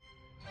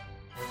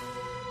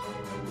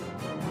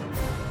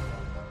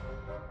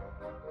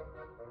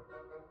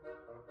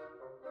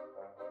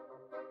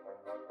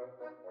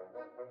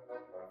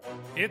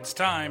It's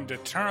time to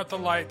turn out the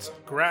lights,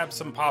 grab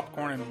some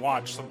popcorn, and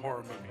watch some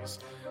horror movies.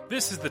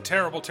 This is the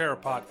Terrible Terror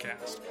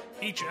Podcast.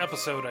 Each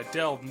episode I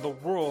delve into the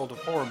world of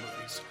horror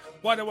movies.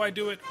 Why do I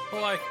do it?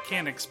 Well, I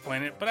can't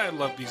explain it, but I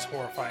love these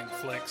horrifying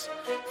flicks.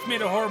 If you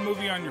made a horror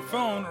movie on your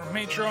phone or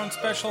made your own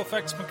special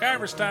effects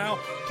MacGyver style,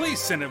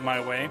 please send it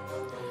my way.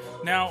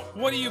 Now,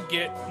 what do you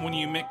get when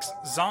you mix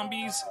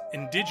zombies,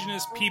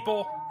 indigenous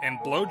people, and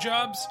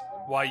blowjobs?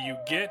 Why, you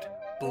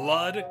get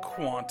Blood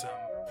Quantum.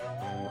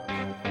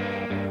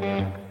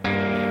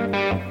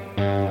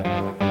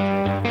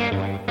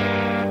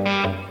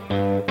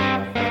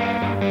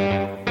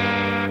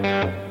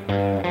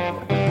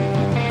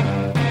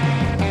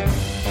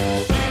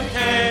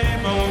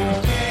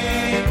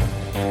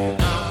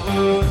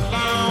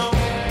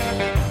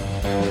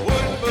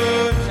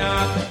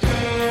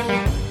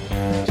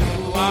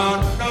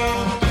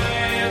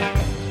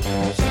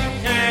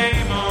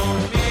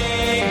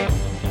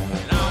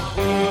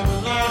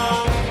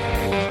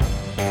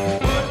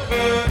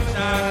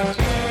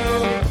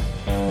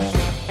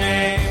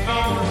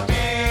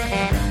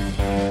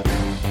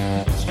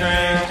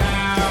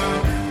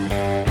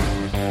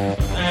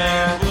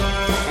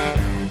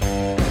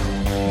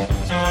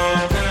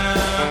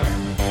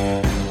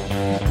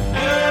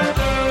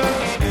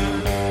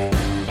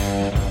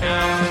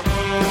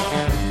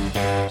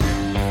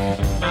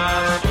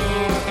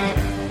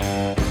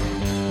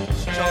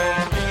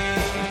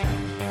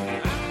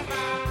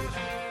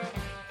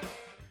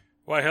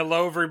 Why,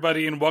 hello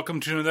everybody, and welcome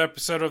to another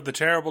episode of the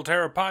Terrible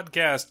Terror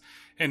Podcast.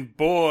 And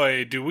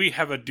boy, do we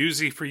have a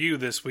doozy for you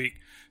this week.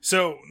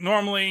 So,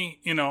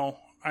 normally,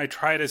 I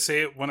try to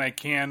say it when I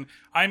can.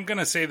 I'm going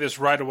to say this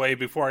right away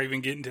before I even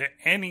get into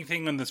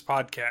anything on this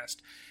podcast.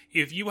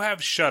 If you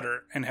have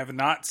Shudder and have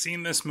not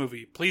seen this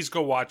movie, please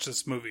go watch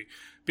this movie.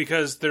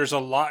 Because there's a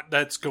lot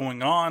that's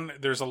going on.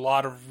 There's a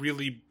lot of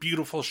really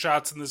beautiful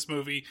shots in this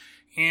movie.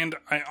 And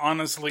I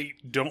honestly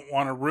don't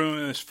want to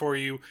ruin this for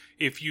you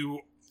if you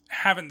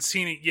haven't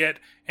seen it yet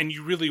and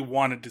you really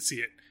wanted to see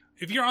it.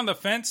 If you're on the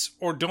fence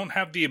or don't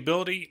have the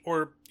ability,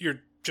 or you're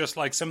just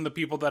like some of the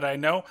people that I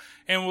know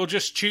and will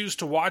just choose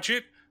to watch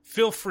it,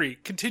 feel free.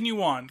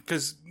 Continue on,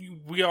 because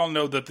we all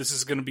know that this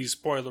is going to be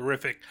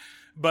spoilerific.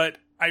 But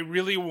I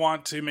really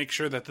want to make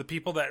sure that the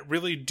people that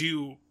really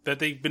do, that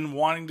they've been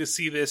wanting to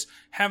see this,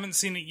 haven't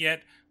seen it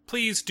yet,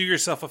 please do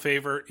yourself a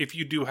favor. If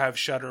you do have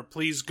Shudder,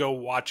 please go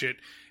watch it.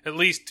 At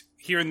least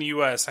here in the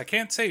U.S. I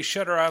can't say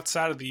Shudder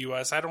outside of the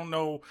U.S. I don't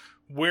know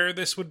where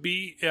this would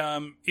be.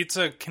 It's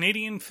a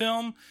Canadian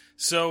film,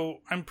 so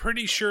I'm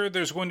pretty sure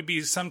there's going to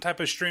be some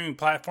type of streaming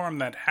platform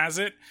that has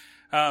it.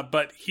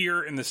 But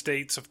here in the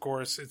States, of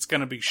course, it's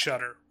going to be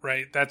Shudder,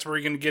 right? That's where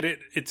you're going to get it.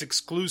 It's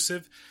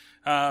exclusive.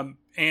 And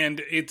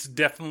it's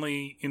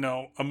definitely,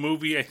 a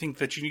movie I think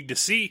that you need to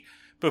see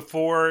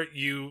before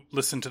you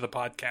listen to the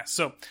podcast.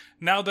 So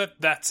now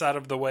that that's out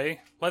of the way,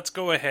 let's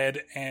go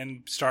ahead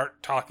and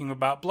start talking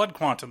about Blood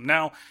Quantum.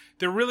 Now,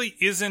 there really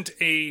isn't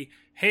a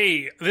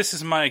hey, this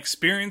is my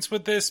experience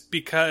with this,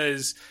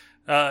 because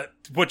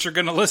what you're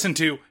going to listen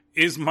to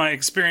is my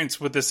experience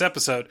with this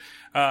episode,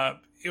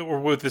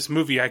 or with this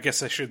movie, I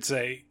guess I should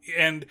say.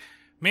 And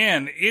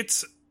man,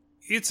 it's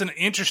an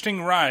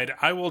interesting ride.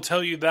 I will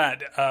tell you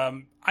that.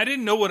 I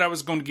didn't know what I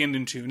was going to get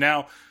into.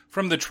 Now,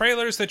 from the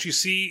trailers that you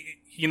see,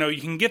 you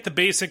can get the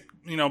basic,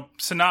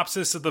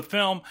 synopsis of the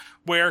film,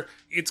 where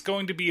it's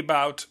going to be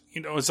about,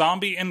 a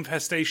zombie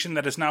infestation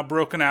that is now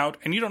broken out.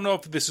 And you don't know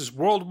if this is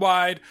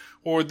worldwide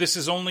or this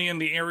is only in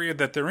the area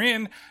that they're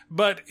in,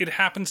 but it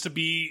happens to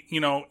be,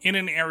 in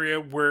an area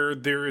where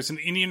there is an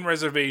Indian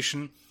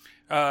reservation,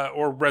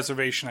 or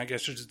reservation, I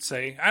guess I should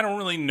say. I don't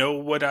really know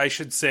what I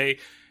should say.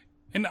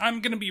 And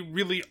I'm going to be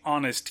really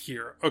honest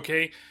here,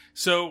 okay?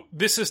 So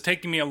this is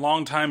taking me a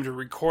long time to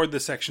record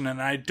this section,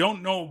 and I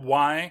don't know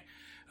why.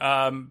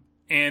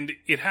 And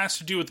it has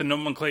to do with the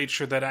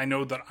nomenclature that I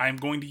know that I'm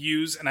going to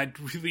use, and I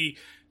really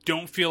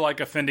don't feel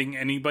like offending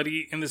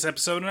anybody in this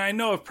episode. And I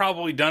know I've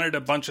probably done it a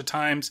bunch of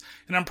times,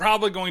 and I'm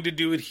probably going to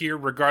do it here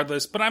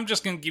regardless, but I'm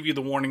just going to give you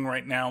the warning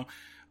right now.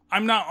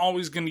 I'm not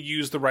always going to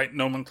use the right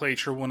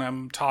nomenclature when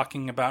I'm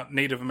talking about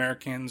Native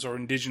Americans or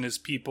indigenous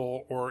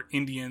people or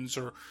Indians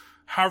or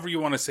however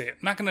you want to say it.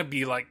 I'm not going to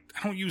be I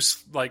don't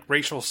use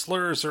racial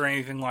slurs or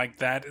anything like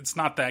that. It's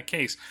not that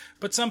case.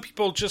 But some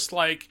people just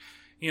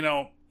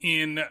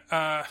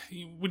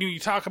when you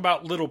talk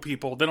about little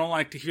people, they don't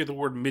like to hear the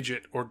word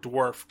midget or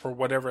dwarf or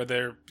whatever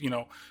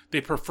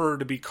they prefer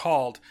to be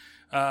called.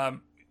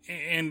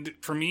 And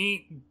for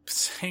me,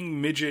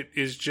 saying midget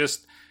is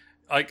just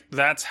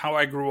that's how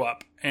I grew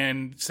up,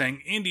 and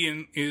saying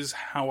Indian is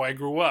how I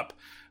grew up.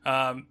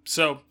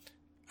 So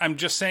I'm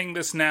just saying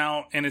this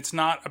now, and it's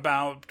not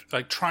about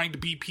trying to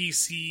be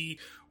PC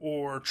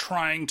or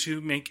trying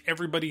to make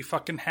everybody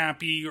fucking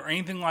happy or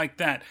anything like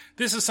that.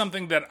 This is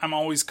something that I'm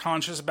always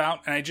conscious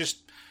about, and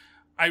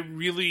I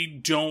really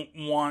don't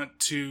want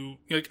to,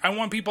 I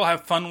want people to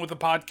have fun with the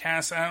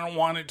podcast, and I don't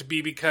want it to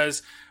be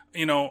because,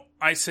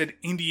 I said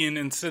Indian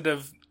instead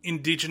of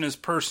indigenous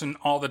person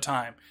all the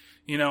time.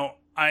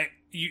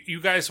 You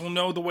guys will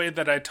know the way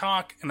that I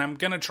talk, and I'm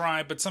gonna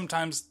try, but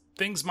sometimes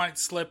things might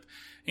slip.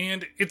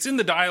 And it's in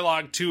the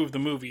dialogue, too, of the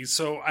movie.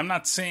 So I'm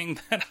not saying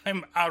that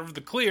I'm out of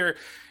the clear.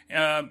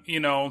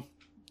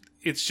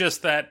 It's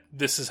just that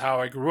this is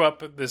how I grew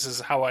up. This is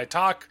how I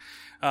talk.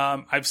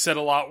 I've said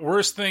a lot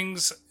worse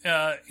things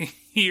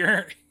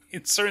here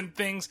in certain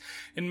things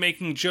and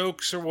making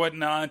jokes or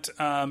whatnot.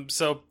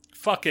 So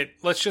fuck it.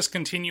 Let's just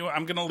continue.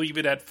 I'm going to leave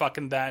it at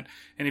fucking that.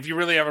 And if you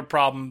really have a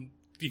problem,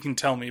 you can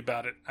tell me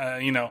about it.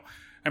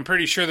 I'm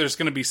pretty sure there's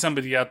going to be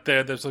somebody out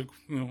there that's like,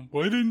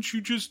 why didn't you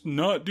just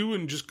not do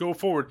it and just go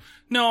forward?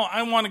 No,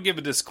 I want to give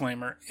a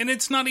disclaimer. And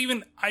it's not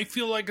even, I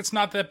feel like it's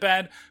not that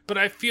bad, but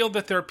I feel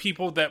that there are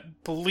people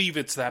that believe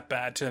it's that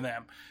bad to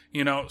them.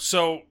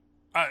 So,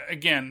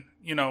 again,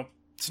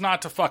 it's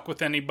not to fuck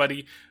with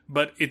anybody,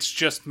 but it's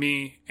just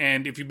me.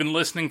 And if you've been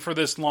listening for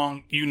this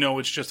long,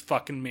 it's just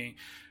fucking me.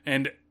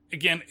 And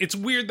again, it's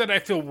weird that I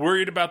feel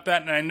worried about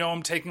that, and I know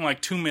I'm taking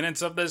like 2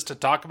 minutes of this to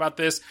talk about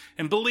this,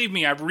 and believe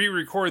me, I've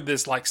re-recorded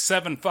this like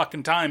 7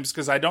 fucking times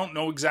because I don't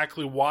know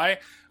exactly why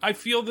I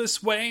feel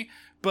this way,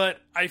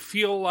 but I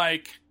feel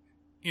like,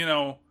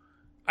 I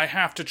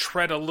have to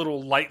tread a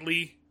little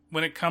lightly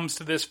when it comes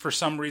to this for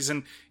some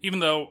reason, even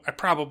though I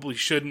probably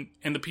shouldn't,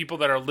 and the people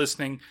that are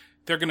listening,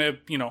 they're gonna,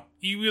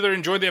 you either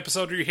enjoy the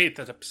episode or you hate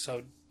that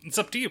episode. It's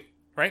up to you,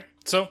 right?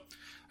 So,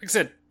 like I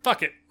said,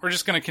 fuck it. We're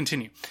just gonna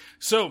continue.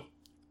 So,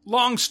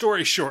 long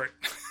story short,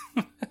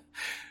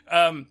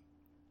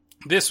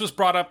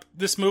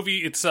 this movie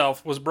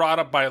itself was brought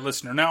up by a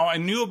listener. Now, I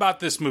knew about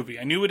this movie.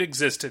 I knew it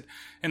existed.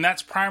 And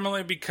that's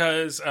primarily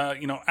because,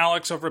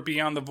 Alex over at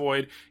Beyond the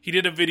Void, he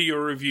did a video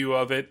review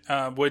of it,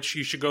 which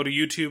you should go to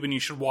YouTube and you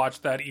should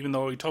watch that, even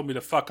though he told me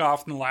to fuck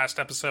off in the last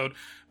episode.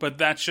 But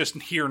that's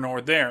just here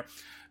nor there.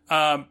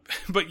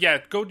 But yeah,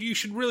 you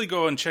should really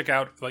go and check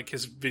out like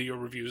his video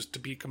reviews, to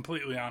be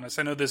completely honest.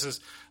 I know this is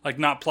like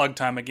not plug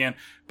time again,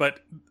 but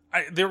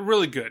they're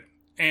really good.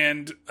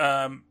 And,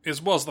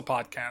 as well as the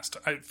podcast.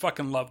 I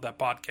fucking love that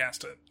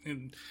podcast.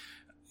 And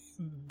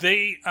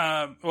they,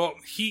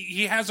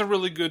 he has a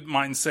really good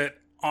mindset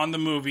on the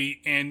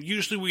movie, and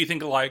usually we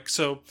think alike.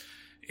 So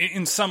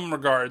in some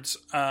regards,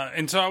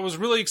 and so I was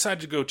really excited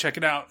to go check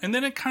it out. And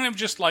then it kind of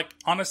just like,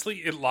 honestly,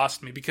 it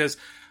lost me because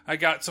I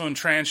got so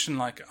entrenched in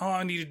like,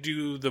 I need to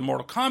do the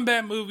Mortal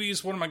Kombat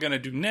movies. What am I going to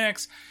do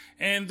next?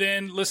 And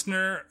then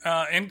listener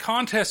and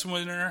contest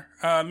winner,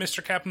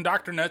 Mr. Captain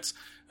Dr. Nuts,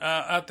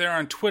 out there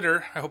on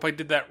Twitter, I hope I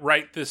did that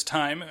right this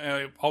time.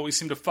 I always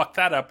seem to fuck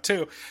that up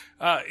too.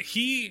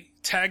 He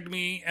tagged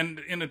me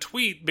in a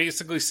tweet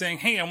basically saying,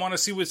 hey, I want to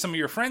see what some of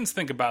your friends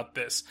think about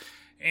this.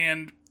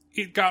 And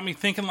it got me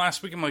thinking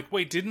last week. I'm like,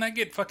 wait, didn't I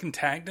get fucking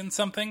tagged in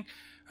something?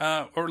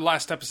 Or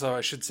last episode,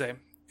 I should say.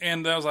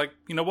 And I was like,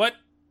 you know what?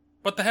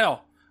 What the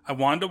hell? I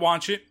wanted to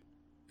watch it.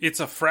 It's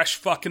a fresh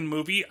fucking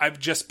movie. I've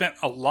just spent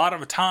a lot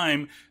of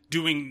time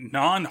doing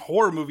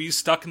non-horror movies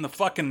stuck in the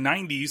fucking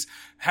 90s,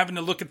 having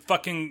to look at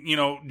fucking,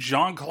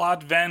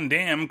 Jean-Claude Van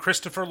Damme,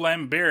 Christopher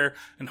Lambert,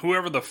 and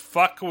whoever the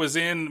fuck was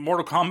in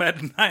Mortal Kombat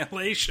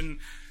Annihilation.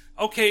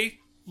 Okay,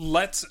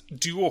 let's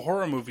do a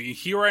horror movie.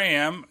 Here I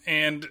am,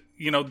 and,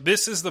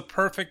 this is the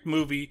perfect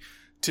movie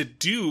to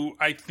do,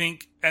 I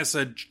think, as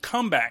a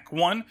comeback.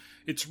 One,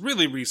 it's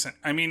really recent.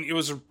 I mean, it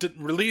was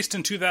released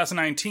in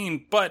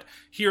 2019, but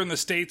here in the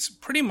States,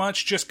 pretty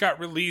much just got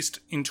released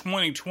in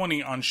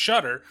 2020 on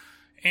Shudder.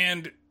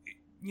 And,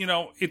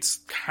 it's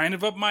kind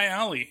of up my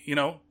alley.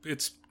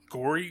 It's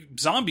gory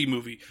zombie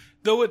movie.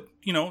 Though it,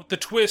 the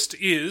twist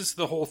is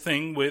the whole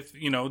thing with,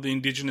 the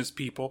indigenous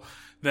people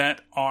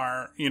that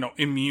are,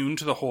 immune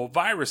to the whole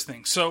virus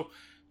thing. So,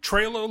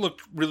 trailer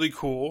looked really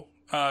cool.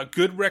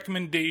 Good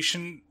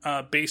recommendation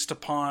based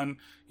upon,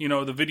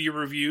 the video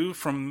review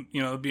from,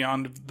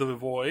 Beyond the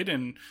Void.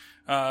 And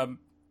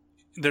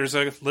there's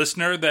a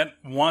listener that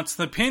wants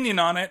an opinion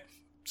on it.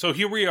 So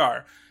here we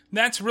are.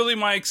 That's really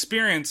my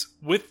experience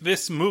with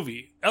this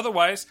movie.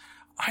 Otherwise,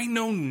 I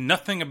know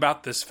nothing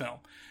about this film.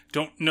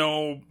 Don't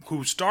know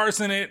who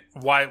stars in it,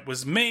 why it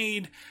was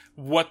made,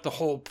 what the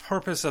whole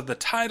purpose of the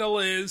title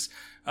is.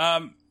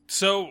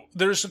 So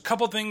there's a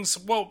couple things.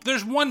 Well,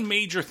 there's one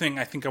major thing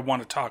I think I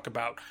want to talk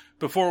about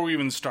before we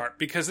even start,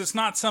 because it's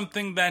not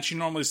something that you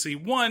normally see.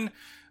 One,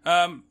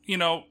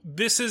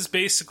 this is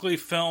basically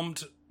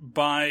filmed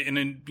by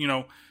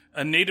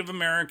a Native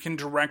American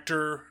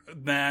director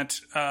that,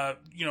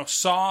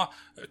 saw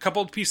a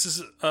couple of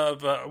pieces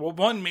of,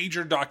 one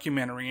major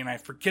documentary, and I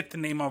forget the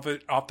name of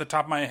it off the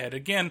top of my head.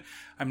 Again,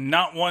 I'm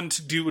not one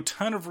to do a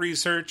ton of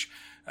research,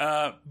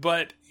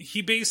 but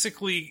he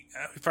basically,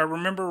 if I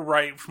remember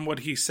right from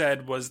what he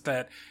said, was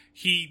that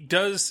he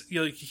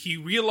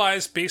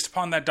realized based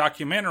upon that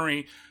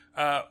documentary,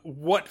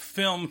 what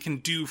film can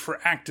do for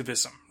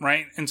activism,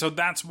 right? And so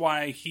that's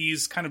why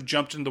he's kind of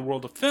jumped into the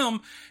world of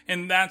film,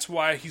 and that's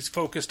why he's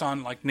focused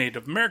on like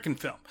Native American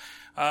film.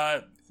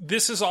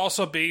 This is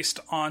also based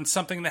on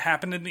something that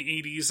happened in the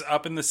 80s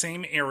up in the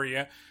same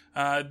area,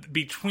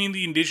 between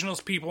the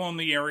indigenous people in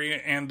the area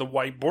and the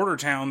white border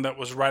town that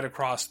was right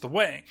across the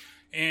way,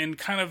 and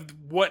kind of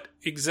what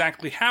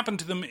exactly happened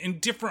to them in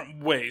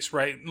different ways,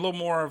 right? A little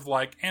more of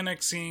like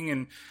annexing,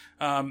 and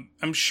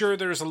I'm sure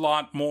there's a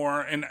lot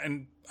more,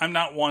 and I'm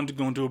not one to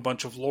go into a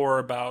bunch of lore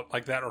about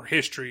like that, or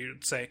history,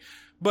 I'd say,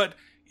 but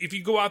if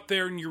you go out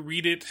there and you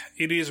read it,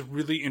 it is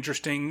really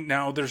interesting.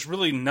 Now, there's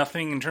really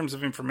nothing in terms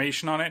of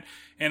information on it.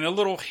 And a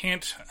little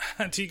hint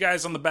to you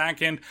guys on the back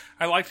end,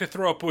 I like to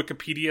throw up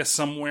Wikipedia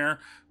somewhere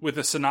with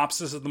a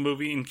synopsis of the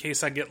movie in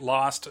case I get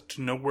lost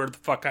to know where the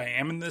fuck I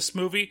am in this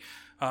movie,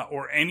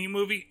 or any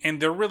movie.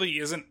 And there really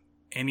isn't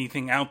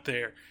anything out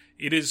there.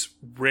 It is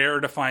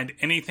rare to find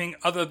anything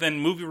other than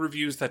movie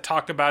reviews that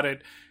talk about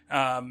it,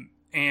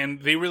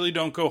 and they really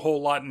don't go a whole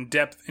lot in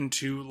depth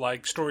into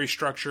like story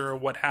structure or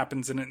what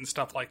happens in it and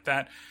stuff like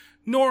that,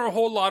 nor a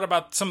whole lot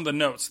about some of the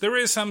notes. There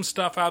is some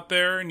stuff out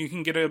there and you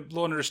can get a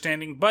little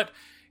understanding, but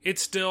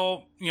it's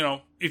still,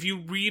 if you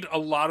read a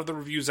lot of the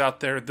reviews out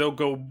there, they'll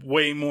go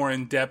way more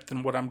in depth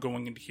than what I'm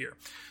going into here.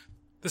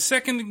 The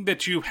second thing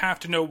that you have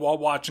to know while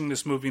watching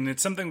this movie, and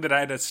it's something that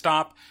I had to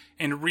stop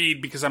and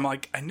read because I'm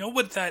like, I know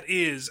what that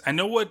is.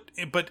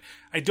 But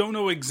I don't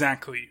know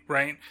exactly,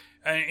 right?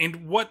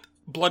 And what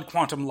blood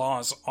quantum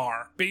laws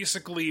are.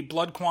 Basically,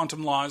 blood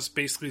quantum laws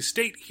basically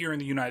state here in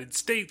the United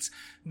States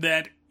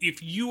that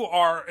if you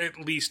are at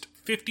least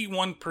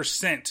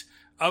 51%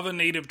 of a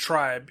native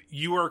tribe,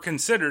 you are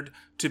considered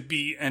to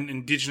be an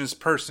indigenous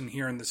person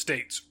here in the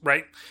States,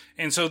 right?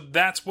 And so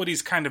that's what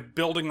he's kind of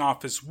building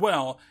off as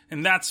well,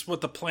 and that's what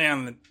the play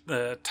on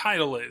the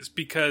title is,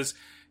 because,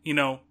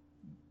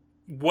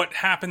 what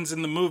happens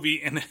in the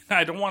movie, and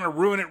I don't want to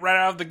ruin it right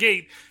out of the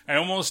gate, I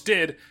almost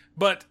did,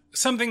 but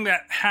something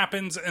that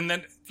happens and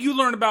that you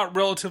learn about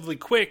relatively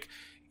quick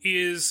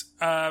is,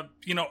 a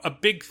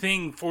big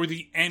thing for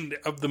the end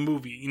of the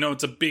movie.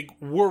 It's a big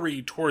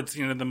worry towards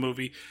the end of the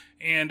movie,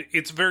 and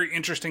it's very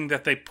interesting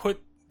that they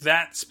put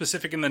that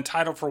specific in the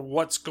title for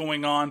what's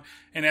going on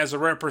and as a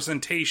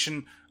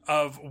representation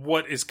of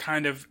what is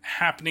kind of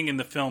happening in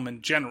the film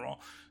in general.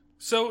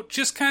 So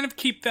just kind of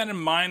keep that in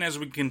mind as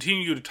we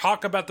continue to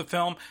talk about the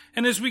film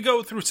and as we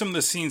go through some of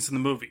the scenes in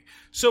the movie.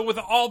 So with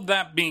all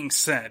that being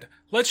said,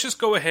 let's just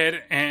go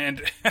ahead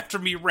and, after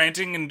me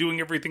ranting and doing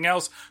everything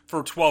else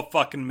for 12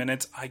 fucking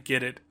minutes, I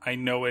get it, I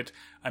know it,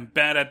 I'm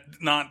bad at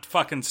not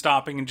fucking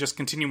stopping and just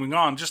continuing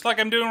on, just like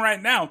I'm doing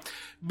right now.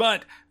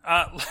 But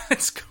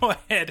let's go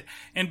ahead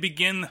and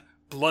begin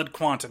Blood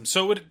Quantum.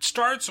 So it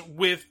starts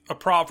with a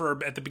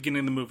proverb at the beginning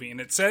of the movie, and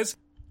it says,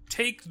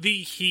 "Take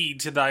thee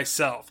heed to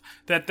thyself,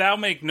 that thou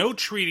make no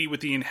treaty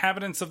with the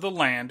inhabitants of the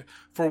land,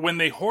 for when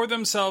they whore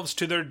themselves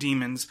to their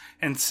demons,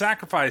 and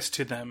sacrifice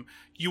to them,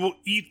 you will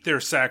eat their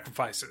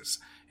sacrifices.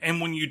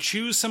 And when you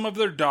choose some of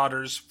their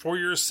daughters for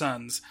your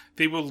sons,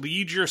 they will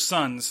lead your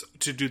sons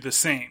to do the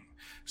same."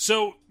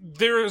 So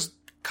there's a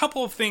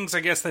couple of things,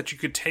 I guess, that you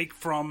could take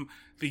from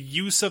the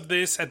use of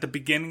this at the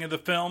beginning of the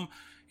film,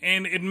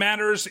 and it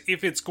matters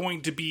if it's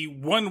going to be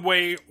one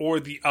way or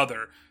the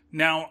other.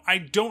 Now, I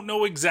don't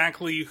know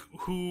exactly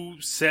who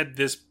said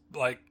this,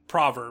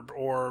 proverb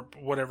or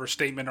whatever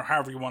statement or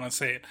however you want to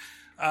say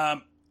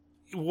it.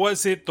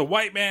 Was it the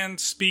white man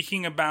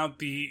speaking about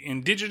the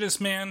indigenous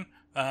man?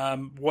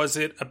 Was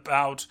it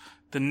about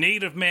the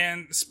native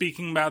man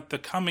speaking about the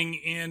coming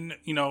in,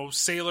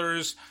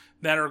 sailors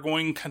that are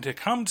going to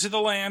come to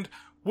the land?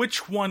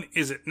 Which one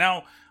is it?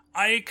 Now,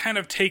 I kind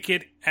of take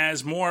it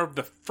as more of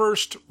the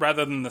first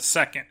rather than the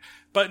second.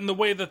 But in the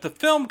way that the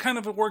film kind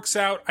of works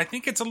out, I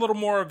think it's a little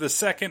more of the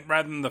second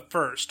rather than the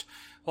first.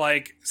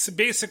 So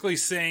basically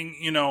saying,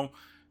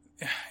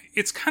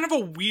 it's kind of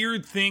a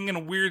weird thing and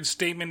a weird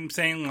statement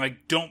saying,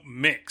 don't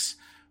mix,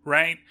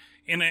 right?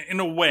 In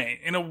a way,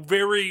 in a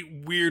very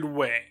weird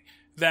way.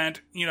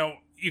 That,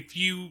 if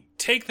you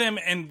take them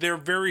and they're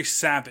very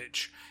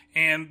savage,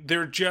 and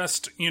they're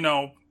just,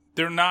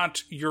 they're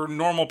not your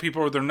normal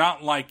people, or they're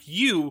not like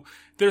you,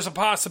 there's a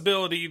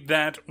possibility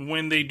that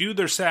when they do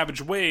their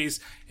savage ways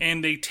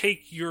and they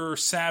take your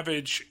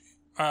savage,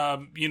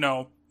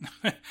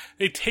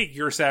 they take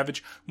your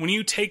savage, when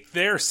you take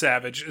their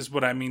savage is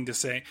what I mean to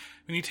say,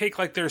 when you take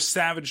their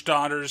savage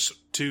daughters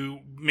to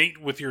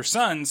mate with your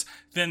sons,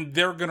 then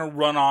they're going to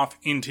run off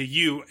into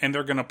you and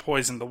they're going to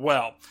poison the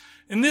well.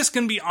 And this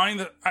can be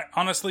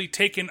honestly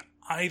taken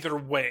either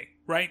way.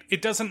 Right?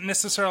 It doesn't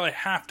necessarily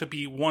have to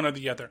be one or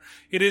the other.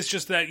 It is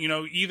just that,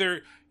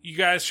 either you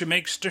guys should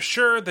make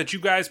sure that you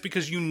guys,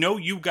 because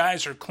you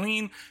guys are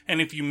clean, and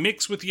if you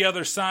mix with the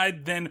other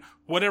side, then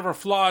whatever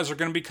flaws are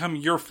going to become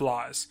your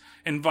flaws,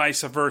 and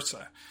vice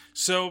versa.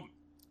 So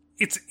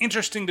it's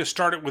interesting to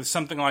start it with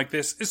something like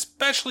this,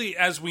 especially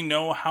as we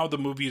know how the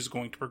movie is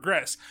going to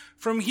progress.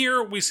 From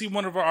here, we see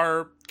one of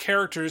our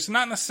characters,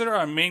 not necessarily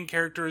our main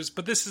characters,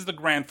 but this is the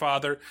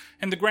grandfather,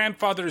 and the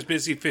grandfather is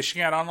busy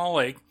fishing out on a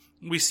lake.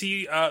 We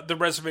see the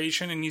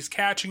reservation, and he's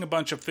catching a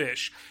bunch of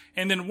fish.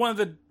 And then one of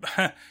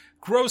the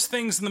gross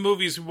things in the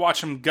movie is we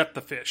watch him gut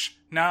the fish.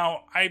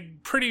 Now, I'm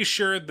pretty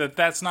sure that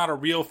that's not a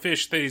real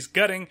fish that he's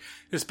gutting,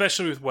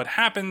 especially with what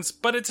happens,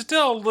 but it's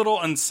still a little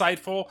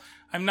insightful.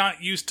 I'm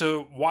not used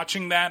to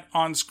watching that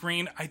on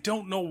screen. I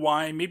don't know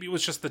why. Maybe it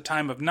was just the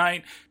time of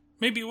night.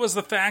 Maybe it was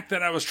the fact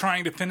that I was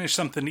trying to finish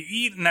something to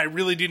eat and I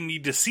really didn't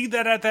need to see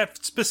that at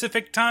that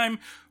specific time.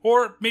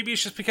 Or maybe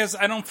it's just because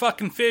I don't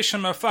fucking fish,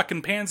 I'm a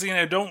fucking pansy, and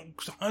I don't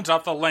hunt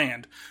off the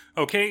land.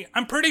 Okay?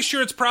 I'm pretty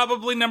sure it's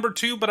probably number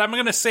 2, but I'm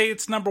gonna say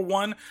it's number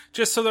 1,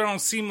 just so that I don't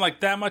seem like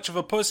that much of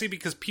a pussy,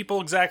 because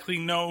people exactly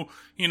know,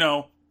 you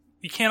know,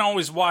 you can't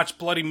always watch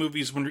bloody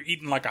movies when you're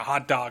eating like a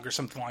hot dog or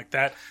something like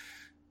that.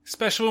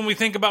 Especially when we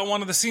think about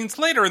one of the scenes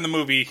later in the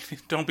movie.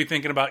 Don't be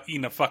thinking about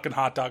eating a fucking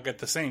hot dog at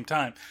the same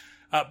time.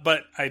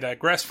 But I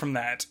digress from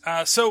that.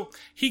 So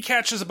he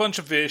catches a bunch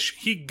of fish,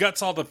 he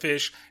guts all the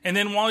fish, and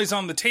then while he's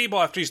on the table,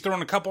 after he's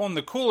thrown a couple in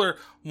the cooler,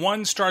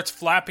 one starts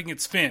flapping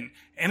its fin,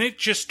 and it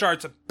just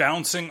starts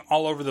bouncing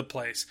all over the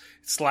place.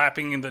 It's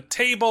slapping in the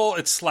table,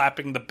 it's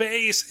slapping the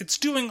base, it's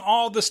doing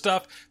all the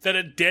stuff that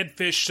a dead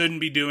fish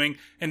shouldn't be doing,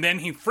 and then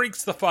he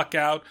freaks the fuck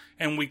out,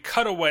 and we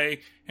cut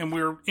away, and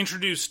we're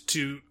introduced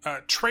to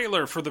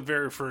Trailer for the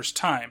very first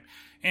time.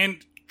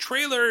 And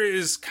Trailer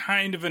is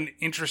kind of an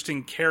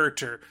interesting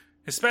character,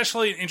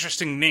 especially an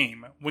interesting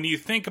name. When you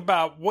think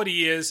about what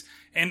he is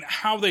and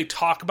how they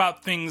talk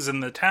about things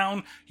in the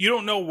town, you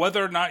don't know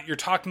whether or not you're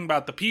talking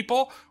about the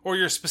people or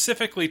you're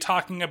specifically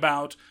talking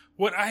about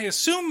what I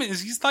assume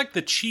is he's like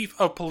the chief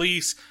of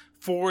police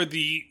for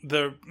the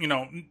you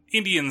know,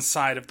 Indian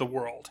side of the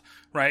world,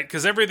 right?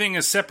 Because everything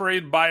is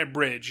separated by a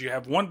bridge. You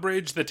have one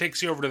bridge that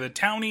takes you over to the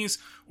townies,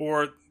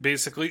 or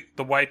basically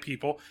the white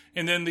people,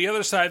 and then the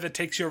other side that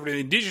takes you over to the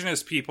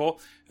indigenous people.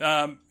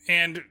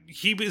 And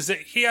he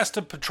has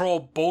to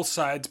patrol both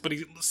sides, but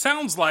he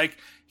sounds like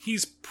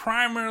he's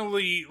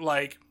primarily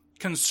like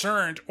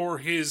concerned, or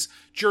his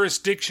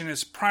jurisdiction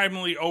is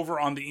primarily over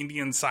on the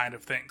Indian side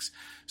of things.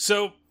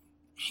 So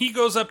he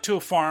goes up to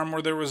a farm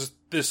where there was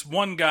this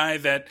one guy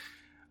that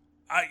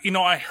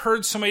I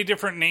heard so many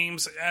different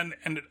names, and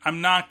I'm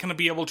not going to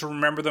be able to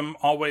remember them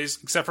always,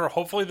 except for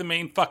hopefully the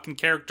main fucking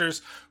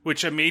characters,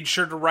 which I made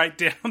sure to write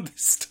down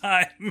this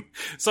time,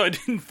 so I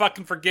didn't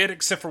fucking forget,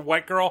 except for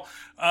White Girl.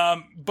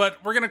 But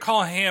we're going to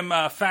call him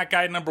Fat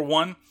Guy Number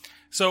 1.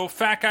 So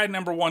Fat Guy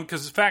Number 1,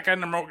 because Fat Guy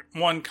Number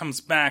 1 comes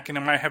back, and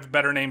I might have a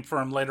better name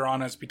for him later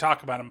on as we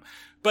talk about him.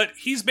 But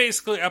he's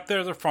basically up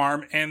there at the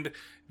farm, and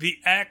the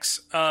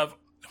ex of...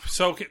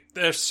 So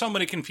there's so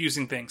many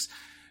confusing things.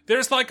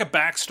 There's like a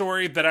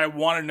backstory that I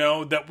want to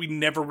know that we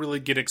never really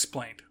get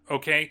explained,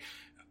 okay?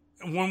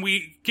 When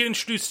we get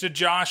introduced to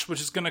Josh,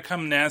 which is going to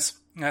come next,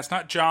 that's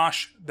not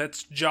Josh,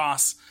 that's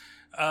Joss.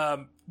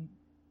 I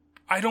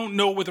don't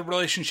know what the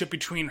relationship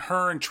between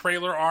her and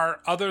Trailer are,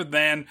 other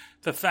than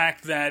the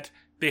fact that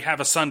they have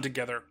a son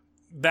together.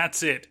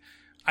 That's it.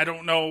 I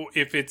don't know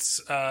if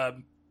it's,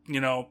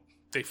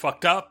 they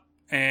fucked up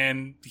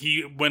and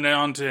he went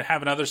on to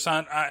have another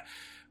son.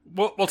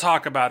 We'll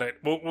talk about it.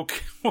 We'll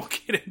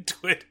get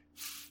into it.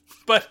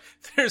 But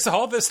there's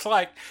all this,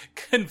 like,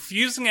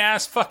 confusing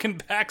ass fucking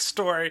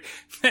backstory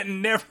that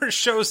never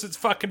shows its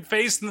fucking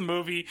face in the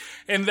movie,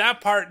 and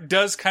that part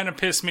does kind of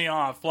piss me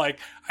off. Like,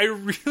 I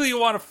really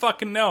want to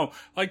fucking know.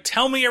 Like,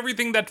 tell me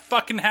everything that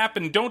fucking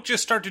happened. Don't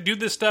just start to do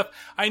this stuff.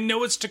 I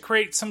know it's to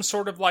create some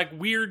sort of, like,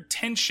 weird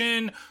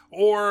tension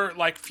or,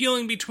 like,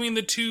 feeling between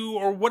the two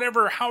or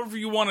whatever, however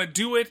you want to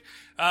do it.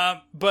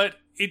 But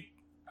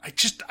I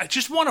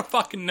just want to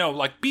fucking know.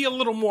 Like, be a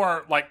little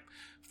more, like,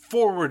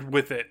 forward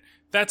with it.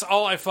 That's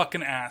all I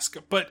fucking ask.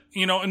 But,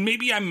 and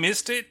maybe I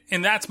missed it,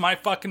 and that's my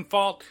fucking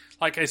fault.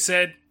 Like I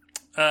said,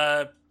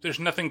 there's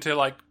nothing to,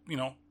 like,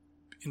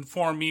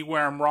 inform me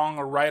where I'm wrong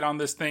or right on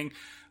this thing.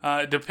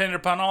 Depending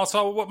upon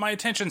also what my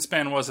attention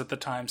span was at the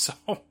time. So,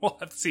 we'll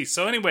have to see.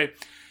 So, anyway,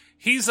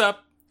 he's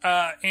up,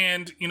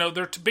 and,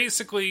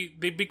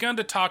 they've begun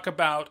to talk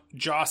about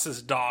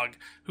Joss's dog,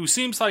 who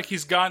seems like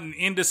he's gotten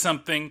into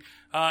something,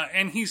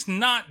 and he's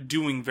not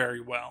doing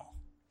very well.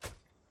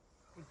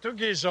 What took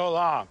you so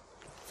long?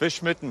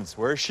 Fish Mittens,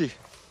 where is she?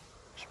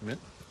 Schmidt?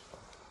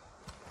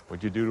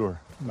 What'd you do to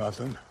her?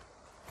 Nothing.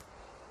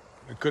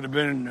 It could have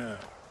been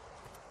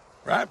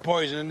rat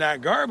poison in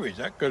that garbage.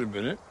 That could have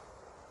been it.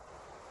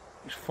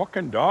 These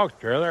fucking dogs,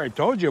 Trailer. I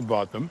told you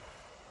about them.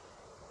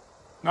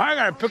 Now I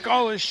gotta pick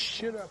all this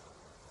shit up.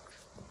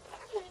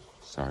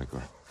 Sorry,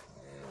 Gordon.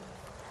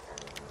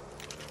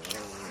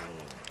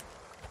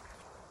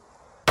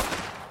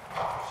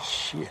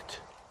 Shit.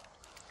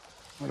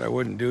 What I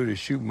wouldn't do to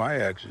shoot my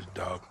ex's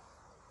dog.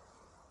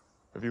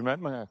 Have you met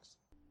my ex?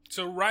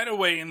 So right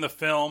away in the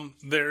film,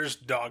 there's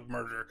dog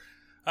murder.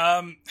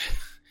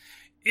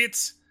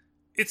 It's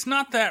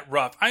not that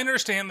rough. I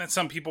understand that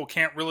some people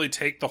can't really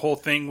take the whole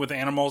thing with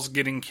animals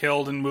getting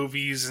killed in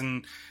movies,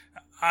 and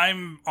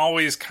I'm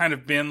always kind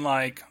of been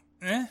like,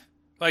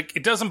 Like,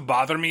 it doesn't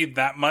bother me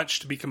that much,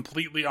 to be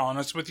completely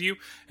honest with you,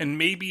 and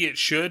maybe it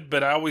should,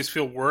 but I always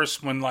feel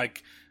worse when,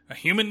 like, a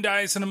human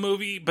dies in a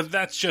movie, but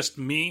that's just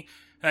me.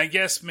 And I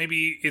guess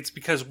maybe it's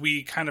because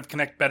we kind of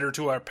connect better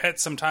to our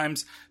pets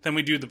sometimes than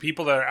we do the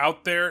people that are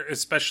out there,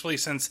 especially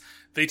since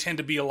they tend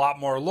to be a lot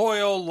more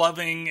loyal,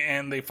 loving,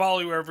 and they follow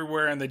you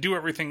everywhere, and they do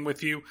everything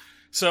with you.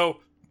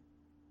 So,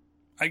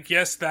 I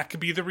guess that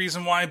could be the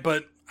reason why,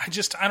 but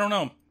I don't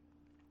know.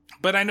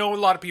 But I know a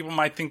lot of people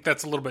might think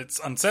that's a little bit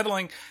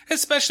unsettling,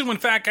 especially when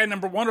fat guy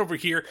number one over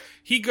here,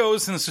 he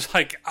goes and is just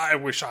like, I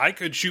wish I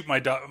could shoot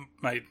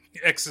my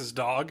ex's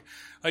dog.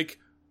 Like,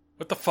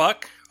 what the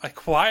fuck?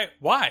 Like, why?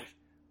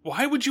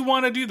 Why would you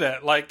want to do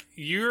that? Like,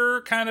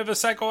 you're kind of a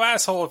psycho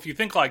asshole if you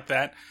think like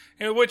that,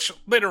 which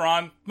later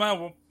on,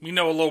 well, we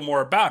know a little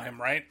more about him,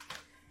 right?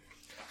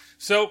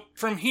 So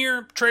from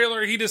here,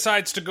 Traylor, he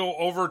decides to go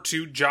over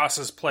to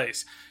Joss's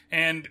place.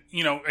 And,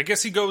 I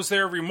guess he goes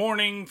there every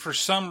morning for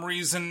some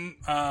reason,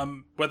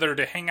 whether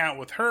to hang out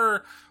with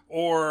her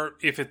or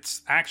if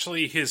it's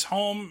actually his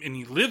home and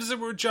he lives there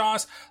with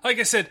Joss. Like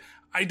I said,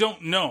 I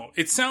don't know.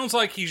 It sounds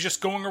like he's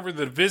just going over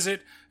to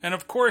visit. And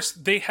of course,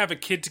 they have a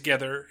kid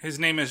together. His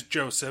name is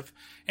Joseph.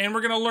 And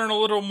we're going to learn a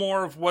little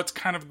more of what's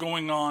kind of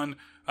going on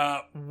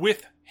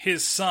with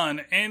his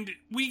son. And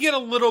we get a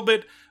little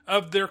bit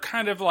of their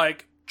kind of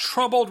like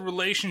troubled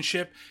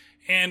relationship.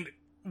 And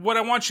what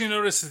I want you to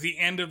notice is the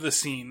end of the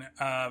scene.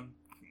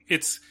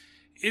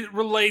 It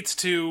relates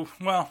to,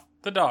 well,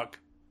 the dog.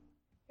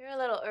 You're a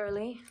little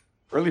early.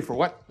 Early for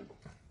what?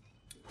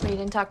 You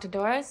didn't talk to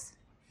Doris?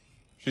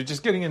 She's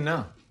just getting in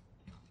now.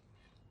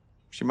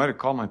 She might have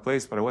called my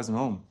place, but I wasn't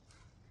home.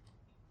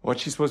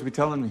 What's she supposed to be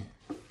telling me?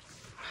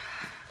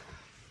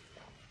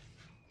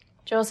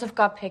 Joseph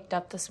got picked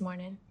up this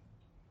morning.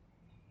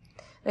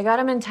 They got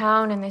him in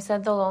town and they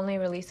said they'll only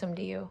release him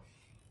to you.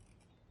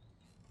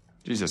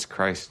 Jesus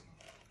Christ.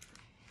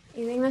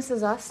 You think this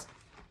is us?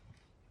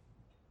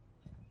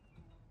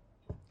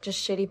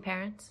 Just shitty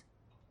parents?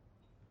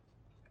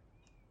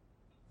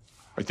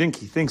 I think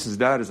he thinks his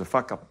dad is a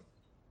fuck-up.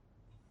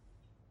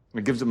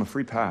 It gives him a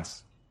free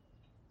pass.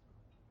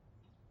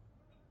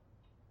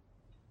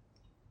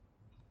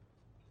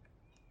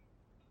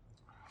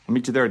 I'll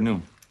meet you there at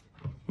noon.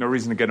 No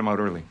reason to get him out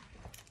early.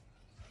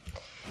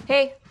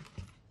 Hey.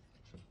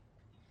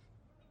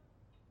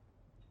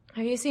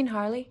 Have you seen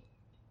Harley?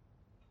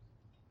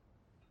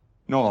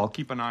 No, I'll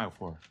keep an eye out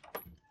for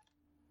her.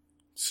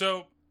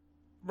 So,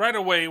 right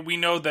away, we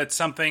know that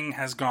something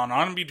has gone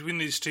on between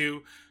these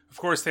two. Of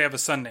course, they have a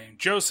son named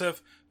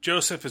Joseph.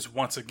 Joseph is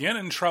once again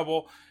in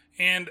trouble.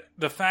 And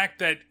the fact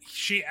that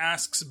she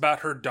asks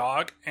about her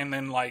dog, and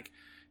then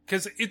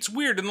because it's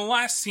weird. In the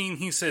last scene,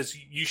 he says,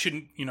 you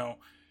shouldn't,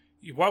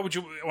 why would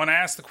you, when I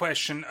asked the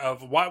question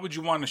of why would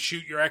you want to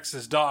shoot your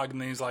ex's dog? And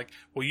then he's like,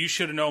 well, you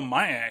should have known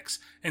my ex.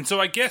 And so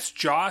I guess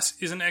Joss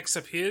is an ex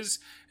of his.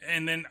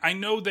 And then I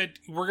know that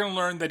we're going to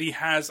learn that he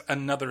has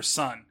another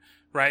son,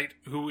 right?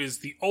 Who is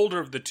the older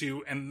of the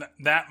two. And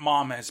that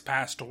mom has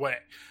passed away.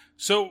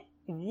 So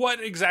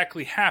what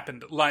exactly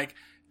happened?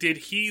 Did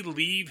he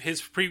leave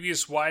his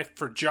previous wife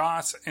for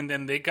Joss and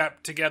then they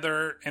got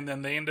together and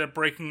then they ended up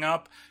breaking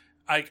up?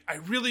 I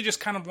really just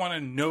kind of want to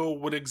know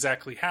what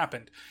exactly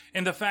happened.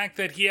 And the fact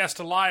that he has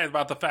to lie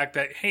about the fact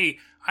that, hey,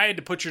 I had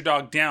to put your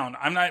dog down.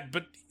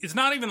 But it's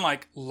not even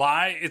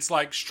lie. It's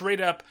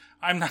straight up,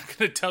 I'm not going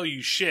to tell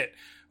you shit.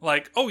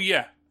 Oh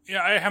yeah,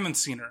 I haven't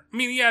seen her. I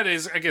mean, yeah, it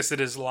is. I guess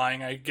it is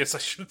lying. I guess I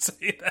should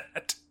say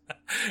that.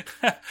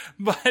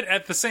 But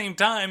at the same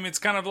time, it's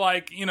kind of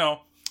well,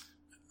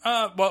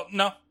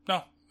 no,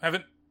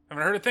 haven't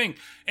heard a thing.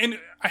 And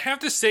I have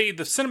to say,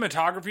 the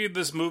cinematography of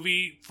this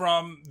movie,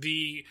 from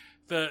the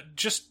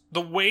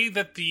way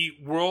that the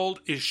world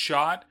is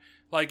shot,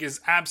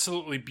 is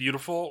absolutely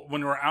beautiful.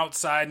 When we're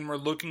outside and we're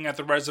looking at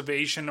the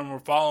reservation and we're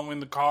following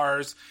the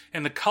cars,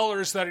 and the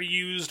colors that are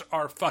used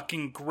are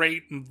fucking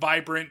great and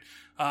vibrant,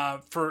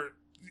 for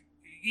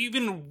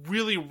even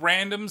really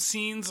random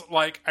scenes.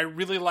 I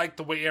really like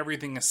the way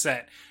everything is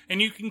set.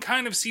 And you can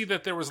kind of see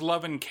that there was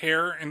love and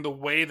care in the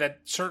way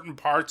that certain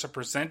parts are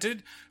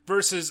presented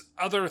versus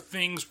other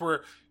things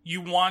where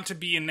you want to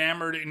be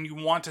enamored and you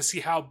want to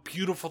see how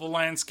beautiful the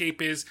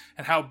landscape is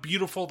and how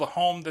beautiful the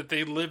home that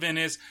they live in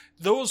is.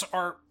 Those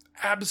are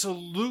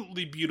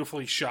absolutely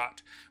beautifully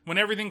shot. When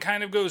everything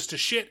kind of goes to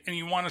shit and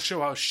you want to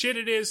show how shit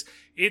it is,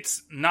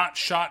 it's not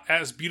shot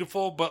as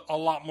beautiful, but a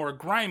lot more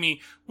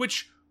grimy,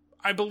 which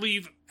I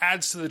believe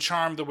adds to the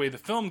charm the way the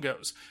film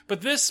goes.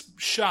 But this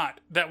shot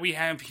that we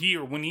have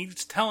here, when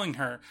he's telling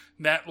her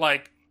that,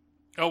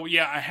 oh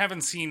yeah, I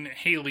haven't seen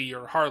Haley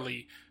or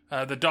Harley,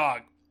 the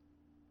dog,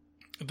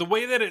 the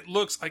way that it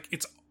looks,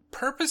 it's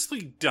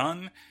purposely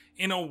done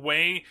in a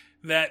way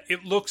that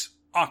it looks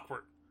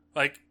awkward.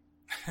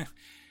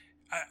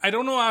 I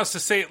don't know how else to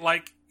say it.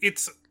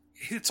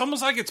 It's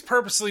almost like it's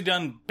purposely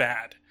done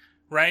bad.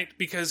 Right?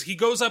 Because he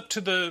goes up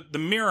to the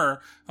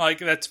mirror,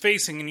 that's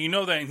facing, and you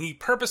know that, and he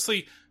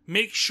purposely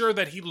makes sure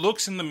that he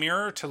looks in the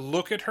mirror to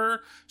look at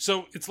her.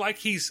 So it's like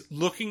he's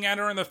looking at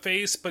her in the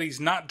face, but he's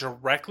not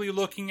directly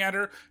looking at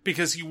her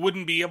because he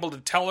wouldn't be able to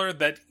tell her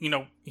that,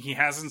 he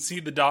hasn't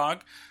seen the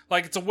dog.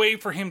 It's a way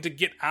for him to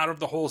get out of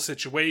the whole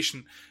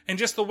situation. And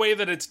just the way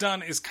that it's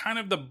done is kind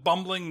of the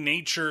bumbling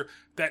nature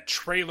that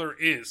Traylor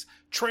is.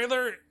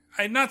 Traylor,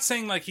 I'm not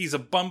saying he's a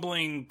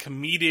bumbling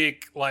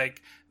comedic,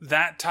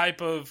 that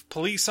type of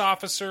police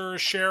officer,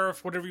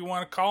 sheriff, whatever you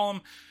want to call him,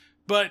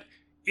 but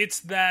it's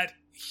that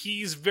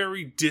he's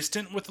very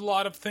distant with a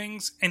lot of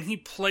things, and he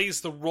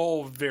plays the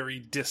role very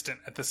distant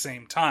at the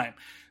same time.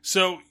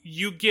 So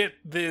you get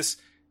this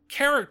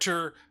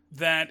character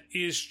that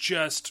is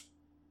just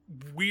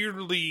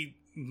weirdly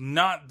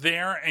not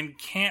there and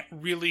can't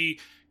really,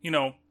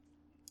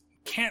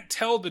 can't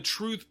tell the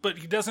truth, but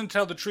he doesn't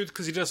tell the truth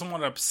because he doesn't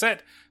want to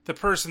upset the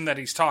person that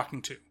he's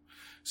talking to.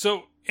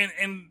 So,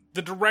 and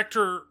the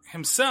director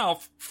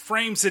himself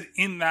frames it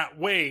in that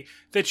way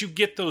that you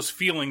get those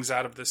feelings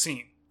out of the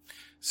scene.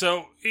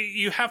 So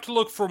you have to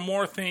look for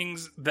more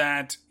things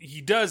that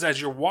he does as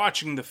you're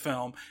watching the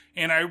film,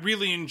 and I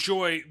really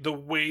enjoy the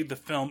way the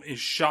film is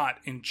shot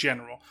in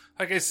general.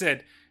 Like I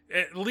said,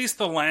 at least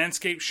the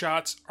landscape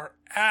shots are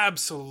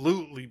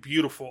absolutely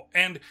beautiful,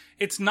 and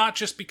it's not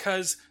just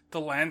because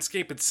the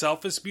landscape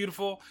itself is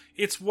beautiful,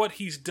 it's what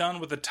he's done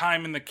with the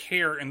time and the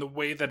care and the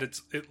way that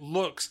it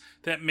looks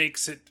that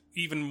makes it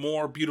even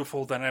more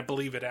beautiful than I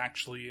believe it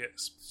actually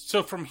is.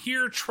 So from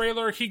here,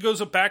 Trailer, he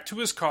goes back to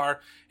his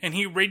car and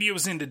he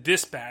radios into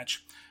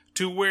dispatch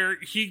to where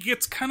he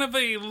gets kind of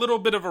a little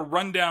bit of a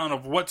rundown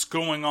of what's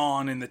going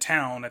on in the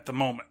town at the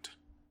moment.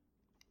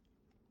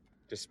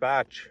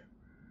 Dispatch.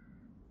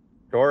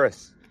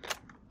 Doris.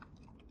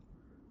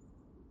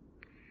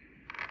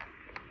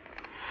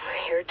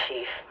 Here,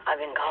 Chief. I've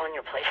been calling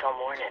your place all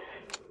morning.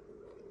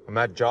 I'm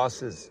at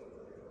Joss's.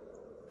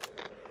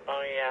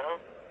 Oh, yeah?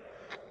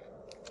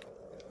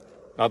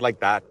 Not like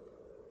that.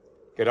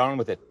 Get on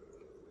with it.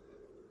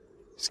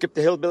 Skip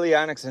the Hillbilly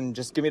Annex and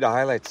just give me the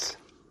highlights.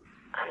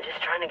 I'm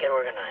just trying to get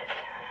organized.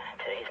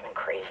 Today's been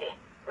crazy.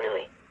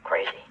 Really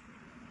crazy.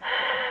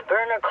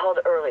 Berner called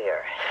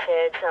earlier.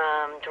 Said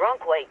some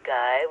drunk white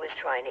guy was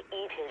trying to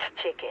eat his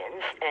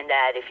chickens, and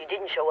that if he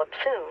didn't show up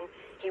soon,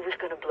 he was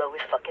going to blow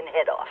his fucking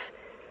head off.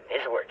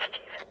 His words,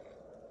 Chief.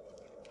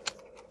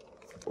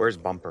 Where's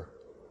Bumper?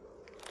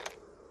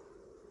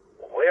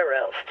 Where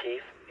else,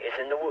 Chief? He's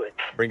in the woods.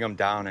 Bring him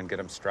down and get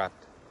him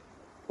strapped.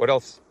 What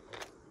else?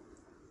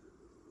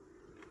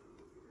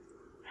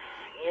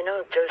 You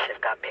know, Joseph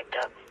got picked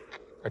up.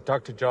 I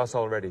talked to Joss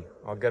already.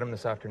 I'll get him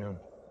this afternoon.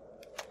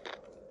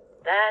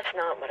 That's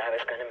not what I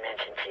was going to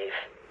mention, Chief.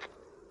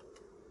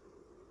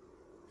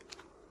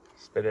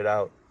 Spit it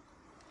out.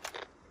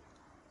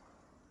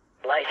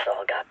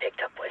 Lysol got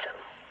picked up with him.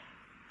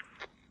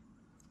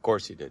 Of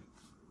course he did.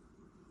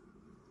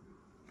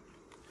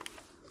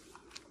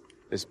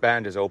 This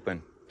band is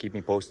open. Keep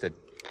me posted.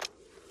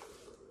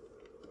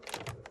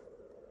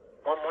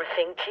 One more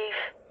thing, Chief.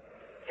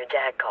 Your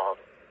dad called.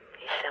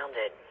 He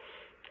sounded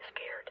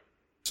scared.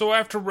 So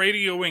after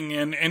radioing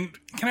in, and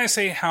can I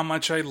say how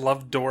much I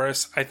love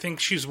Doris? I think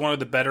she's one of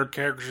the better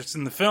characters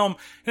in the film,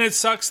 and it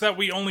sucks that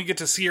we only get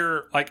to see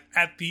her,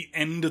 at the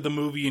end of the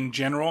movie in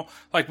general.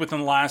 Within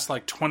the last,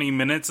 20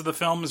 minutes of the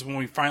film is when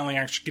we finally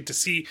actually get to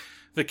see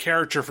the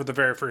character for the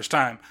very first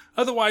time.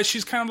 Otherwise,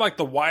 she's kind of like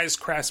the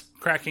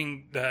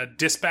wisecracking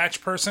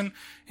dispatch person,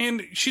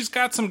 and she's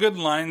got some good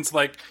lines,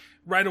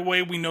 right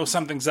away we know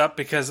something's up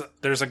because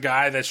there's a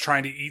guy that's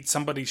trying to eat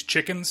somebody's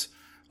chickens.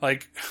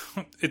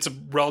 It's a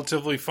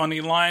relatively funny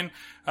line,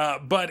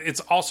 but it's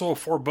also a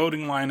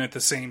foreboding line at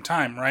the same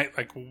time, right?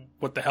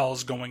 What the hell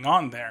is going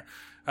on there?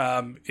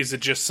 Is it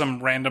just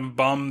some random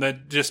bum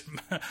that just,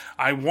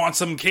 I want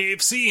some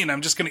KFC and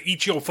I'm just gonna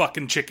eat your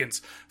fucking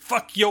chickens.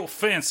 Fuck your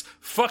fence.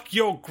 Fuck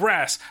your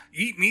grass.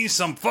 Eat me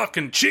some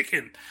fucking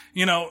chicken.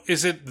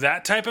 Is it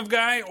that type of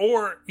guy?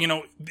 Or,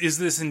 is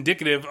this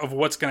indicative of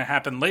what's gonna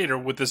happen later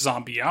with the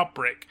zombie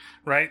outbreak,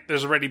 right?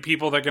 There's already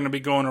people that are gonna be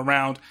going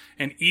around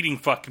and eating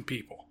fucking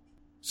people.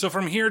 So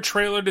from here,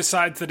 Trailer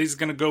decides that he's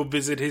gonna go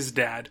visit his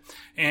dad,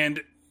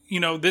 and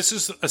this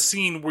is a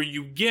scene where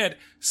you get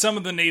some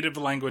of the native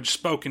language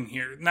spoken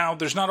here. Now,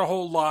 there's not a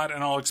whole lot,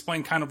 and I'll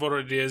explain kind of what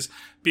it is,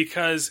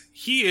 because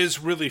he is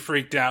really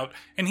freaked out,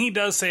 and he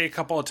does say a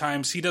couple of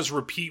times, he does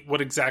repeat what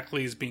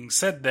exactly is being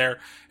said there,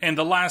 and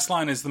the last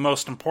line is the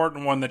most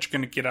important one that you're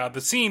going to get out of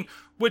the scene,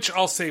 which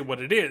I'll say what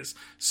it is.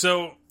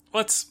 So,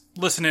 let's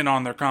listen in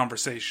on their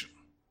conversation.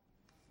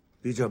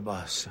 Be your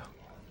boss.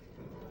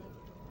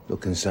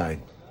 Look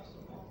inside.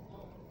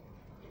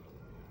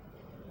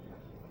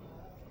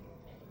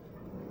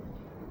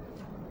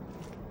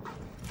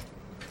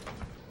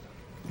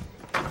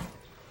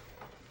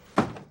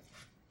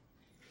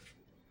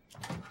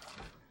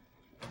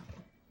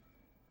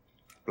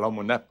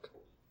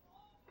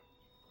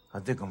 I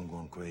think I'm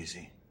going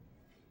crazy.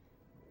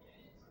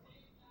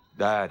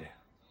 Dad,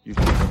 you...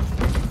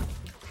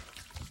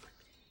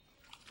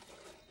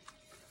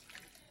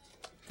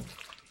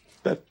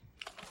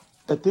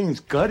 That thing's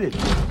gutted.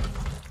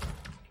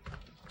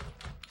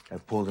 I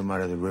pulled him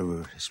out of the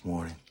river this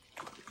morning.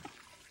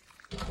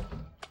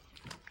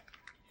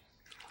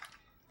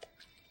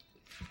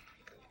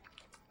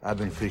 I've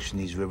been fishing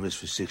these rivers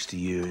for 60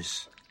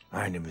 years.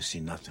 I ain't never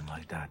seen nothing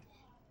like that.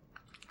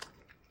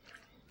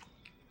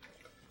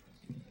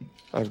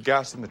 I have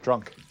gas in the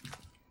trunk.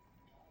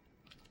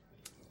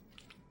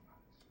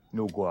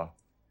 No gua.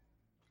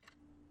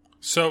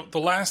 So the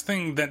last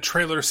thing that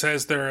Trailer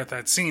says there at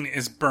that scene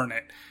is burn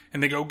it.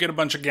 And they go get a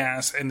bunch of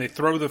gas and they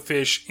throw the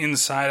fish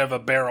inside of a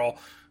barrel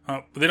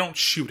They don't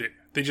shoot it.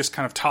 They just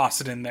kind of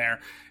toss it in there.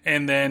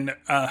 And then,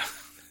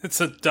 it's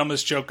the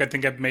dumbest joke I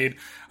think I've made.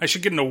 I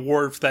should get an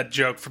award for that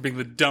joke, for being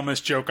the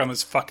dumbest joke on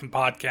this fucking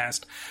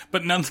podcast.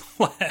 But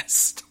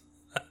nonetheless,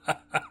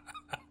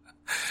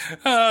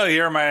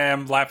 here I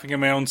am laughing at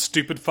my own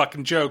stupid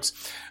fucking jokes.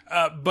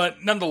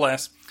 But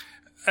nonetheless,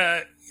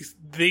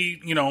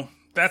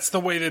 that's the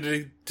way that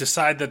they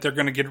decide that they're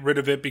going to get rid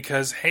of it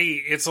because, hey,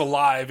 it's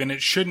alive and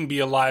it shouldn't be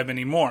alive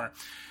anymore.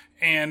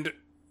 And,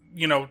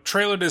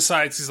 Traylor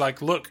decides, he's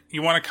like, look,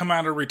 you want to come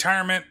out of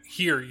retirement?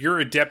 Here, you're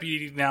a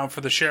deputy now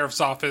for the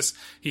sheriff's office.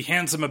 He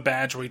hands him a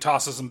badge, or he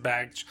tosses him a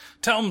badge.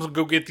 Tell him to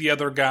go get the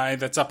other guy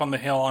that's up on the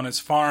hill on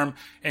his farm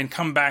and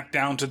come back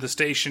down to the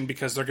station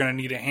because they're going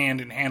to need a hand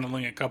in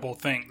handling a couple of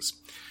things.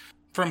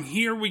 From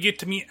here, we get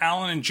to meet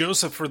Alan and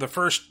Joseph for the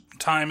first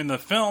time in the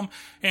film,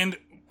 and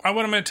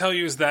what I'm going to tell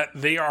you is that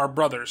they are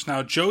brothers.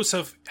 Now,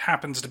 Joseph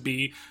happens to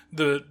be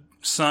the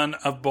son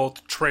of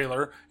both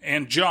Traylor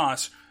and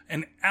Joss,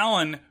 and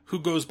Alan, who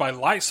goes by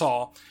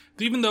Lysol,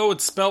 even though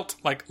it's spelt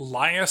like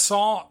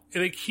Lysol,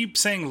 they keep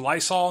saying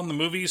Lysol in the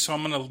movie, so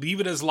I'm going to leave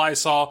it as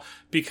Lysol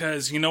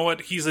because, you know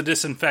what, he's a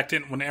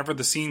disinfectant whenever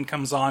the scene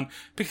comes on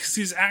because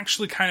he's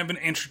actually kind of an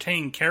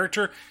entertaining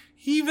character,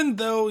 even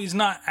though he's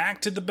not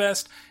acted the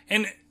best.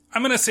 And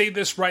I'm going to say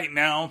this right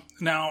now.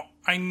 Now,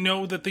 I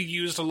know that they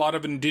used a lot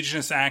of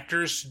indigenous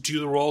actors to do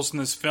the roles in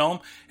this film,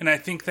 and I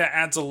think that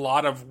adds a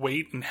lot of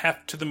weight and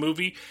heft to the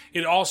movie.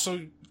 It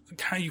also,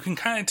 you can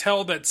kind of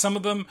tell that some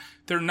of them,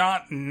 they're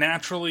not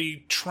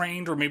naturally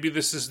trained, or maybe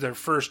this is their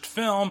first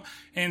film,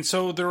 and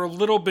so they're a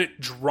little bit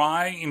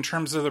dry in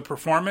terms of the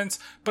performance,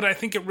 but I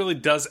think it really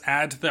does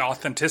add to the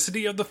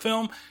authenticity of the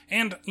film,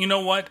 and you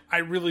know what? I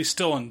really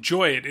still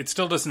enjoy it. It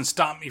still doesn't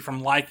stop me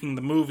from liking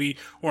the movie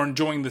or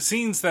enjoying the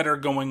scenes that are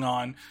going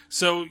on,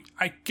 so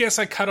I guess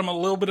I cut him a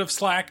little bit of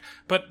slack,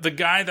 but the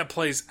guy that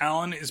plays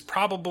Alan is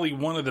probably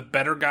one of the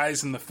better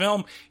guys in the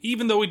film,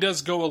 even though he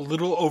does go a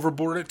little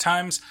overboard at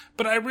times,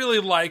 but I really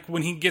like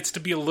when he gets to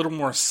be a little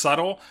more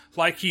subtle,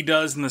 like he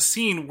does in the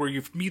scene where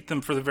you meet them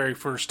for the very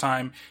first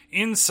time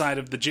inside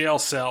of the jail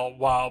cell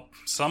while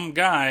some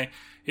guy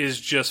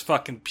is just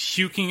fucking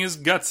puking his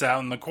guts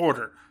out in the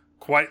corner.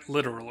 Quite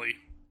literally.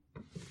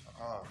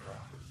 Oh,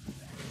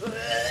 bro.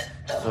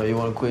 So you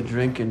want to quit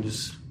drinking?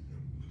 Just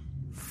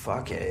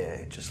fuck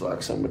yeah. Just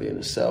lock somebody in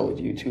a cell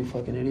with you two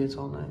fucking idiots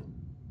all night.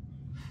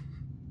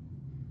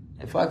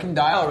 If I can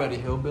die already,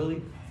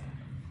 hillbilly.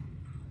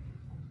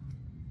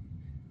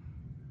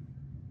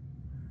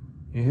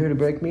 You here to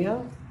break me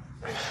out?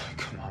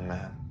 Come on,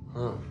 man.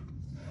 Huh.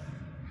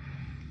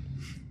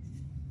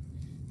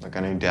 Like, I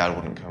knew Dad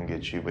wouldn't come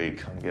get you, but he'd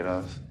come get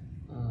us.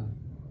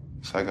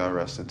 So I got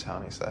arrested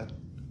town, he said.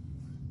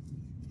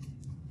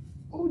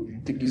 Oh,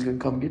 you think he's gonna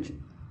come get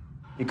you?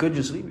 He could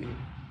just leave you.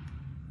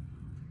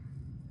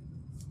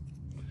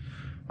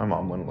 My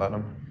mom wouldn't let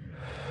him.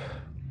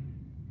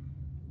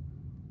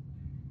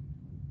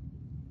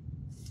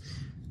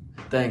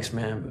 Thanks,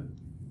 man,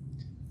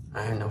 but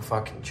I ain't no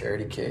fucking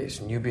charity case,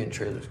 and you being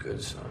Trailer's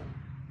good, son.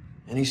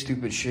 Any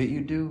stupid shit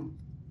you do,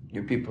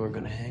 your people are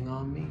gonna hang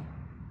on me.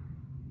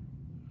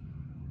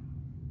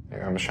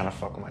 Maybe I'm just trying to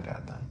fuck with my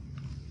dad then.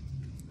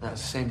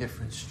 That's the same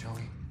difference,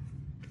 Joey.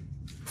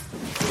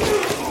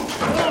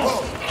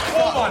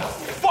 Hold on,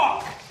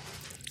 fuck!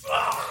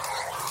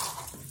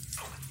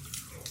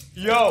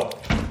 Yo!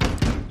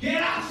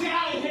 Get us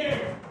out of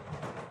here!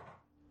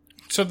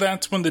 So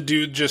that's when the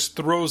dude just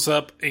throws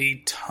up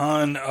a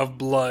ton of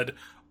blood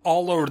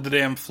all over the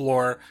damn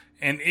floor,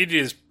 and it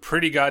is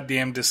pretty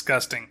goddamn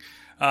disgusting.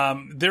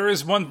 There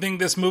is one thing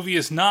this movie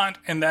is not,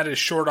 and that is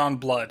short on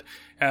blood.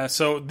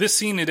 So this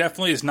scene, it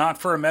definitely is not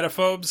for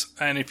emetophobes,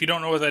 and if you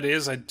don't know what that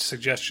is, I'd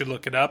suggest you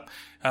look it up,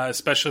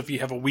 especially if you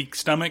have a weak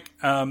stomach.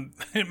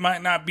 It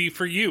might not be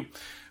for you.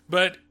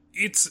 But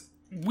it's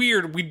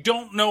weird. We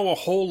don't know a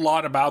whole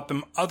lot about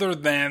them other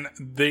than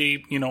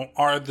they,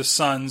 are the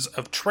sons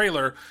of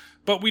Traylor,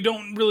 but we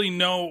don't really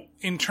know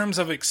in terms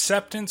of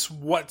acceptance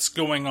what's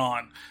going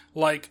on.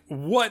 Like,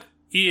 what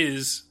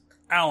is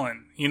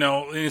Alan?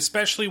 And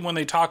especially when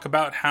they talk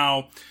about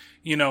how,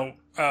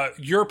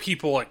 your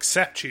people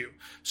accept you.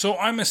 So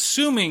I'm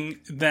assuming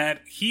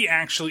that he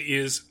actually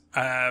is,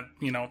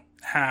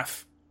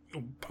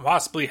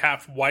 possibly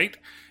half white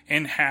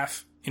and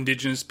half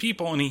indigenous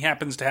people, and he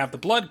happens to have the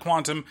blood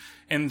quantum,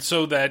 and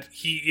so that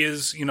he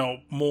is,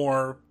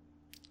 more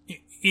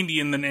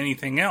Indian than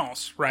anything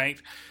else, right?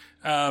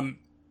 And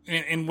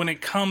when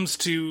it comes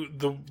to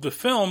the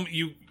film,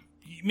 you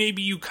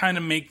kind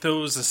of make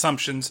those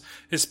assumptions,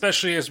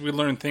 especially as we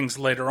learn things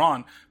later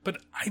on. But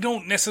I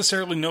don't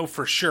necessarily know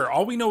for sure.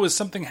 All we know is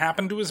something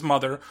happened to his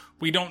mother.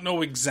 We don't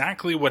know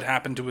exactly what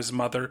happened to his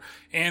mother,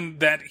 and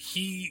that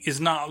he is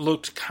not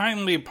looked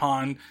kindly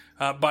upon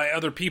by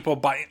other people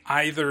by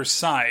either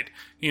side.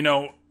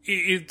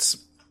 It's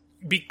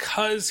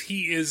because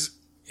he is,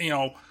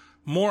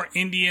 more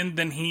Indian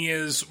than he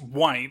is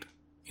white.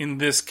 In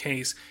this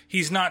case,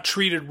 he's not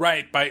treated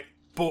right by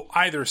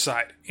either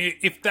side.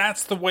 If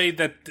that's the way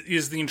that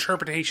is the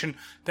interpretation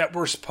that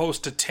we're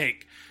supposed to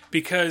take,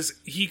 because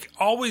he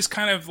always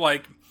kind of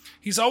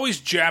he's always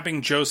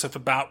jabbing Joseph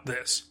about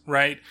this,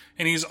 right?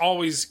 And he's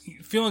always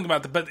feeling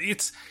about that. But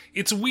it's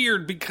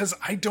weird because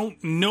I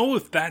don't know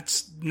if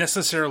that's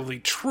necessarily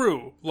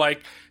true.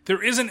 Like,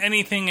 there isn't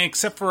anything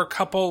except for a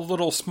couple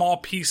little small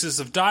pieces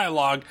of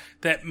dialogue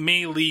that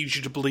may lead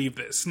you to believe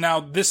this. Now,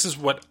 this is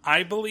what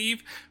I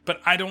believe,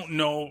 but I don't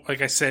know,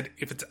 like I said,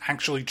 if it's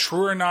actually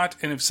true or not.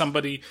 And if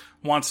somebody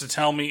wants to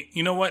tell me,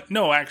 you know what?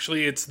 No,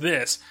 actually, it's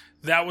this.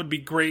 That would be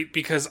great,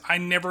 because I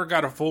never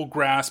got a full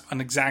grasp on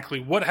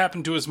exactly what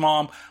happened to his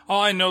mom.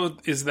 All I know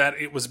is that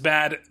it was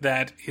bad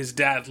that his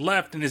dad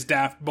left, and his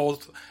dad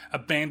both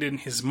abandoned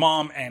his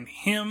mom and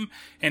him,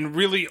 and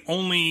really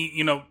only,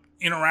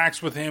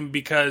 interacts with him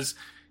because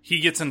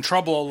he gets in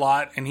trouble a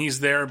lot, and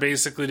he's there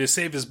basically to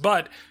save his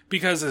butt,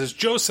 because as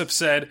Joseph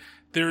said,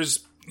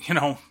 there's,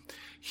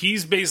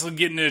 he's basically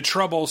getting into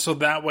trouble, so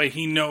that way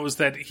he knows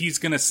that he's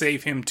going to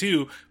save him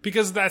too,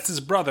 because that's his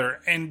brother.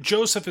 And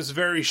Joseph is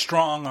very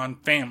strong on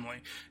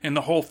family and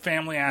the whole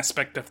family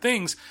aspect of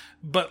things,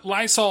 but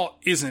Lysol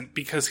isn't,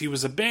 because he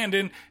was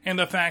abandoned, and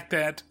the fact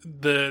that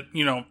the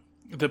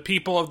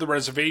people of the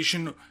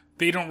reservation,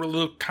 they don't really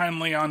look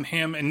kindly on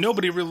him, and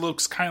nobody really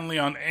looks kindly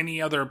on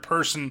any other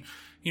person.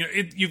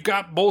 You've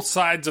got both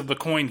sides of the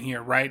coin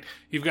here, right?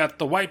 You've got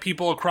the white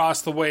people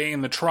across the way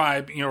in the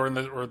tribe,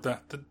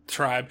 the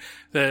tribe,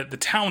 the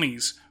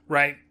townies,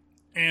 right?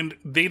 And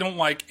they don't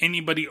like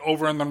anybody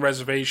over on the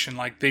reservation.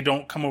 Like, they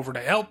don't come over to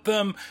help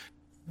them.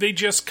 They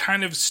just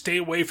kind of stay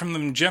away from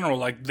them in general.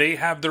 Like, they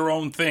have their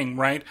own thing,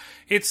 right?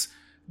 It's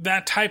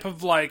that type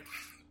of, like,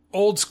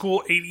 old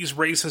school 80s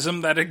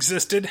racism that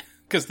existed,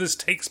 because this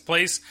takes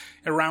place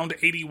around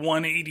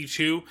 81,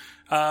 82,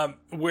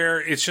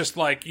 where it's just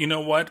like, you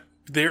know what?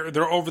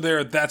 They're over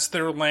there, that's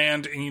their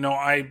land, and,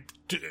 I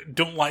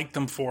don't like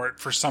them for it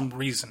for some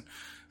reason.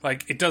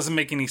 Like, it doesn't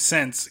make any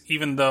sense,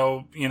 even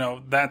though,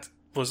 that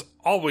was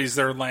always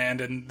their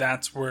land, and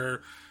that's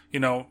where,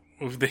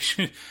 they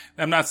should.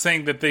 I'm not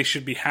saying that they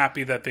should be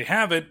happy that they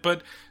have it,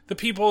 but the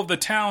people of the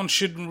town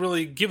shouldn't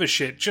really give a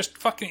shit. Just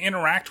fucking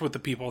interact with the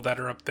people that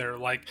are up there.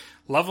 Like,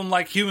 love them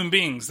like human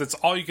beings. That's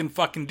all you can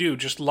fucking do.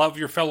 Just love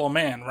your fellow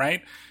man,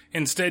 right?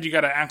 Instead, you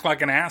gotta act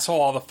like an asshole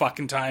all the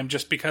fucking time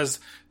just because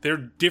they're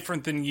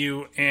different than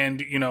you, and,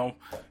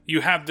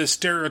 you have this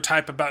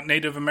stereotype about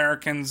Native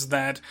Americans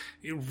that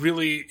it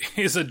really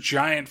is a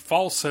giant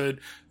falsehood,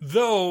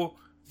 though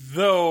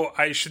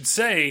I should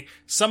say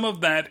some of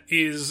that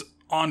is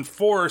on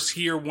force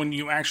here when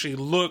you actually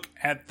look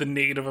at the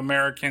Native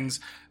Americans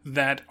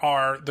that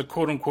are the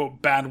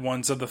quote-unquote bad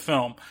ones of the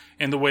film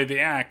and the way they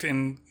act,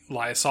 and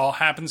Lysol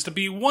happens to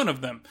be one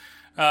of them.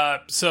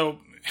 So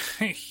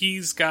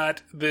he's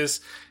got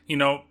this,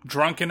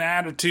 drunken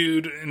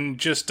attitude and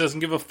just doesn't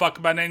give a fuck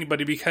about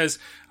anybody, because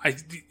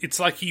it's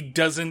like he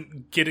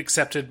doesn't get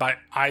accepted by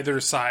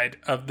either side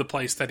of the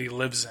place that he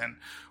lives in.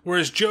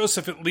 Whereas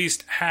Joseph at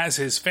least has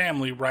his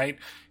family, right?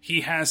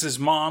 He has his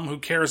mom who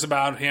cares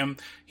about him.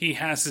 He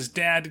has his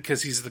dad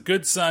because he's the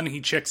good son. He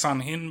checks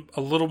on him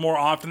a little more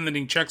often than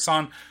he checks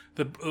on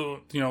the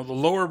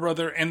lower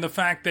brother. And the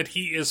fact that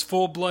he is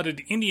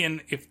full-blooded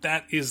Indian, if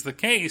that is the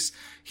case,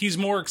 he's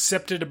more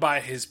accepted by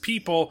his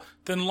people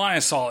than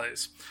Lysol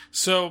is.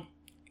 So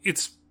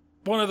it's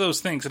one of those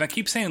things. And I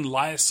keep saying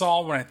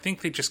Lysol when I think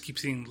they just keep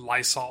saying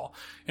Lysol.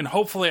 And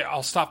hopefully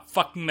I'll stop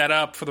fucking that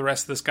up for the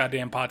rest of this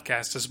goddamn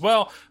podcast as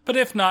well. But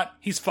if not,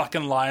 he's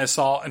fucking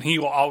Lysol, and he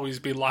will always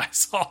be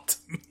Lysol to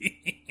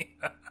me.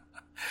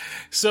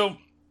 So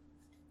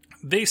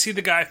they see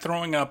the guy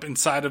throwing up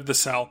inside of the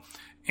cell.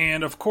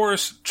 And of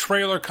course,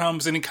 Trailer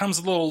comes, and he comes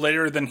a little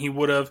later than he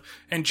would have.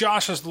 And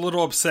Josh is a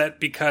little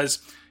upset because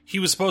he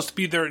was supposed to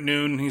be there at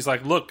noon. And he's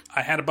like, look,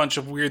 I had a bunch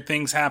of weird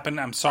things happen.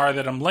 I'm sorry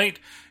that I'm late.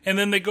 And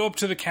then they go up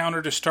to the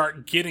counter to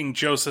start getting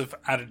Joseph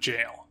out of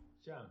jail.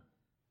 John,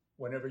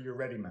 whenever you're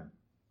ready, man.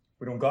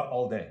 We don't got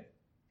all day.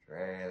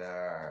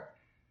 Trailer.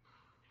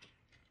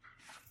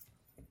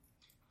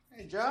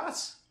 Hey,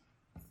 Joss.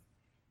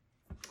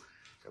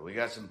 So we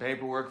got some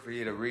paperwork for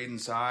you to read and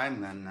sign,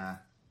 and then,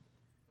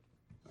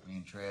 me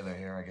and Trailer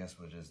here, I guess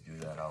we'll just do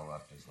that all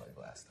up just like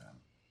last time.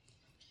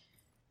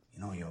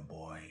 You know your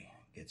boy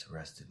gets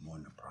arrested more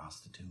than a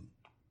prostitute.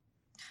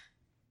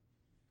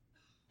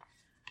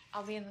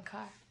 I'll be in the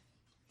car.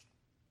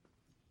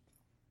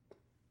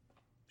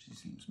 She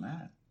seems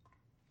mad.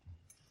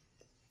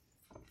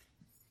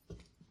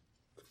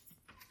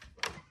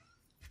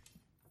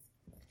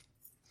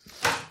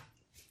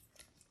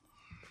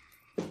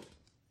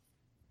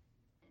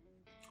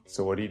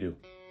 So what do you do?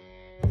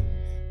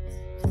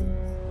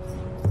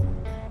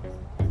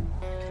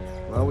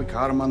 Well, we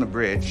caught him on the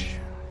bridge.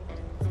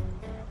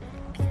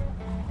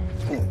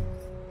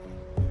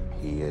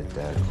 He had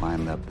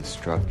climbed up the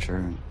structure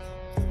and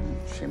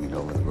shimmied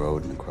over the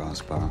road in the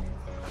crossbar.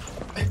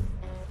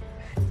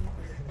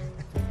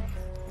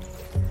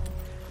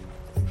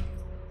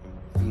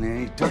 And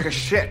then he took a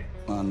shit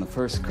on the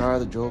first car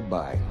that drove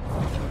by.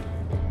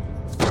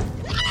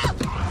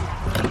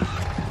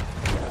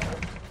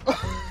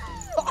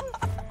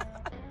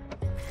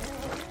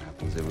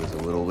 There was a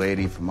little lady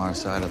lady from our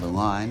side of the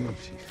line.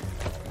 She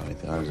probably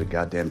thought it was a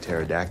goddamn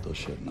pterodactyl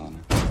shitting on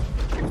her.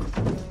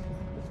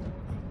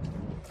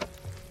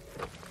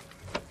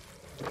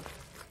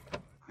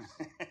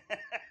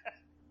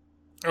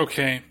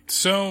 Okay,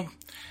 so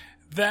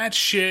that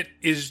shit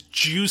is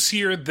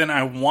juicier than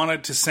I want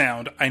it to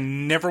sound. I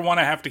never want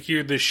to have to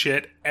hear this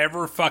shit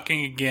ever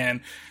fucking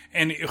again.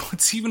 And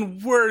what's even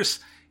worse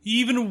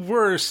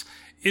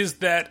is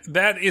that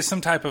is some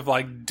type of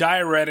like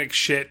diuretic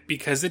shit,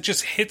 because it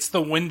just hits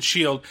the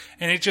windshield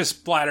and it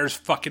just splatters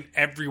fucking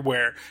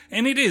everywhere.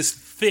 And it is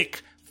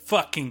thick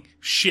fucking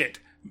shit.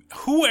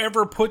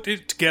 Whoever put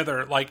it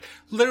together, like,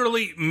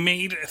 literally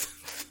made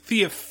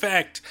the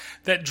effect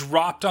that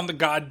dropped on the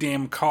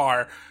goddamn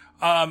car,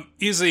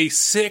 is a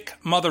sick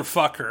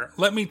motherfucker.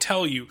 Let me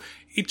tell you,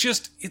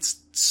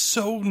 it's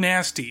so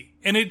nasty.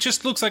 And it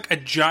just looks like a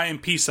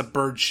giant piece of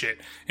bird shit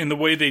in the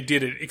way they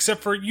did it.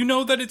 Except for, you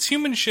know that it's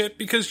human shit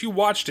because you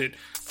watched it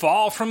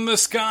fall from the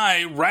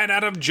sky right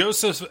out of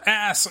Joseph's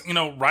ass,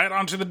 right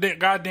onto the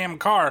goddamn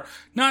car.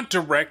 Not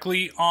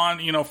directly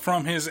on,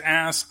 from his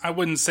ass. I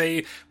wouldn't say,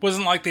 it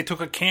wasn't like they took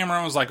a camera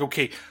and was like,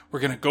 okay, we're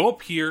gonna go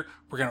up here,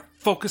 we're gonna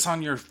focus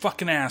on your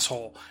fucking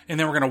asshole, and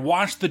then we're gonna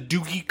watch the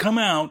dookie come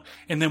out,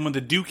 and then when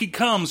the dookie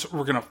comes,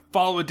 we're gonna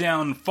follow it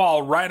down and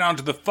fall right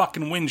onto the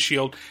fucking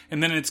windshield,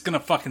 and then it's gonna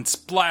fucking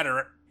splatter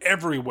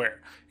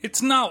everywhere.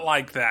 It's not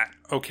like that,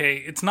 okay?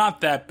 It's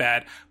not that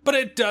bad, but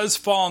it does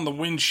fall on the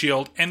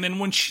windshield, and then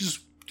when she's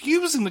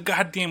using the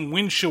goddamn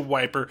windshield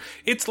wiper,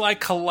 it's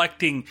like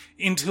collecting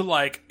into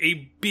like a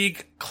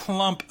big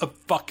clump of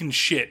fucking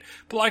shit.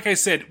 But like I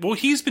said, well,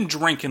 he's been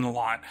drinking a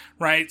lot,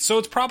 right? So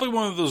it's probably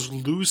one of those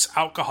loose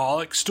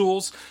alcoholic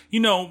stools.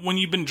 When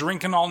you've been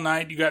drinking all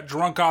night, you got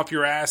drunk off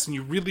your ass and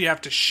you really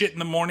have to shit in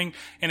the morning,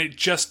 and it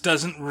just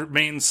doesn't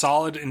remain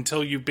solid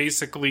until you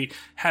basically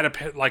had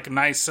a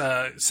nice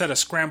set of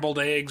scrambled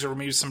eggs or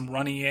maybe some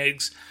runny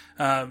eggs,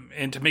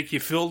 and to make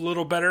you feel a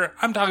little better.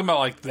 I'm talking about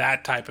like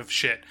that type of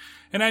shit.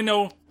 And I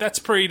know that's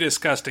pretty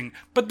disgusting,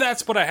 but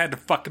that's what I had to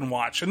fucking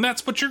watch. And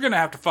that's what you're gonna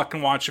have to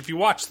fucking watch if you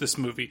watch this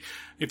movie.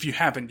 If you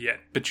haven't yet,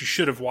 but you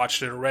should have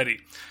watched it already.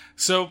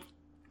 So,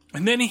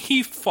 and then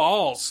he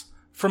falls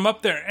from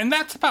up there. And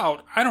that's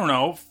about,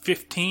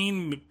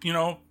 15,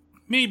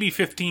 maybe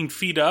 15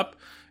 feet up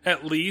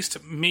at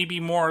least. Maybe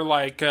more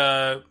like,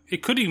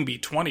 it could even be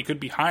 20, could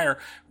be higher.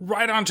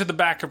 Right onto the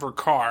back of her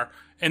car.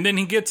 And then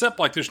he gets up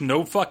like there's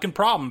no fucking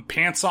problem.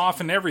 Pants off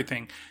and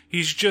everything.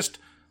 He's just...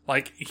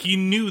 like, he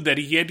knew that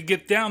he had to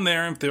get down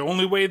there, and if the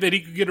only way that he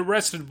could get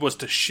arrested was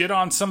to shit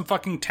on some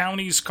fucking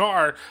townie's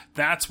car,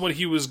 that's what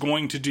he was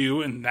going to do,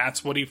 and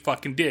that's what he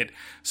fucking did.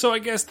 So I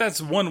guess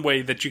that's one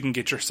way that you can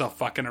get yourself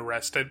fucking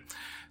arrested.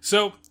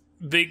 So,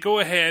 they go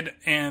ahead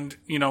and,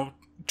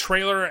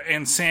 Trailer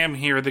and Sam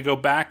here, they go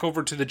back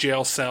over to the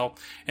jail cell,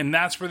 and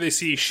that's where they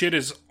see shit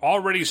is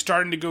already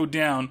starting to go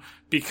down,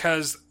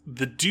 because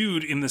the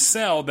dude in the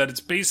cell that it's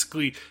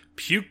basically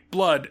puke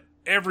blood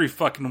every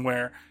fucking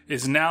where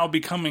is now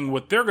becoming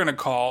what they're gonna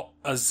call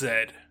a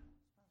Zed.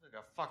 Like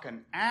a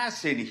fucking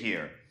ass in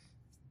here.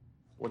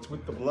 What's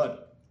with the blood?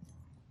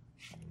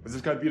 Was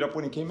this guy beat up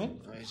when he came in?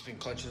 He's been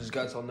clutching his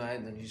guts all night,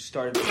 and then he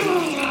started...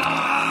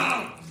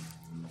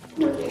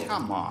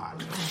 Come on.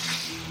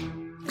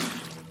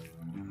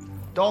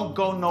 Don't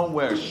go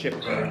nowhere,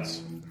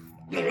 shitbirds.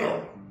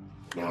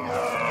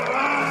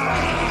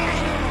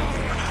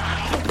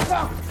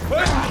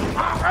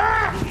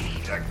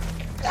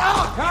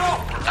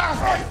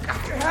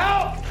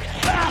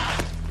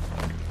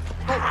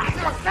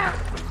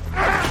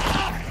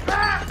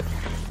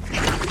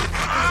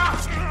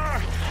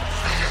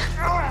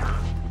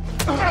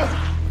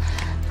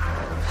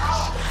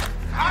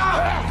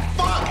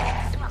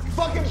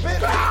 Fucking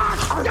bitch!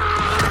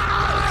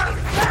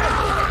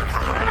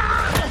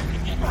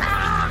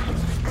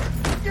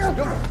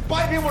 Don't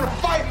bite me when I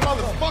fight,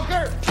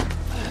 motherfucker!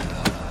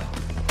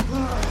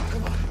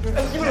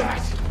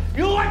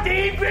 You like to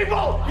eat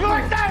people? You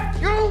like that?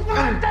 You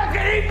like to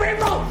fucking eat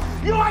people?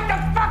 You like to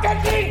fucking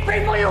eat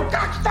people, you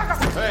cocksucker!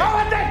 Hey. How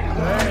about that?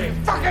 Hey.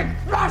 Fucking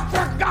lost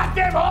your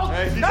goddamn hole!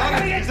 Hey,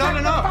 he's not on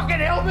enough. Fucking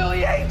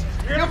hillbilly ate!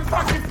 You're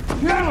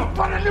gonna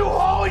put a new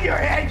hole in your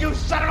head, you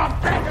son of a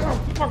bitch! You're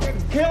gonna fucking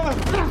kill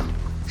him!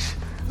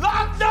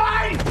 Long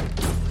night!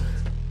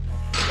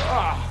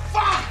 Oh,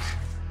 fuck!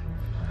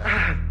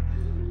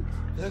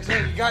 Looks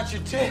like you got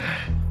your tip.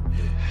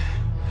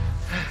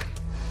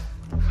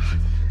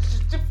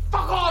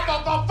 Fuck off!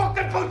 I'll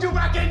fucking put you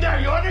back in there,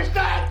 you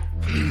understand?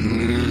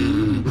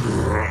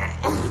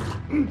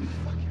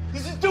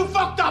 This is too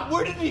fucked up.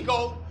 Where did he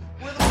go?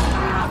 Where the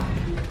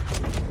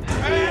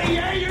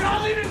Hey, you're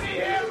not leaving me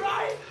here,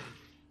 right?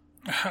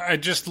 I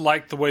just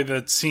like the way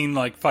that scene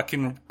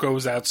fucking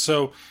goes out.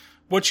 So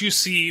what you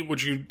see,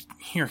 what you're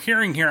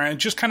hearing here, I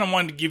just kind of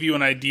wanted to give you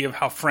an idea of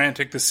how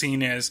frantic the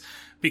scene is,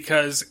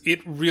 because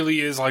it really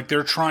is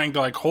they're trying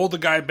to hold the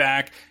guy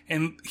back,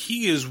 and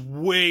he is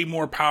way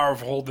more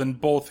powerful than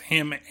both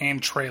him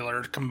and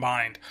Trailer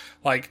combined.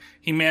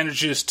 He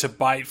manages to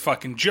bite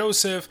fucking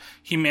Joseph,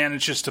 he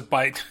manages to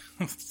bite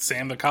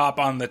Sam the cop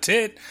on the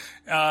tit,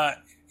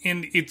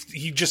 And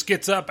he just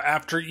gets up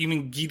after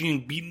even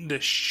getting beaten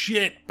to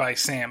shit by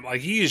Sam.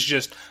 Like, he is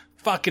just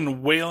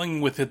fucking wailing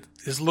with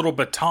his little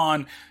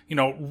baton,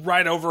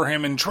 right over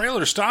him. And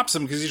Trailer stops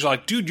him because he's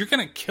like, dude, you're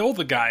going to kill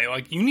the guy.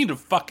 Like, you need to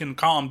fucking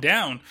calm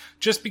down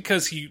just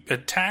because he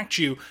attacked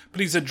you.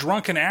 But he's a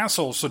drunken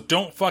asshole, so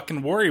don't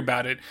fucking worry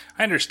about it.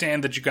 I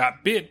understand that you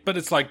got bit, but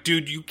it's like,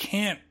 dude, you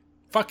can't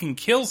fucking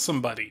kill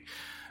somebody.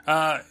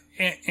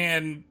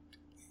 And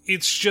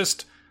it's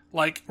just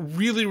like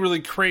really,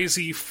 really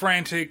crazy,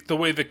 frantic, the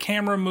way the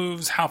camera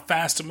moves, how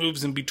fast it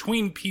moves in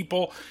between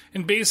people.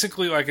 And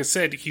basically, like I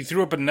said, he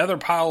threw up another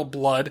pile of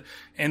blood,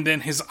 and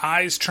then his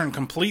eyes turn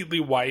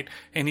completely white,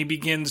 and he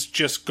begins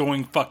just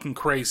going fucking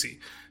crazy.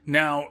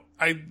 Now,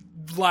 I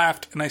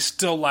laughed, and I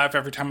still laugh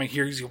every time I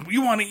hear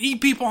you want to eat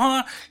people,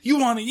 huh? You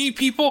want to eat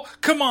people?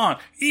 Come on,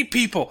 eat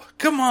people.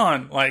 Come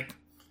on. Like,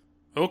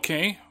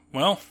 okay,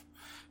 well,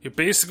 you're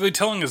basically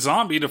telling a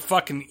zombie to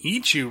fucking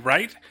eat you,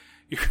 right?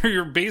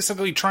 You're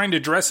basically trying to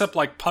dress up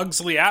like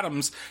Pugsley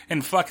Adams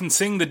and fucking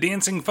sing the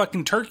dancing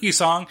fucking turkey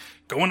song,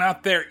 going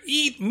out there,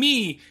 eat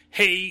me,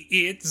 hey,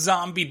 it's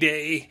zombie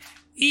day,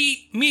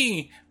 eat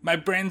me, my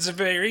brains are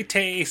very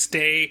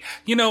tasty.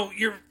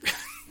 You're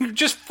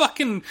just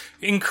fucking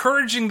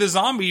encouraging the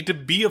zombie to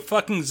be a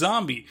fucking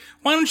zombie.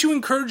 Why don't you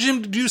encourage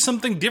him to do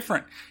something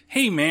different?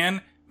 Hey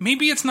man,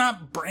 maybe it's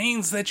not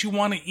brains that you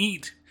want to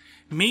eat.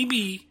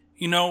 Maybe,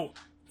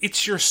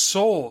 it's your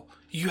soul.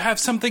 You have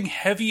something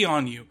heavy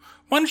on you.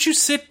 Why don't you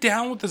sit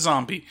down with the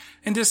zombie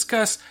and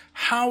discuss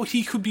how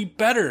he could be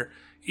better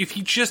if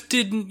he just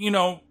didn't,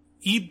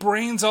 eat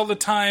brains all the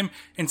time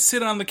and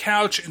sit on the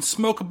couch and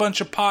smoke a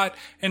bunch of pot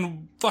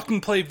and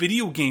fucking play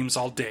video games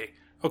all day,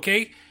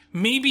 okay?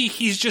 Maybe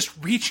he's just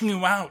reaching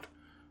you out,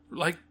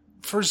 like,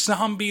 for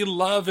zombie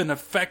love and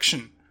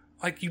affection.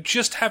 Like, you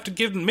just have to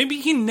give him... Maybe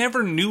he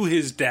never knew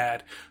his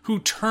dad who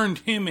turned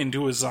him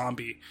into a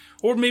zombie.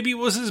 Or maybe it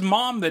was his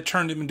mom that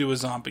turned him into a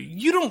zombie.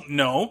 You don't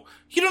know.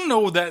 You don't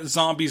know that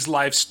zombie's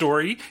life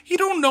story. You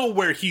don't know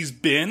where he's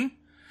been.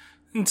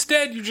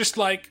 Instead, you're just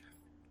like,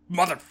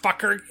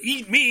 motherfucker,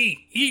 eat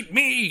me,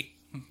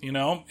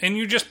 and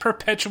you're just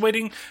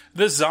perpetuating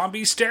the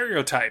zombie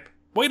stereotype.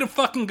 Way to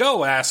fucking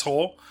go,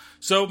 asshole.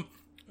 So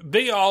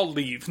they all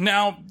leave.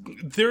 Now,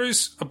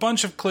 there's a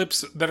bunch of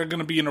clips that are going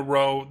to be in a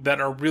row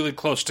that are really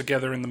close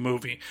together in the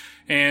movie.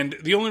 And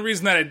the only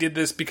reason that I did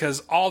this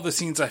because all the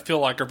scenes I feel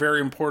like are very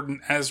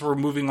important as we're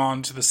moving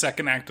on to the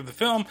second act of the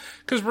film,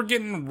 because we're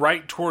getting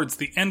right towards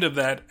the end of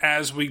that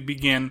as we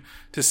begin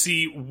to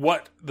see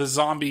what the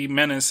zombie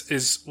menace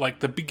is, like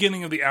the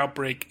beginning of the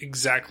outbreak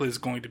exactly is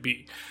going to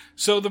be.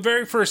 So the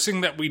very first thing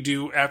that we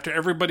do after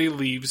everybody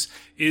leaves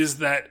is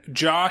that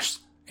Josh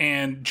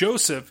and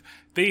Joseph,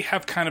 they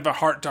have kind of a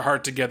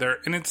heart-to-heart together,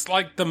 and it's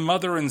like the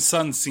mother and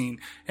son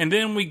scene, and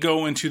then we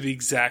go into the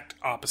exact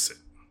opposite.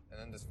 And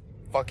then this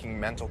fucking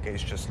mental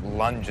case just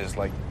lunges,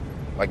 like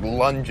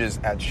lunges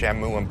at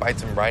Shamu and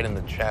bites him right in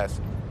the chest.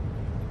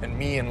 And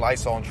me and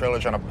Lysol and Trailer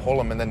trying to pull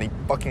him, and then he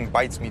fucking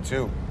bites me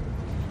too.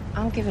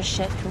 I don't give a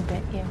shit who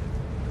bit you.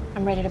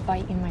 I'm ready to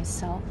bite you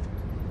myself.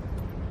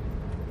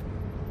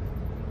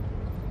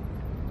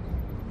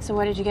 So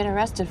what did you get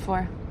arrested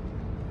for?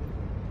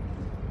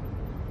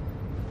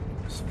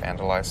 Just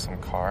vandalized some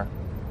car.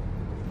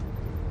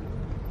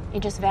 You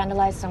just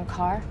vandalized some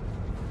car?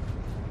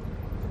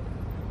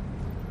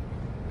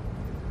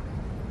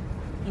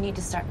 You need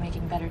to start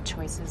making better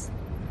choices.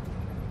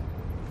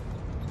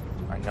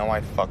 I know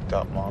I fucked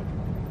up, Mom.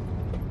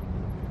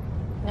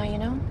 Now you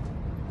know?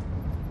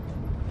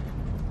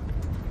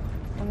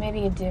 Well,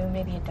 maybe you do,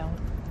 maybe you don't.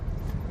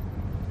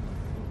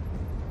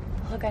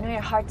 Look, I know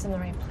your heart's in the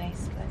right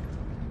place, but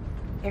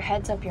your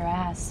head's up your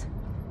ass.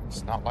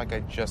 It's not like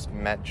I just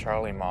met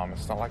Charlie, Mom.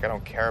 It's not like I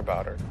don't care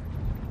about her.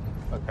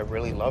 Like, I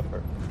really love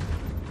her.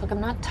 Look, I'm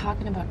not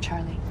talking about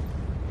Charlie.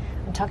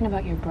 I'm talking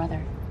about your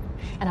brother.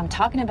 And I'm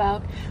talking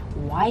about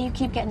why you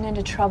keep getting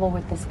into trouble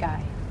with this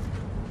guy.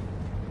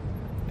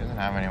 He doesn't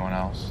have anyone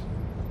else.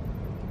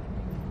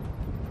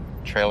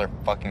 Trailer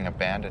fucking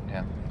abandoned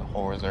him. The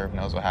whole reserve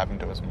knows what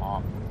happened to his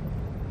mom.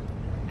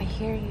 I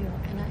hear you,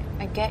 and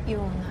I get you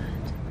on that.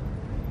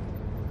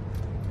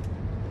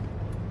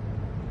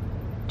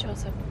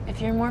 Joseph,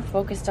 if you're more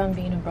focused on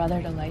being a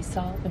brother to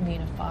Lysol than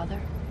being a father,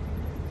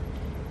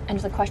 and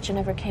if the question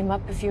ever came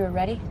up if you were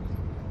ready,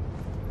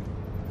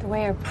 the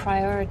way you're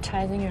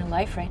prioritizing your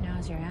life right now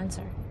is your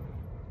answer.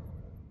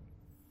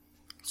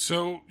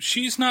 So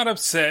she's not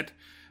upset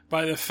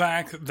by the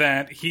fact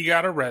that he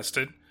got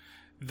arrested,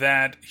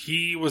 that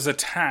he was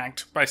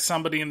attacked by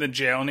somebody in the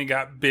jail and he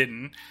got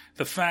bitten,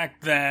 the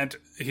fact that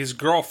his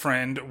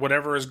girlfriend,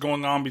 whatever is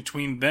going on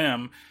between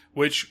them,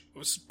 which,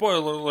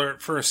 spoiler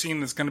alert for a scene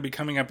that's going to be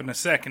coming up in a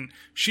second,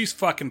 she's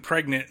fucking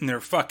pregnant and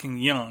they're fucking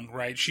young,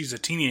 right? She's a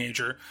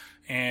teenager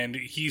and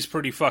he's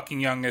pretty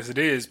fucking young as it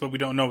is, but we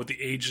don't know what the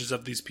ages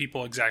of these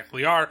people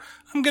exactly are.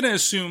 I'm going to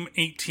assume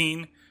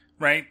 18,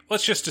 right?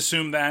 Let's just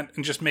assume that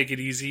and just make it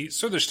easy.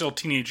 So they're still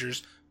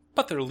teenagers,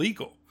 but they're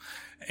legal.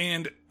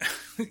 And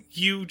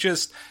you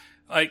just,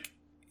 like,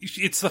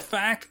 it's the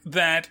fact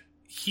that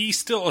he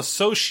still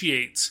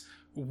associates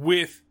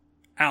with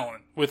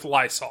Alan, with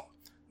Lysol,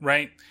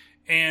 right?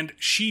 And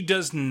she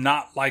does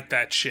not like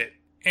that shit.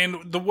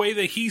 And the way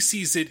that he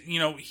sees it, you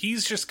know,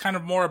 he's just kind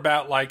of more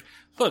about like,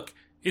 look,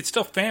 it's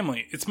still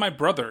family. It's my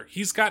brother.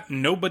 He's got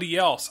nobody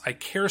else. I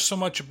care so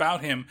much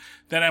about him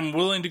that I'm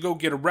willing to go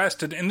get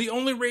arrested. And the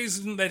only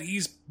reason that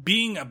he's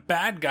being a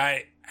bad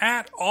guy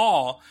at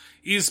all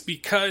is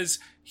because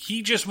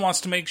he just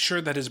wants to make sure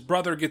that his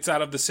brother gets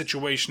out of the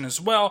situation as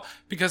well,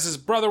 because his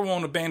brother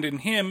won't abandon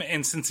him,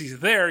 and since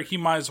he's there, he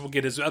might as well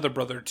get his other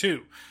brother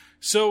too.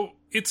 So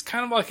it's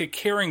kind of like a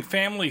caring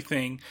family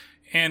thing.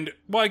 And,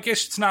 well, I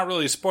guess it's not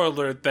really a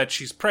spoiler that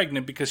she's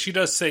pregnant, because she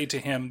does say to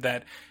him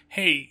that,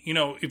 hey, you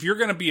know, if you're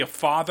going to be a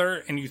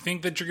father and you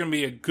think that you're going to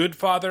be a good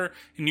father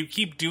and you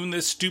keep doing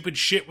this stupid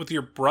shit with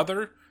your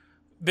brother,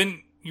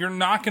 then you're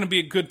not going to be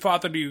a good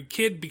father to your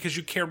kid, because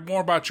you care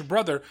more about your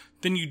brother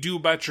than you do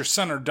about your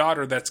son or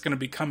daughter that's going to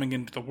be coming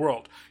into the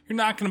world. You're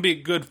not going to be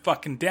a good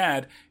fucking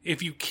dad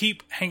if you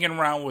keep hanging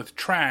around with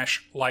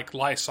trash like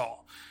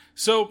Lysol.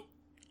 So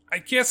I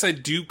guess I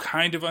do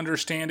kind of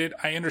understand it.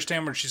 I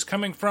understand where she's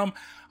coming from.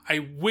 I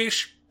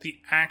wish the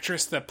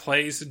actress that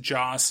plays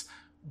Joss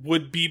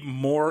would be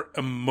more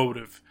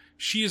emotive.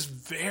 She is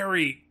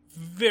very,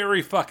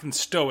 very fucking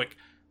stoic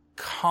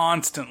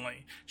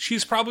constantly.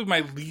 She's probably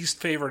my least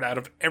favorite out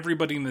of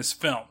everybody in this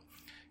film.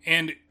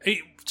 And it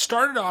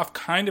started off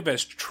kind of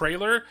as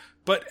trailer,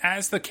 but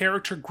as the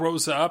character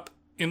grows up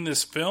in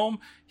this film,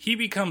 he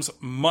becomes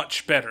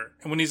much better.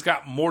 And when he's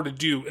got more to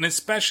do, and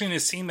especially in a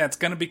scene that's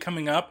going to be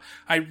coming up,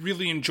 I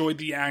really enjoyed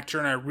the actor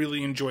and I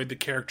really enjoyed the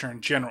character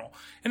in general.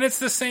 And it's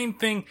the same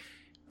thing,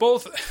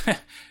 both...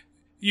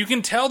 You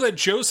can tell that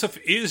Joseph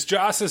is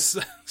Joss's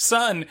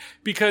son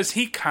because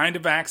he kind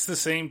of acts the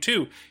same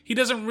too. He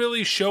doesn't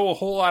really show a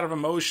whole lot of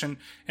emotion,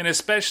 and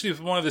especially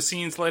with one of the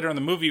scenes later in the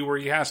movie where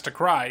he has to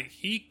cry,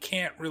 he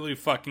can't really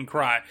fucking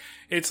cry.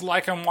 It's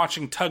like I'm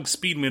watching Tug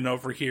Speedman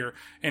over here,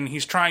 and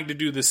he's trying to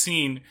do the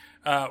scene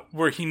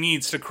where he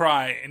needs to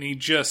cry, and he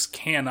just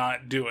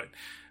cannot do it.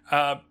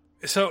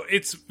 So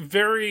it's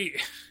very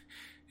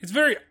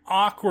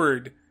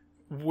awkward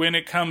when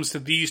it comes to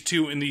these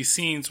two in these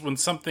scenes when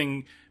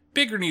something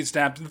bigger needs to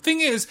happen. The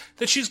thing is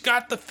that she's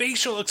got the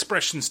facial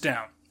expressions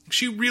down.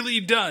 She really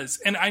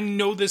does. And I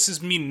know this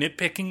is me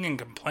nitpicking and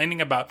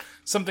complaining about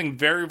something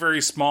very,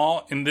 very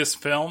small in this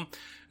film,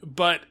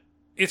 but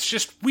it's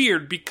just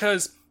weird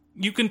because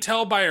you can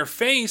tell by her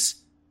face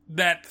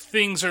that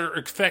things are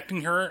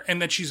affecting her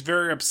and that she's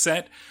very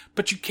upset,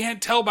 but you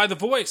can't tell by the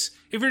voice.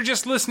 If you're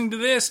just listening to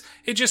this,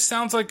 it just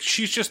sounds like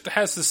she just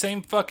has the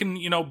same fucking,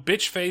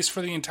 bitch face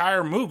for the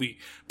entire movie.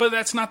 But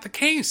that's not the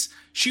case.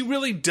 She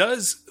really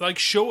does,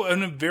 show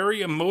a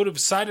very emotive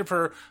side of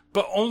her,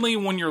 but only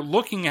when you're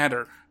looking at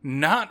her,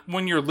 not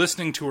when you're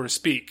listening to her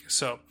speak.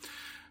 So,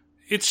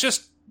 it's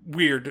just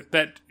weird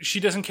that she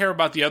doesn't care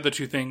about the other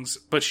two things,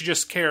 but she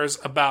just cares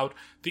about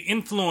the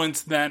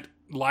influence that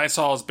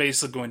Lysol is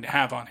basically going to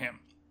have on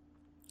him.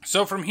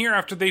 So from here,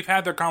 after they've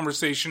had their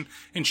conversation,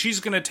 and she's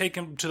going to take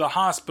him to the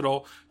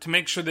hospital to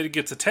make sure that he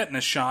gets a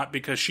tetanus shot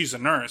because she's a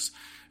nurse.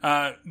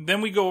 Then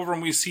we go over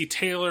and we see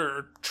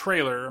Trailer,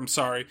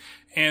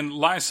 and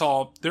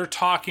Lysol. They're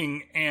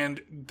talking,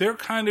 and they're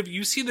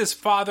you see this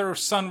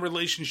father-son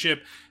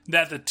relationship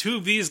that the two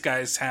of these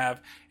guys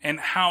have,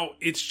 and how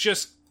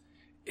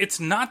it's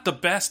not the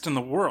best in the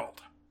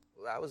world.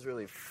 Well, that was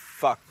really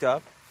fucked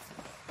up.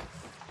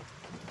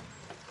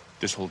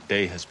 This whole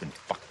day has been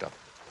fucked up.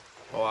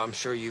 Oh, I'm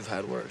sure you've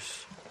had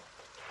worse.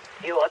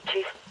 You up,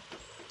 Chief?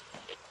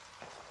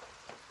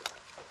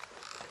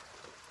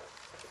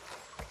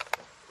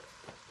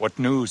 What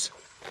news?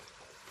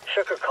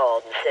 Shooker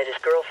called and said his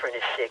girlfriend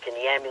is sick and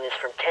the ambulance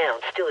from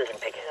town still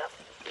isn't picking up.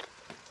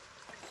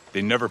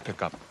 They never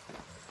pick up.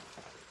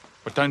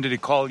 What time did he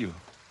call you?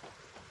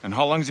 And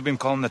how long has he been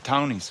calling the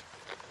townies?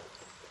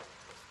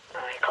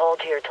 He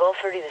called here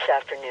 12:30 this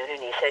afternoon, and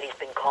he said he's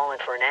been calling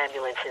for an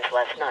ambulance since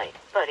last night,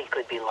 but he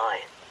could be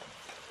lying.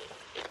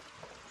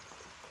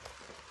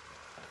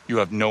 You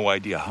have no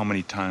idea how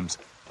many times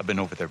I've been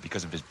over there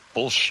because of his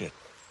bullshit.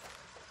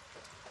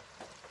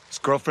 His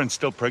girlfriend's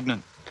still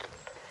pregnant.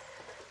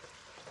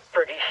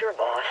 Pretty sure,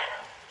 boss.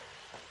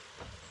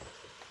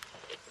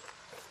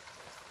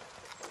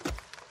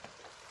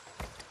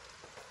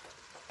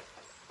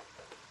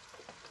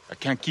 I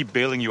can't keep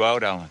bailing you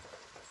out, Alan.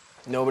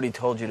 Nobody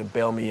told you to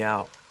bail me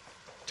out.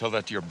 Tell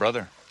that to your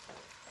brother.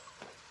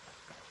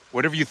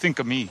 Whatever you think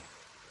of me,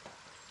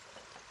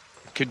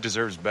 the kid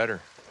deserves better.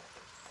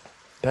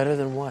 Better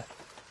than what?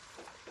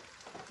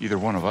 Either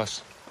one of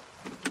us.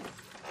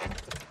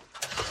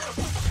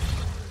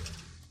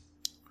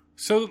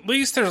 So at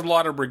least there's a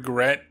lot of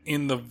regret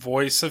in the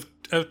voice of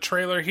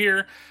Trailer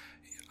here.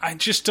 I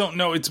just don't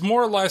know. It's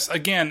more or less,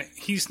 again,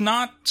 he's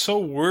not so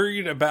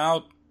worried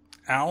about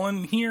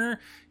Alan here.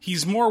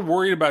 He's more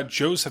worried about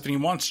Joseph, and he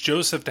wants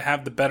Joseph to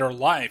have the better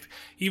life,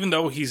 even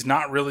though he's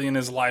not really in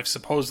his life,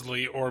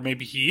 supposedly, or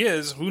maybe he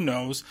is, who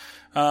knows.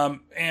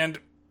 And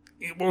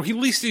well, at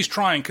least he's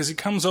trying, because he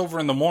comes over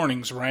in the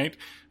mornings, right?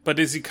 But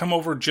does he come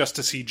over just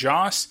to see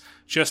Joss,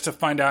 just to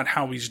find out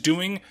how he's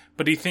doing?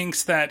 But he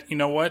thinks that, you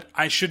know what,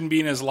 I shouldn't be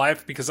in his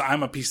life because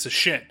I'm a piece of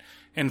shit.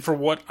 And for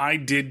what I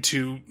did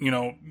to, you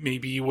know,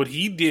 maybe what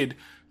he did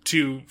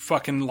to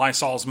fucking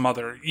Lysol's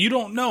mother. You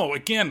don't know.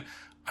 Again,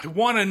 I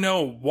want to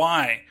know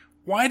why.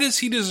 Why does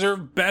he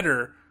deserve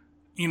better,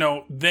 you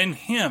know, than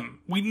him?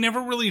 We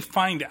never really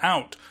find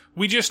out.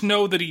 We just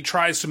know that he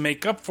tries to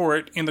make up for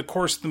it in the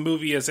course of the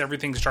movie as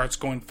everything starts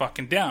going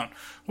fucking down.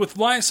 With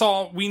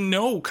Lysol, we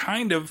know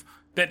kind of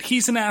that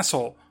he's an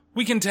asshole.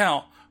 We can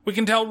tell. We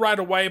can tell right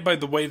away by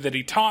the way that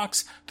he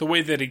talks, the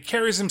way that he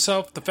carries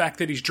himself, the fact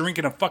that he's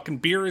drinking a fucking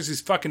beer as he's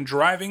fucking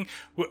driving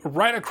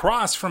right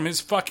across from his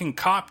fucking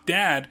cop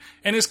dad,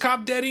 and his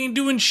cop dad ain't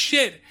doing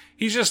shit.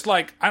 He's just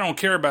like, I don't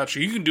care about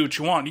you. You can do what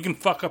you want. You can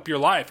fuck up your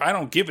life. I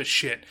don't give a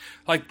shit.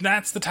 Like,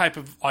 that's the type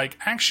of, like,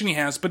 action he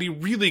has, but he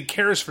really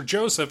cares for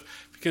Joseph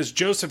because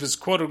Joseph is,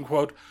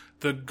 quote-unquote,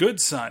 the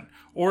good son.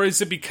 Or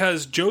is it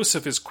because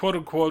Joseph is,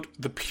 quote-unquote,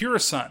 the pure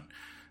son?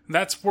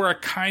 That's where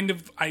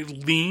I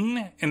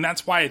lean, and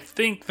that's why I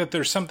think that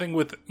there's something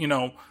with, you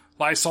know,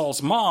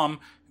 Lysol's mom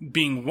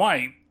being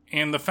white,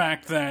 and the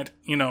fact that,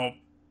 you know,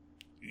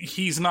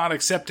 he's not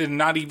accepted,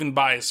 not even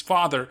by his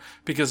father,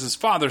 because his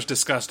father's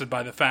disgusted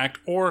by the fact,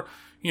 or,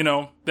 you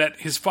know, that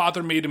his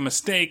father made a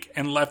mistake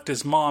and left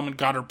his mom and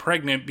got her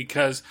pregnant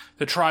because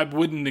the tribe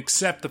wouldn't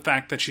accept the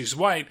fact that she's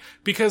white,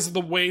 because of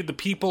the way the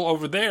people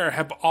over there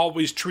have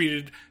always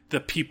treated the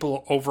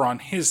people over on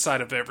his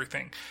side of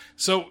everything.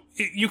 So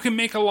you can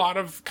make a lot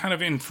of kind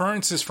of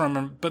inferences from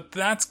him, but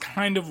that's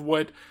kind of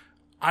what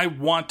I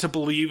want to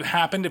believe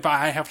happened if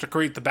I have to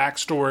create the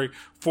backstory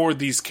for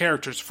these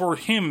characters, for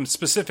him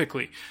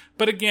specifically.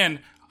 But again,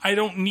 I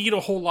don't need a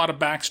whole lot of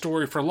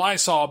backstory for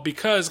Lysol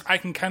because I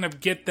can kind of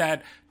get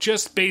that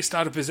just based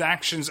out of his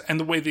actions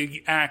and the way that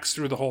he acts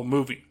through the whole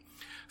movie.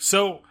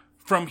 So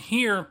from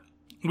here,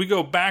 we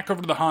go back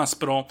over to the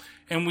hospital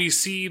and we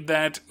see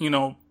that, you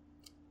know,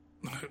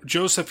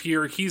 Joseph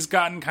here, he's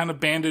gotten kind of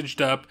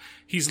bandaged up.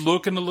 He's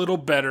looking a little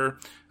better.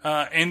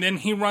 And then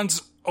he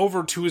runs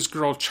over to his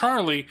girl,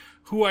 Charlie,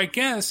 who I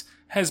guess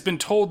has been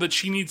told that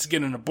she needs to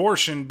get an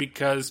abortion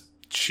because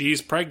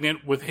she's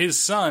pregnant with his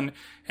son.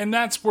 And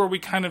that's where we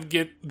kind of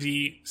get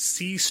the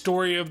C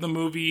story of the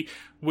movie,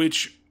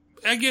 which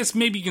I guess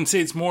maybe you can say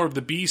it's more of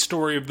the B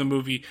story of the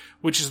movie,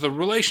 which is the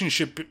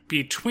relationship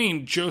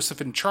between Joseph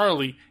and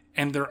Charlie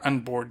and their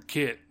unborn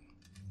kid.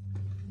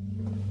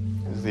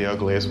 This is the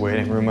ugliest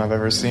waiting room I've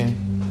ever seen.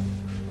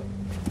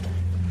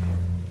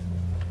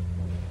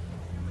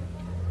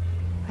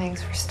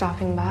 Thanks for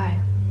stopping by.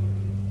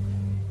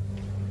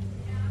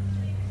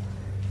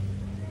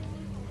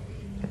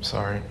 I'm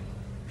sorry.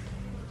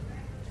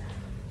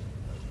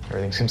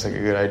 Everything seems like a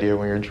good idea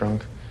when you're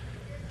drunk.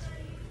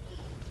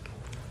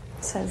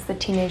 Says the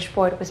teenage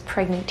boy to his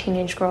pregnant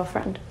teenage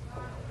girlfriend.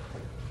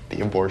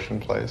 The abortion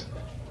place.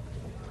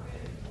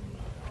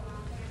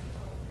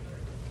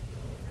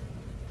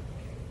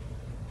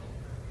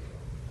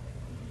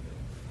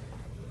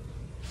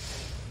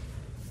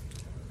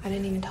 I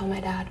didn't even tell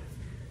my dad.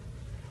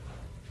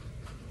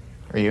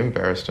 Are you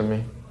embarrassed of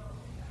me?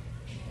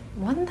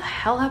 What the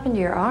hell happened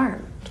to your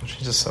arm? Don't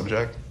change the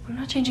subject. I'm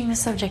not changing the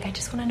subject. I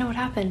just want to know what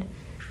happened.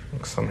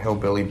 Some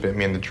hillbilly bit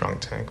me in the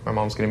drunk tank. My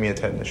mom's getting me a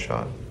tetanus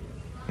shot.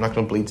 I'm not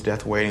gonna bleed to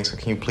death waiting, so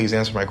can you please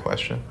answer my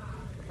question?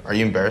 Are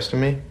you embarrassed of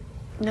me?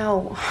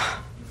 No.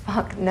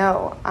 Fuck,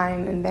 no.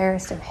 I'm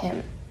embarrassed of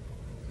him.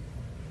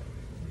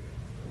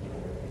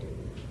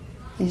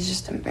 He's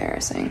just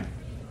embarrassing.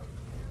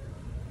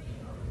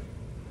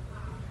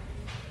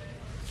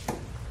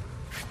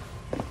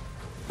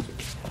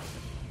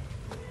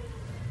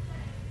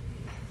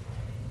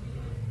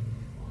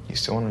 You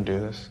still want to do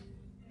this?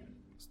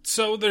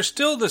 So there's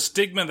still the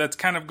stigma that's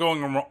kind of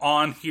going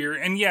on here.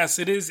 And yes,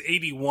 it is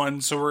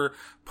 81, so we're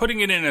putting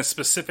it in a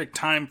specific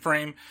time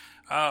frame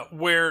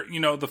where, you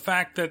know, the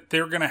fact that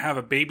they're going to have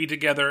a baby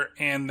together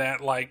and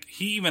that, like,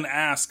 he even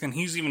asked and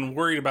he's even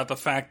worried about the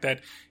fact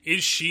that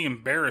is she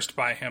embarrassed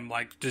by him?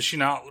 Like, does she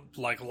not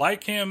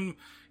like him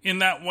in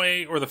that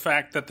way? Or the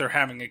fact that they're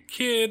having a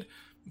kid?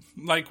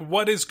 Like,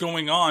 what is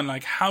going on?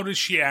 Like, how does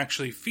she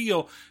actually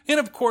feel? And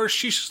of course,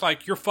 she's just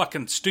like, you're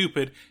fucking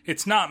stupid.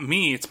 It's not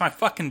me. It's my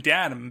fucking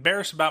dad. I'm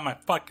embarrassed about my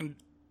fucking,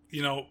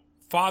 you know,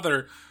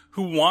 father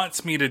who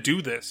wants me to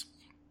do this.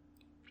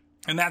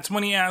 And that's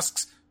when he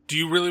asks, do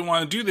you really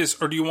want to do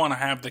this or do you want to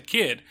have the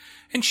kid?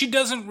 And she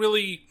doesn't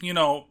really, you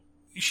know,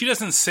 she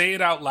doesn't say it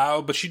out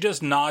loud, but she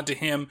does nod to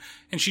him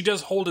and she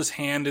does hold his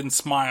hand and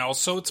smile.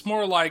 So it's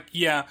more like,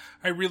 yeah,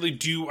 I really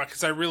do,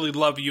 because I really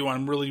love you.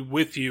 I'm really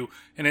with you.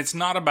 And it's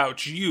not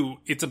about you.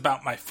 It's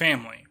about my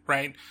family,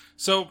 right?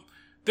 So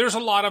there's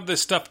a lot of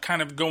this stuff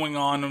kind of going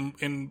on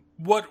in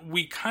what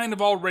we kind of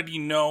already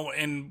know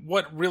and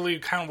what really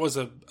kind of was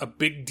a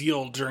big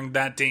deal during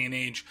that day and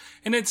age.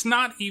 And it's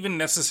not even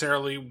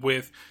necessarily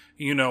with,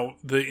 you know,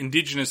 the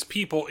indigenous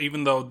people,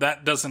 even though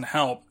that doesn't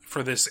help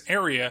for this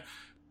area.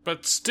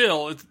 But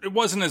still, it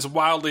wasn't as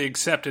wildly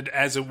accepted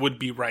as it would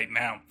be right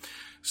now.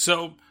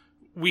 So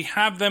we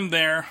have them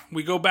there.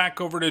 We go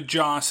back over to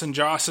Joss, and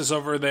Joss is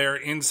over there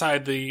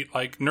inside the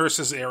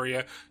nurse's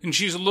area, and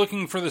she's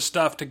looking for the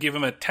stuff to give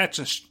him a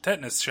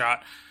tetanus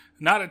shot.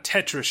 Not a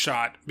Tetris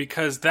shot,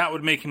 because that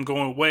would make him go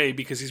away,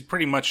 because he's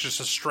pretty much just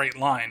a straight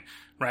line,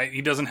 right?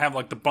 He doesn't have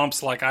the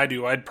bumps like I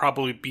do. I'd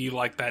probably be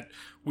like that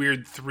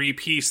weird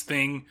 3-piece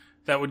thing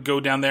that would go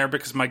down there,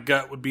 because my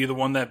gut would be the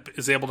one that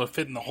is able to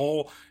fit in the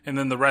hole, and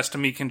then the rest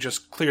of me can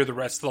just clear the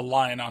rest of the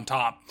line on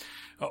top.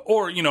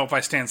 Or, if I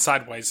stand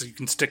sideways, you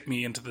can stick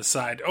me into the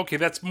side. Okay,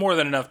 that's more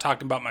than enough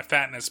talking about my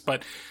fatness.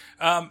 But,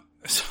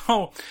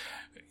 so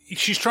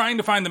she's trying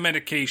to find the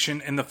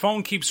medication, and the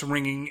phone keeps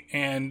ringing,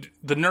 and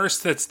the nurse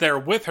that's there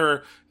with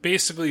her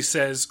basically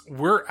says,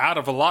 we're out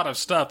of a lot of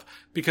stuff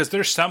because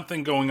there's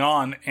something going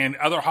on, and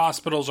other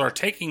hospitals are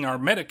taking our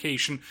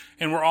medication,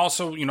 and we're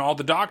also, all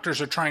the doctors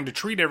are trying to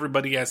treat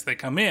everybody as they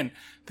come in.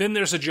 Then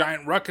there's a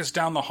giant ruckus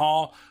down the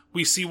hall.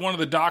 We see one of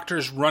the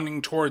doctors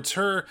running towards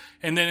her,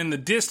 and then in the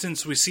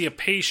distance, we see a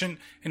patient,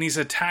 and he's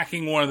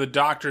attacking one of the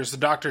doctors. The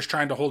doctor's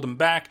trying to hold him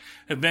back.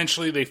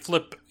 Eventually, they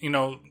flip,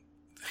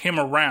 him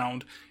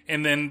around,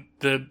 and then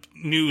the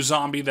new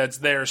zombie that's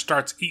there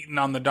starts eating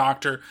on the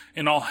doctor,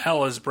 and all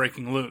hell is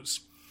breaking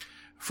loose.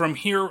 From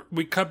here,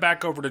 we cut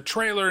back over to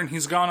Trailer, and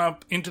he's gone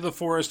up into the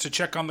forest to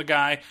check on the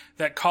guy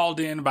that called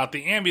in about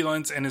the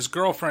ambulance and his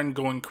girlfriend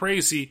going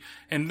crazy,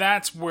 and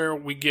that's where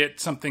we get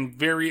something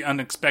very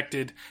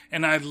unexpected,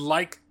 and I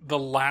like the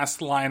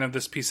last line of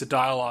this piece of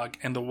dialogue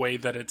and the way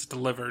that it's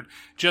delivered,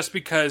 just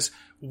because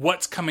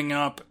what's coming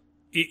up,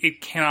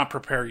 it cannot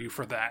prepare you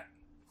for that.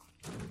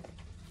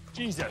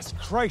 Jesus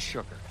Christ,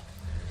 Sugar.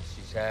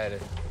 She's had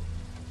it.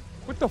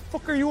 What the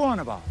fuck are you on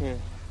about?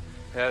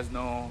 Has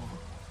no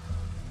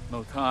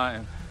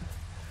time.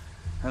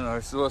 And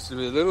there's supposed to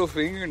be little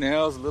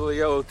fingernails, little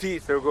yellow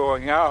teeth are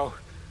going out.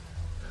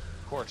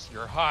 Of course,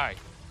 you're high.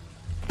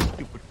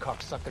 Stupid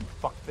cocksucking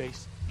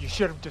fuckface. You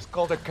should have just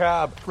called a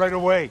cab right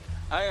away.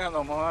 I got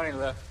no money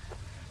left.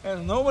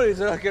 And nobody's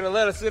gonna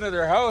let us into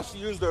their house to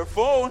use their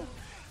phone.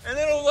 And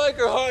they don't like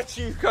her hot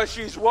chief because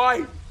she's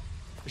white.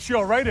 Is she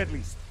all right at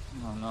least?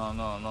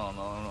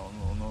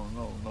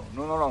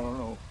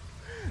 No.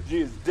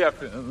 She's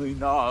definitely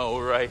not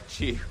all right,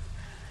 chief.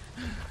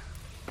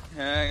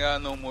 I ain't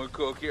got no more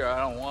coke here. I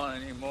don't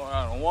want any more.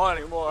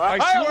 I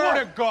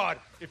swear to God,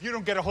 if you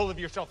don't get a hold of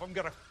yourself, I'm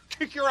gonna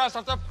kick your ass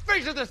off the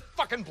face of this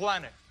fucking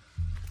planet.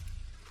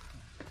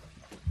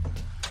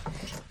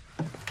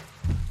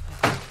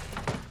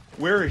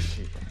 Where is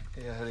she?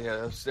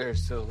 Yeah,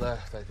 upstairs to the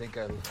left. I think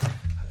I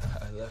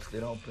left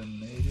it open,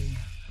 maybe.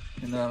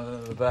 In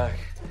the back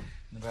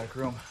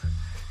room.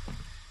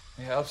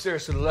 Yeah,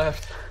 upstairs to the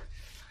left.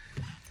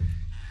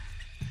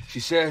 She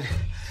said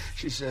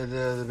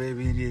the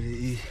baby needed to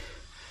eat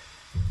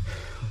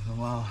with no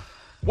mouth.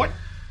 What?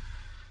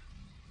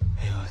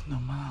 With no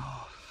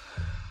mouth.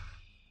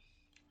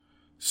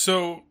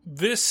 So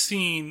this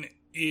scene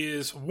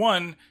is,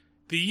 one,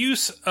 the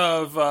use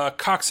of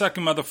cocksucking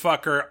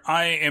motherfucker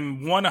I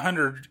am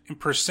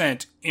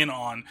 100% in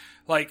on.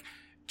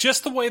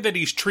 Just the way that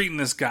he's treating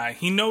this guy.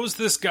 He knows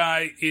this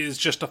guy is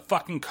just a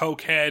fucking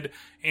cokehead,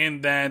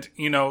 and that,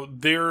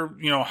 they're,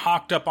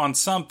 hocked up on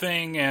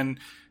something, and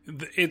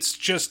it's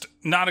just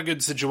not a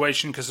good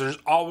situation because there's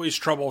always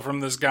trouble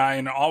from this guy,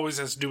 and it always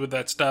has to do with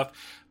that stuff.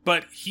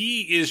 But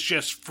he is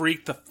just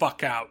freaked the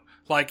fuck out.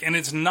 And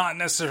it's not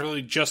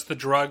necessarily just the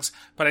drugs,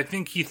 but I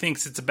think he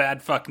thinks it's a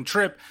bad fucking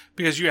trip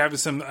because you have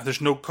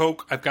there's no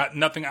coke, I've got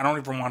nothing, I don't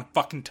even want to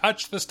fucking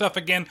touch the stuff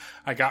again,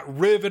 I got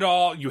rid of it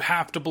all, you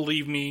have to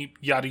believe me,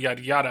 yada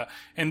yada yada.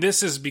 And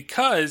this is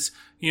because,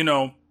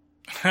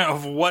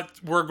 of what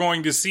we're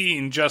going to see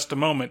in just a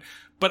moment.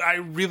 But I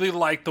really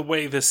like the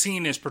way the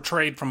scene is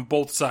portrayed from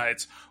both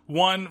sides.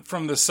 One,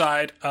 from the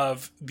side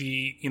of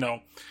the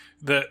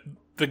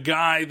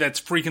guy that's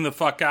freaking the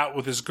fuck out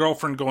with his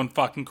girlfriend going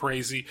fucking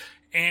crazy,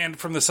 and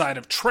from the side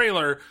of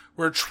Trailer,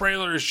 where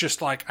Trailer is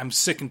just like, I'm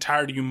sick and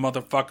tired of you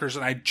motherfuckers,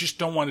 and I just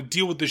don't want to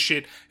deal with this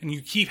shit, and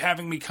you keep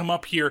having me come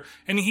up here.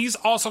 And he's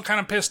also kind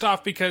of pissed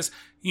off because,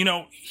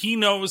 he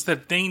knows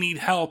that they need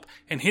help,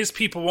 and his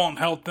people won't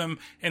help them,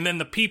 and then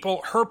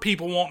her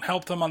people won't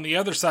help them on the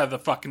other side of the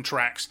fucking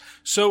tracks.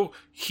 So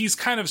he's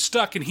kind of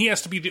stuck, and he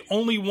has to be the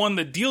only one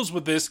that deals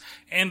with this,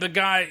 and the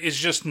guy is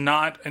just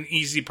not an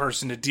easy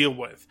person to deal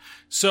with.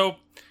 So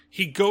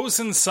he goes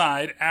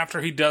inside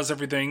after he does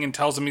everything and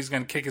tells him he's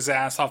going to kick his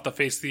ass off the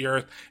face of the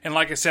earth. And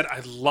like I said,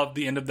 I love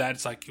the end of that.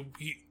 It's like,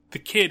 the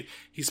kid,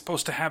 he's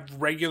supposed to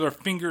have regular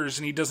fingers,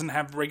 and he doesn't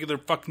have regular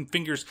fucking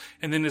fingers.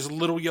 And then his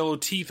little yellow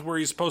teeth where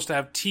he's supposed to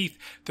have teeth,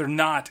 they're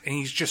not. And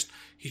he just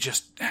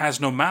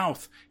has no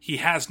mouth. He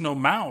has no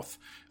mouth.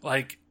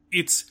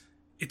 It's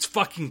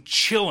fucking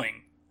chilling.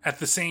 At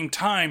the same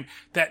time,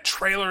 that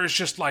Trailer is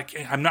just like,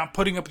 hey, I'm not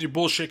putting up with your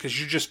bullshit because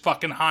you're just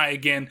fucking high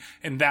again,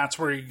 and that's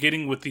where you're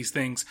getting with these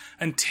things.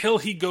 Until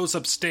he goes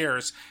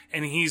upstairs,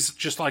 and he's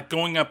just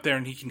going up there,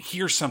 and he can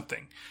hear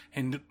something.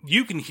 And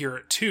you can hear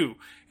it too.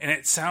 And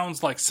it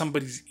sounds like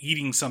somebody's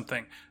eating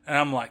something. And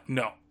I'm like,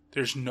 no,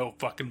 there's no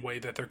fucking way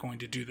that they're going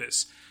to do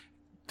this.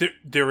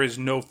 There is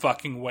no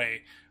fucking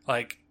way.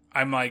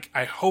 I'm like,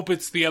 I hope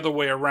it's the other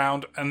way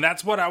around. And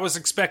that's what I was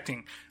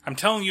expecting. I'm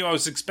telling you, I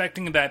was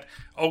expecting that,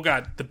 oh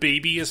God, the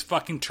baby is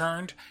fucking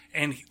turned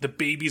and the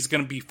baby's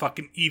gonna be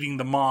fucking eating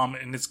the mom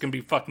and it's gonna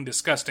be fucking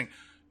disgusting.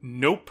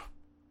 Nope.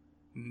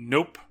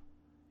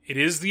 It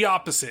is the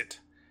opposite.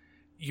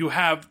 You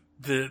have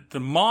the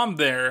mom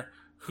there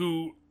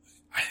who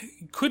I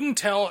couldn't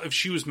tell if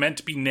she was meant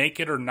to be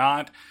naked or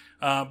not,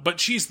 but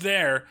she's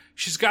there.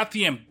 She's got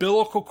the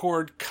umbilical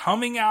cord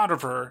coming out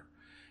of her,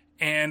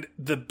 and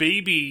the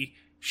baby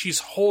she's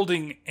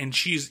holding, and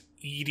she's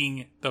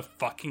eating the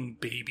fucking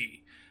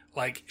baby.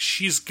 Like,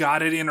 she's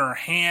got it in her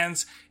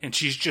hands, and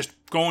she's just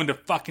going to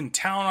fucking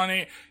town on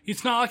it.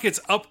 It's not like it's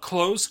up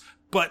close,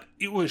 but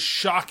it was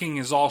shocking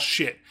as all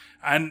shit.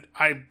 And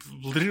I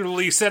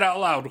literally said out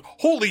loud,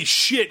 holy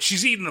shit,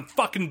 she's eating a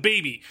fucking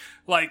baby.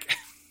 Like,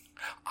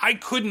 I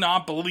could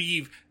not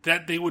believe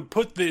that they would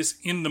put this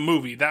in the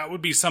movie. That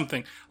would be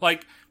something.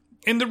 Like,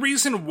 and the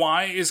reason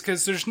why is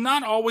because there's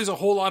not always a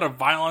whole lot of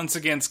violence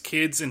against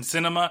kids in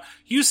cinema.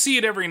 You see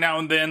it every now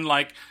and then.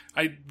 Like,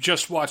 I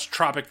just watched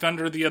Tropic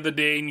Thunder the other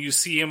day, and you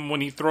see him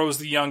when he throws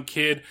the young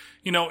kid.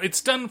 You know,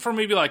 it's done for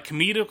maybe like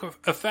comedic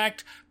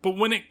effect, but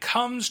when it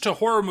comes to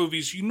horror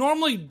movies, you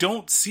normally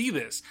don't see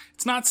this.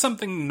 It's not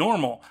something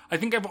normal. I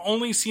think I've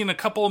only seen a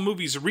couple of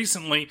movies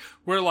recently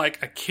where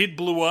like a kid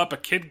blew up, a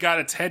kid got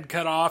its head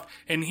cut off,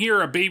 and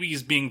here a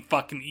baby's being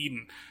fucking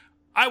eaten.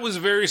 I was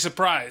very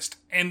surprised.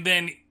 And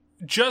then,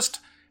 just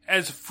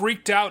as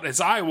freaked out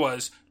as I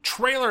was,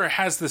 Trailer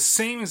has the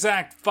same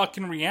exact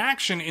fucking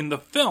reaction in the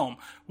film,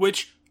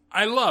 which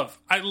I love.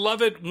 I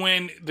love it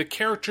when the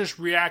characters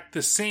react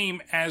the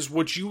same as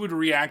what you would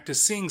react to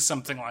seeing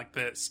something like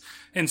this.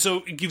 And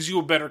so it gives you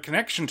a better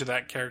connection to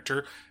that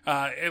character.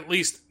 At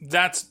least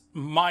that's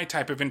my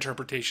type of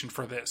interpretation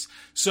for this.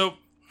 So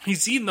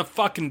he's eating the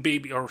fucking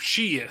baby, or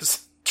she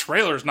is.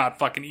 Trailer's not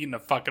fucking eating a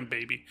fucking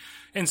baby.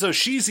 And so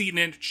she's eating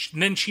it,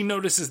 and then she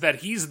notices that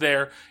he's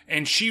there,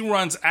 and she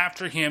runs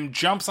after him,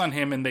 jumps on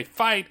him, and they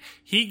fight.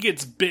 He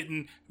gets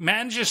bitten,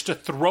 manages to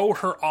throw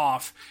her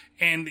off,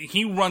 and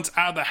he runs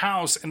out of the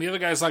house, and the other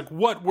guy's like,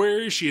 what, where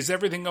is she? Is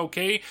everything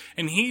okay?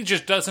 And he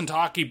just doesn't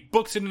talk. He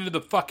books it into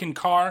the fucking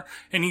car,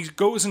 and he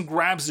goes and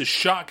grabs his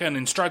shotgun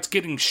and starts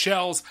getting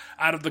shells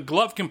out of the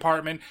glove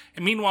compartment.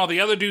 And meanwhile, the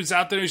other dude's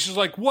out there, he's just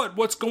like,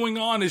 what's going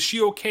on? Is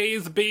she okay?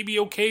 Is the baby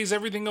okay? Is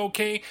everything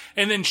okay?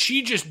 And then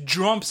she just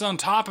jumps on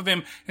top of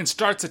him and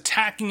starts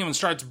attacking him and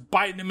starts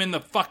biting him in the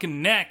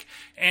fucking neck.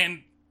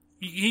 And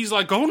he's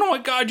like, oh my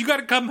God, you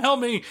gotta come help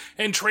me.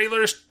 And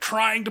Trailer's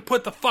trying to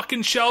put the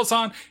fucking shells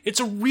on. It's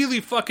a really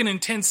fucking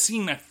intense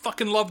scene. I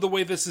fucking love the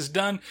way this is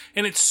done.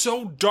 And it's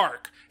so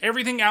dark.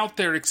 Everything out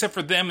there except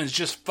for them is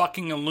just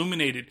fucking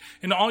illuminated.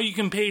 And all you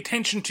can pay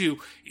attention to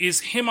is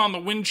him on the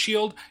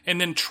windshield,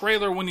 and then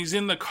Trailer when he's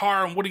in the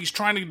car and what he's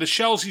trying to, the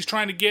shells he's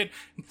trying to get,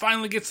 and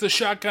finally gets the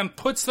shotgun,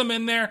 puts them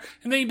in there,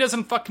 and then he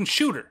doesn't fucking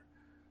shoot her.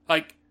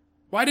 Like,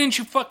 why didn't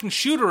you fucking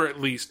shoot her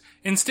at least?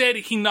 Instead,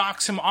 he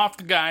knocks him off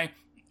the guy,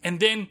 and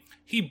then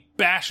he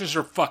bashes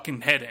her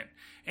fucking head in.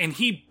 And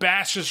he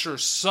bashes her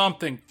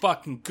something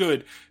fucking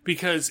good,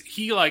 because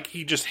he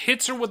just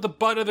hits her with the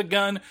butt of the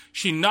gun,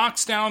 she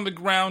knocks down on the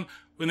ground,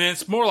 and then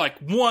it's more like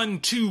 1,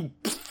 2,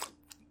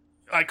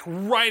 like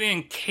right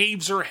in,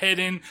 caves her head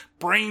in,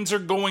 brains are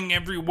going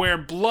everywhere,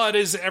 blood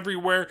is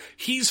everywhere,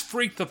 he's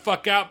freaked the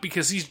fuck out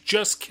because he's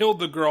just killed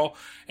the girl,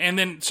 and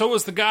then so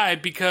is the guy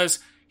because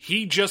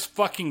he just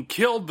fucking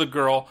killed the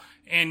girl,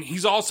 and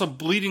he's also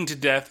bleeding to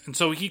death, and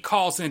so he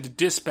calls into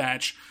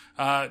dispatch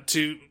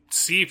to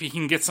see if he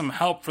can get some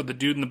help for the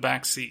dude in the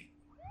back seat.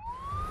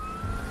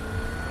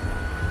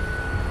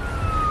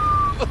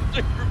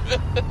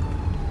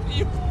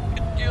 You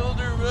fucking killed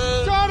her,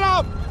 man. Shut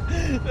up!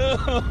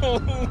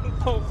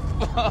 Oh,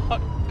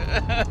 fuck.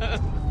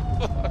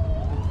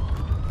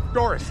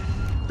 Doris!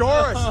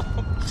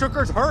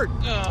 Sugar's hurt!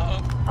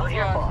 Oh,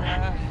 here,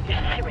 boss. You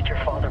should see what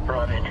your father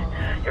brought in.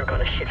 You're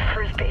gonna shit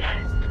frisbees.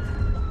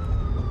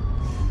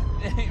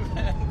 Hey,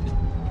 man.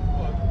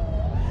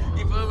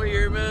 You over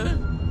here,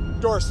 man?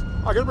 Doris,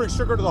 I gotta bring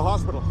Sugar to the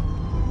hospital.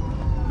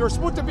 There's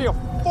supposed to be a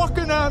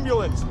fucking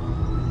ambulance.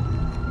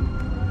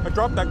 I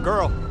dropped that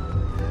girl.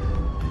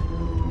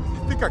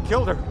 I think I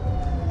killed her.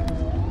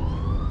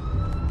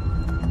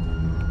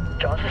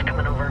 Jaws is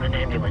coming over in an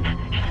ambulance.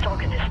 She's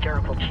talking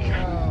hysterical, Chief.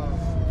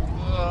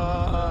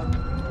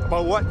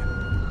 About what?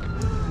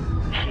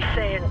 She's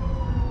saying,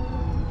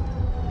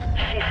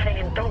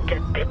 don't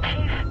get bit,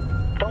 Chief.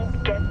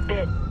 Don't get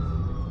bit.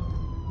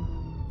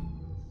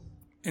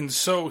 And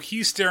so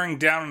he's staring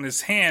down in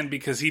his hand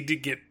because he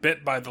did get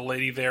bit by the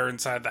lady there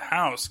inside the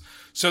house.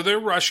 So they're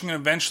rushing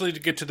eventually to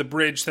get to the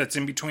bridge that's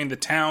in between the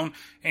town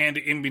and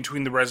in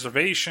between the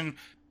reservation.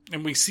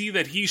 And we see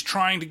that he's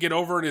trying to get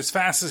over it as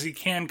fast as he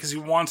can because he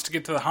wants to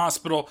get to the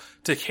hospital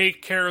to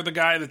take care of the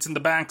guy that's in the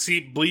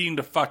backseat bleeding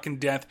to fucking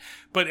death.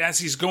 But as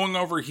he's going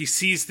over, he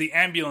sees the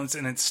ambulance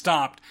and it's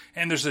stopped.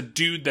 And there's a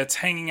dude that's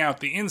hanging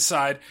out the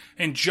inside.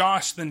 And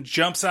Josh then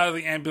jumps out of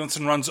the ambulance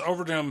and runs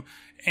over to him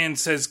and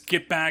says,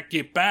 get back,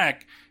 get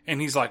back. And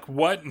he's like,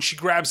 what? And she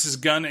grabs his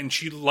gun and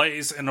she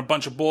lays in a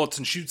bunch of bullets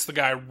and shoots the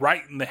guy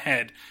right in the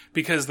head,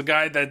 because the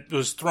guy that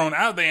was thrown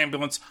out of the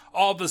ambulance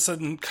all of a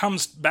sudden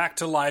comes back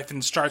to life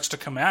and starts to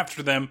come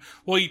after them.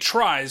 Well, he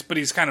tries, but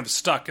he's kind of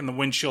stuck in the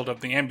windshield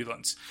of the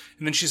ambulance.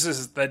 And then she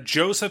says that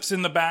Joseph's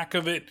in the back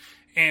of it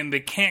and they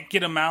can't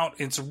get him out.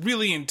 It's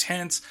really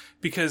intense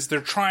because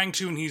they're trying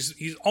to, and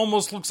he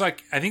almost looks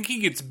like, I think he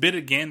gets bit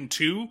again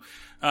too.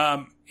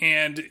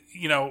 And,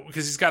 you know,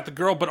 because he's got the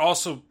girl, but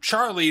also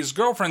Charlie, his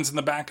girlfriend's in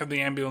the back of the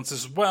ambulance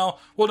as well.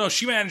 Well, no,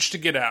 she managed to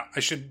get out.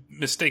 I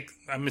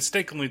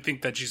mistakenly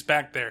think that she's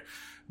back there.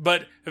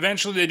 But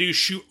eventually they do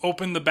shoot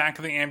open the back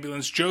of the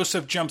ambulance.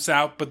 Joseph jumps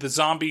out, but the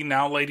zombie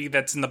now lady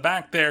that's in the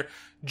back there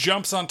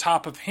jumps on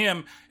top of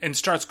him and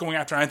starts going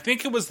after him. I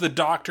think it was the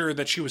doctor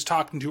that she was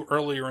talking to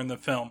earlier in the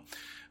film.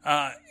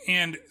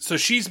 And so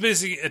she's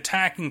busy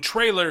attacking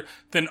Trailer.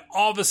 Then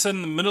all of a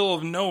sudden, in the middle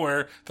of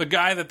nowhere, the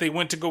guy that they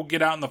went to go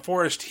get out in the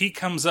forest, he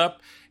comes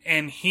up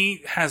and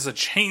he has a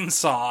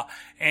chainsaw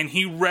and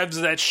he revs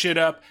that shit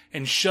up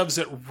and shoves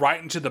it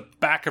right into the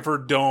back of her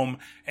dome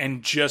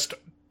and just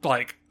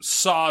like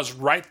saws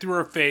right through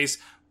her face.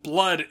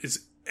 Blood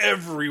is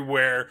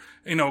everywhere,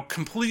 you know,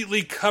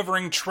 completely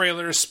covering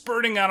Trailer,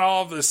 spurting out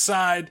all of the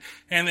side,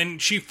 and then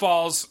she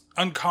falls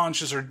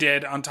unconscious or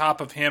dead on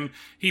top of him.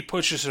 He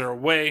pushes her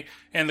away,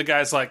 and the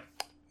guy's like,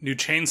 new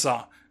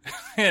chainsaw.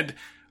 And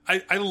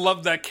I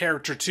love that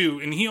character too,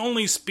 and he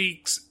only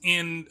speaks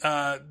in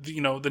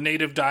the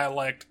native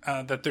dialect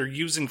that they're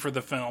using for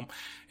the film,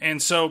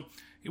 and so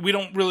we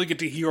don't really get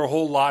to hear a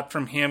whole lot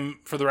from him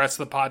for the rest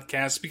of the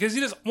podcast, because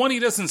he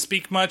doesn't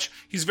speak much.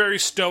 He's very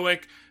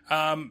stoic.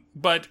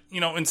 But,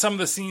 you know, in some of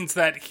the scenes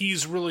that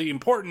he's really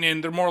important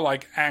in, they're more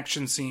like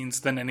action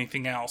scenes than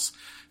anything else.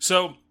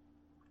 So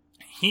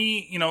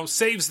he, you know,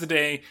 saves the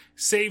day,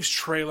 saves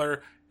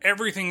Trailer,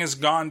 everything has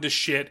gone to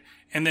shit,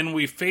 and then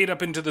we fade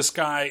up into the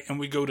sky and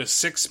we go to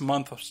 6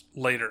 months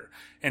later.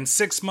 And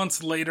 6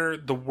 months later,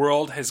 the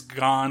world has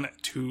gone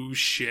to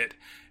shit.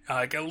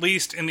 Like, at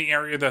least in the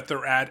area that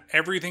they're at,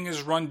 everything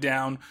is run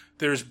down.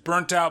 There's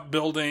burnt out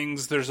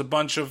buildings. There's a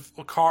bunch of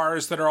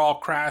cars that are all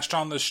crashed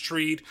on the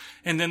street.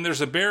 And then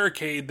there's a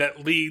barricade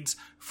that leads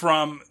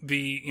from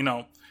the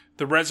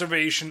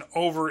reservation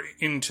over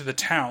into the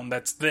town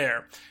that's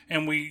there.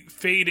 And we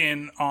fade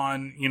in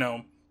on, you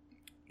know,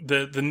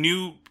 the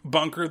new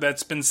bunker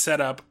that's been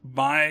set up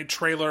by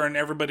Trailer and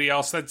everybody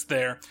else that's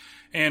there.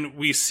 And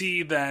we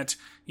see that,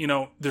 you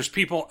know, there's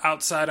people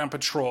outside on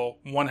patrol.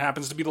 One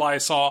happens to be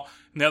Lysol,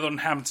 and the other one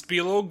happens to be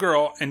a little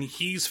girl, and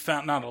he's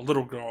found, not a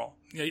little girl,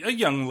 a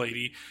young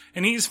lady,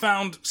 and he's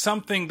found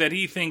something that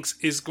he thinks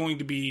is going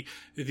to be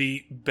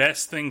the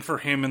best thing for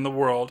him in the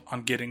world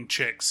on getting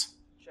chicks.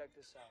 Check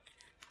this out.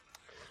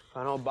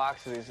 Found a whole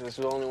box of these, and this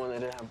is the only one that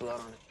didn't have blood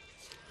on it.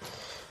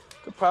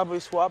 Could probably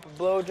swap a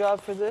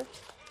blowjob for this.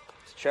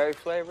 It's cherry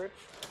flavored.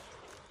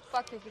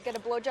 Fuck, you could get a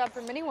blowjob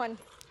from anyone.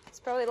 It's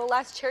probably the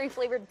last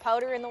cherry-flavored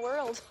powder in the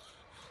world.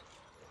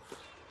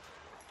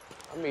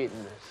 I'm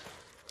eating this.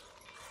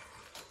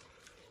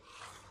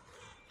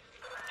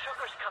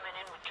 Sugar's coming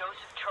in with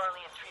Joseph,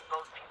 Charlie, and 3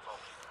 boat people.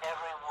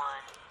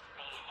 Everyone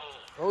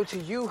behave. Oh, to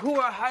you who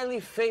are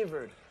highly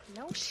favored.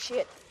 No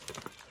shit.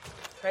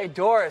 Hey,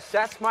 Doris,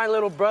 that's my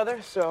little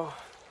brother, so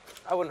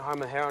I wouldn't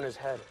harm a hair on his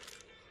head.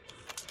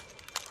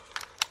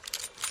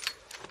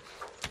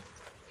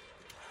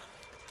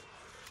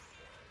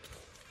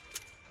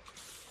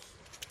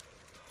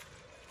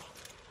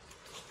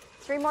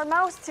 Three more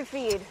mouths to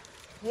feed.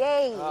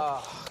 Yay.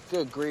 Oh,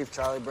 good grief,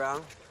 Charlie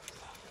Brown.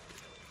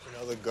 You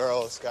know, the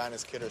girl, this guy and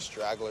his kid are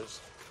stragglers.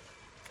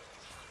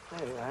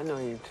 Hey, I know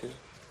you too.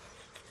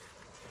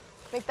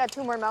 Make that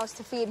 2 more mouths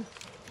to feed.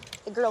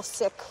 The girl's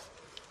sick.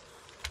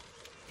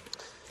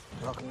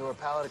 Welcome to our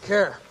palliative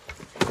care.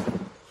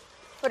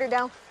 Put her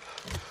down.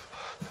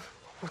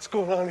 What's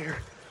going on here?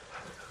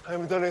 I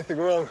haven't done anything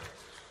wrong.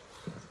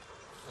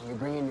 And you're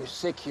bringing your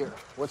sick here.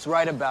 What's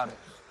right about it?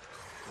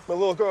 My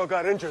little girl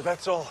got injured,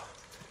 that's all.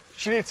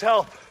 She needs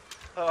help.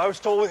 I was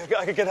told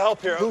I could get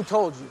help here. Who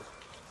told you?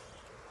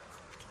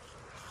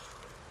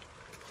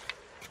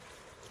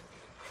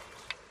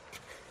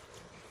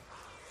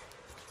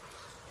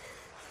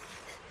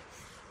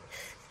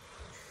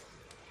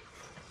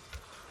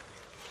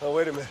 Oh,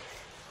 wait a minute.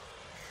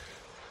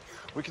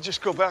 We could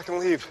just go back and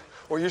leave,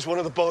 or use one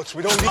of the boats.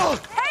 We don't need...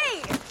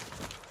 Hey!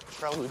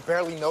 Charlie, we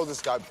barely know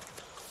this guy.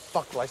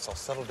 Fuck, Lysol,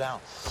 settle down.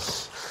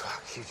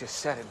 Fuck, you just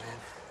said it, man.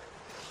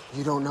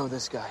 You don't know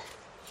this guy.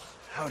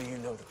 How do you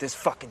know that this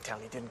fucking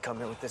town didn't come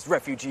here with this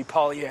refugee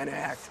Pollyanna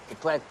act to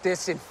plant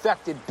this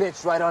infected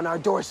bitch right on our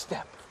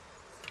doorstep?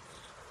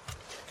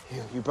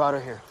 You brought her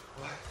here.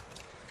 What?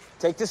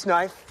 Take this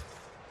knife,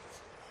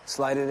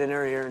 slide it in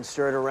her ear, and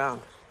stir it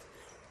around.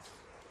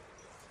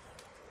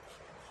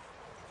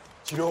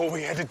 Do you know what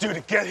we had to do to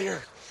get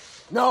here?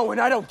 No,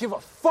 and I don't give a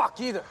fuck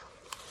either.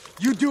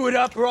 You do it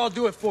up or I'll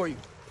do it for you.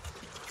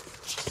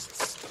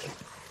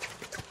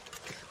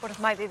 What if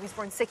my baby's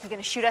born sick? You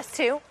gonna shoot us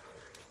too?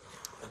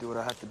 I do what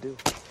I have to do.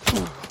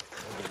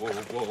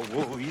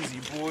 whoa. Easy,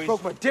 boys.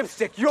 Broke my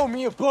dipstick. You owe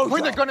me a blowjob.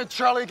 Point the gun at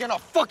Charlie again, I'll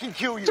fucking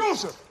kill you.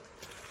 Joseph!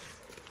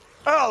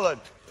 Alan!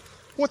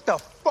 What the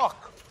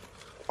fuck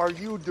are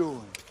you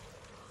doing?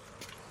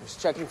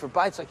 Just checking for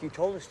bites like you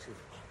told us to.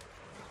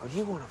 Or do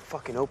you want to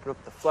fucking open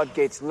up the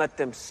floodgates and let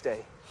them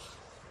stay?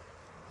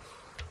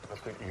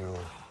 Look at you.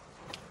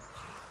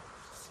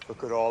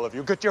 Look at all of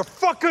you. Get your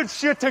fucking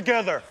shit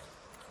together!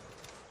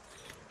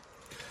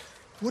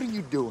 What are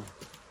you doing?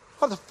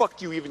 How the fuck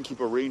do you even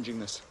keep arranging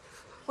this?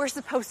 We're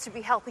supposed to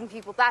be helping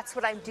people. That's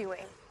what I'm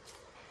doing.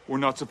 We're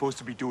not supposed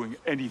to be doing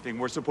anything.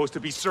 We're supposed to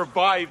be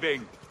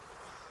surviving.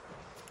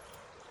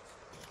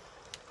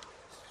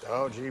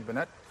 Oh, gee,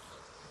 Bennett.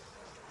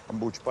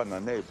 What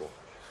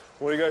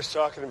are you guys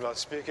talking about?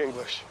 Speak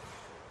English.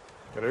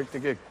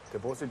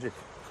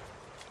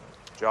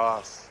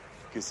 Jas,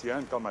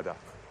 Kisian Tomada.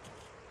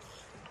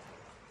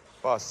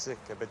 Pasik,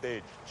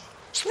 Ebedej.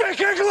 Speak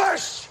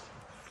English!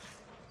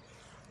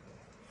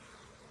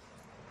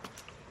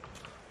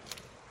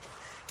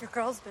 Your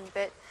girl's been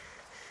bit.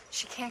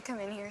 She can't come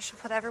in here. She'll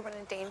put everyone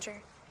in danger.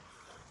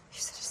 You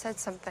should have said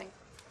something.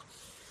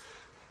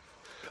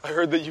 I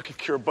heard that you could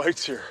cure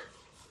bites here.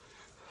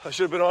 I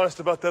should have been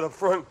honest about that up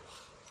front.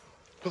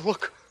 But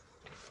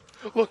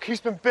look, he's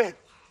been bit.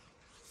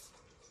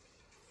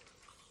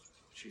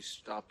 She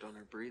stopped on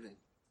her breathing.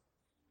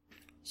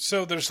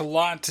 So there's a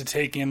lot to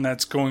take in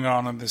that's going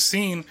on in the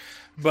scene,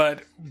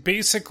 but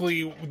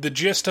basically the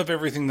gist of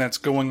everything that's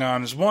going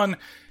on is, one,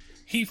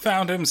 he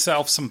found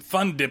himself some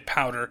fun dip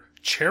powder,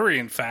 cherry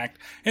in fact,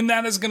 and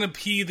that is going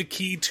to be the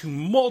key to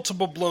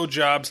multiple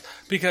blowjobs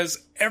because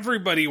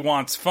everybody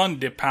wants fun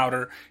dip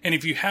powder, and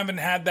if you haven't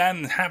had that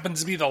and it happens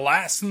to be the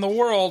last in the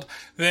world,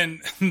 then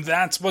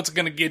that's what's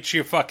going to get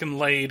you fucking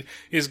laid,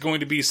 is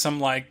going to be some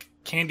like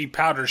candy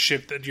powder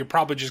shit that you're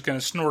probably just going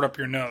to snort up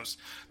your nose.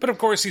 But of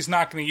course he's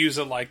not going to use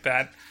it like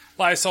that.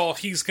 Lysol,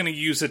 he's going to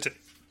use it to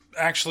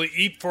actually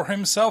eat for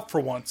himself for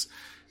once,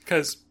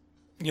 because,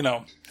 you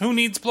know, who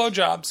needs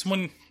blowjobs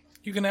when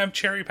you can have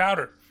cherry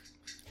powder?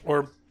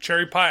 Or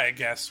cherry pie, I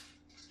guess.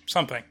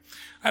 Something.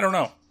 I don't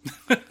know.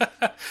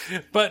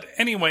 But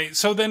anyway,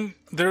 so then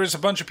there is a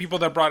bunch of people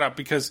that brought up,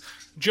 because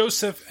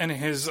Joseph and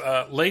his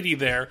lady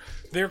there,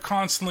 they're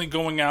constantly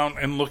going out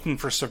and looking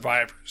for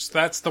survivors.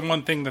 That's the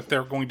one thing that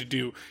they're going to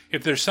do.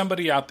 If there's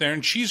somebody out there,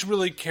 and she's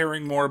really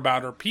caring more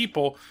about her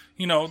people,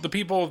 you know, the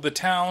people of the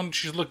town,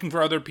 she's looking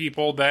for other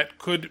people that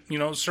could, you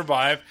know,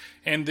 survive,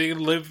 and they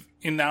live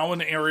in now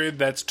an area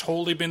that's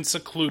totally been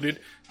secluded.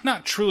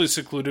 Not truly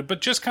secluded,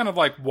 but just kind of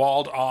like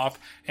walled off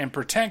and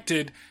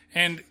protected,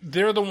 and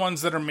they're the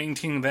ones that are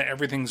maintaining that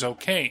everything's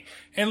okay.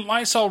 And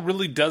Lysol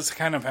really does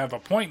kind of have a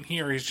point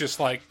here. He's just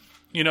like,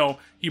 you know,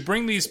 you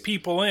bring these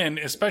people in,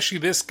 especially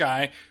this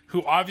guy,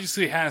 who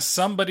obviously has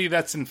somebody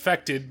that's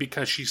infected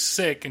because she's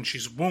sick and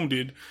she's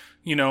wounded,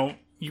 you know,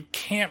 you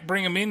can't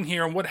bring them in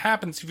here, and what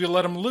happens if you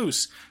let them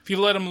loose? If you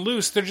let them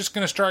loose, they're just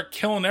going to start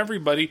killing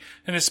everybody,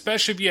 and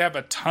especially if you have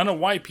a ton of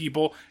white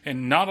people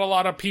and not a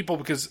lot of people,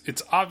 because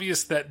it's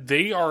obvious that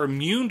they are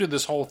immune to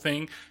this whole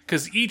thing,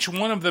 because each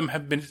one of them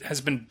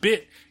has been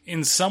bit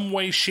in some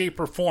way,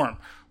 shape, or form.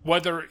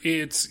 Whether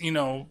it's, you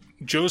know,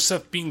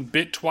 Joseph being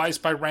bit twice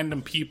by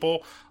random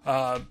people,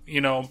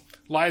 you know,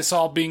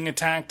 Lysol being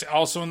attacked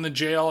also in the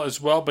jail as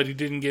well, but he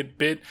didn't get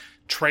bit,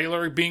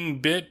 Trailer being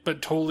bit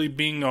but totally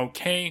being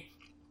okay.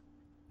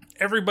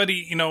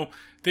 Everybody, you know,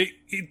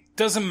 it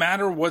doesn't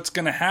matter what's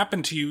going to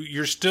happen to you.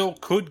 You still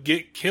could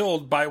get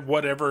killed by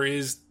whatever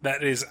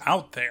that is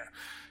out there.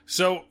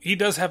 So he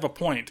does have a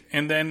point.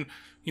 And then,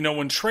 you know,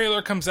 when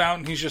Trailer comes out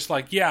and he's just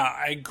like, yeah,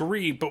 I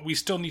agree, but we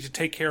still need to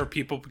take care of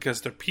people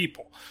because they're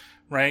people,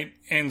 right?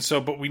 And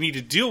so, but we need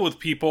to deal with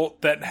people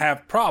that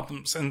have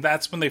problems. And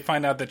that's when they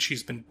find out that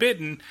she's been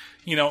bitten,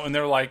 you know, and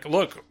they're like,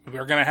 look,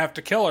 we're going to have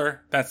to kill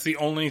her. That's the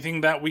only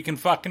thing that we can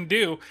fucking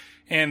do.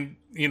 And,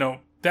 you know,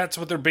 that's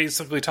what they're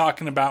basically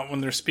talking about when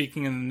they're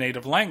speaking in the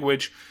native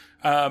language.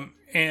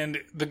 And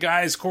the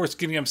guy's, of course,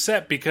 getting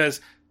upset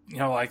because, you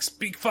know, like,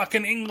 speak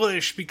fucking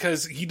English,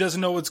 because he doesn't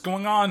know what's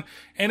going on.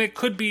 And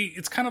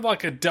it's kind of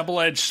like a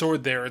double-edged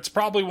sword there. It's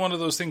probably one of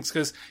those things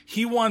because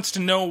he wants to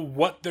know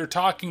what they're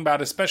talking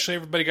about, especially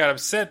everybody got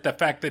upset the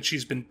fact that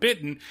she's been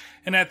bitten.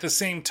 And at the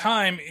same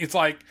time, it's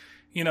like,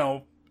 you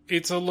know,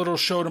 it's a little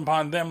showed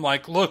upon them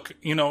like, look,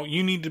 you know,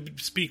 you need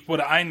to speak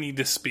what I need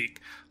to speak.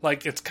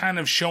 Like, it's kind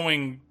of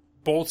showing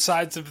both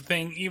sides of the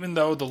thing, even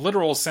though the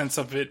literal sense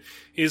of it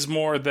is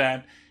more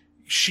that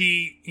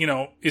she, you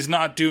know, is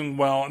not doing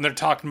well and they're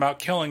talking about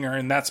killing her,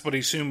 and that's what I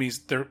assume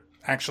they're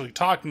actually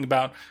talking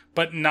about,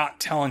 but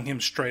not telling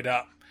him straight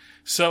up.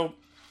 So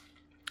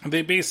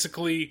they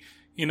basically,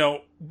 you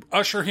know,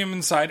 usher him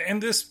inside,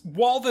 and this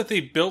wall that they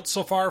built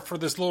so far for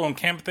this little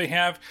encampment they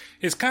have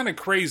is kind of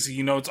crazy.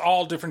 You know, it's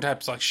all different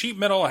types, like sheet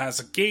metal, it has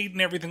a gate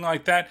and everything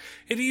like that.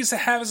 It even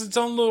has its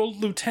own little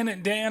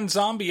Lieutenant Dan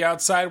zombie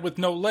outside with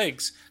no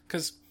legs,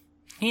 because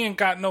he ain't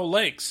got no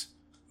legs.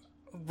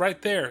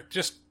 Right there,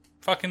 just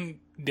fucking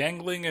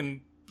dangling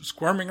and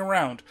squirming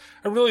around.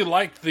 I really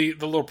liked the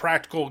little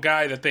practical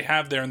guy that they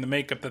have there and the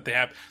makeup that they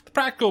have. The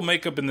practical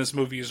makeup in this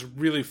movie is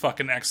really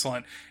fucking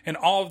excellent, and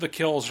all of the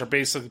kills are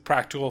basically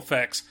practical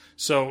effects,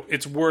 so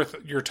it's worth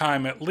your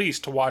time at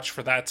least to watch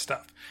for that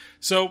stuff.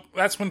 So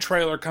that's when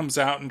Trailer comes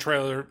out, and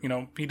Trailer,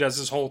 he does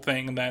his whole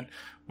thing, and that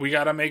we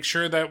gotta make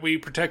sure that we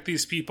protect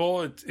these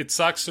people. It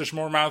sucks, there's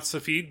more mouths to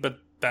feed, but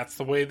that's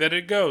the way that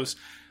it goes.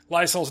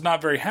 Lysol's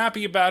not very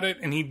happy about it,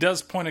 and he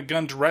does point a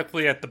gun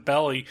directly at the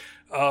belly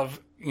of,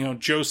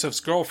 Joseph's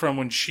girlfriend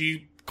when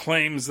she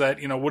claims that,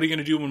 what are you going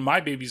to do when my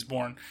baby's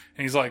born?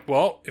 And he's like,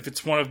 well, if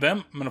it's one of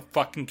them, I'm going to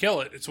fucking kill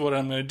it. It's what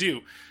I'm going to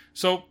do.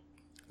 So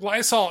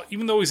Lysol,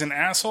 even though he's an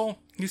asshole,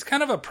 he's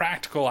kind of a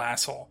practical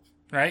asshole,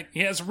 right?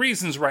 He has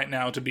reasons right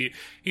now to be.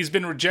 He's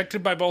been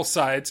rejected by both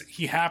sides.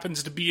 He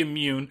happens to be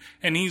immune,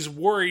 and he's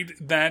worried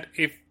that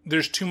if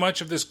there's too much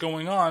of this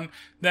going on,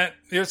 that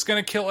it's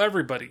going to kill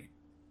everybody.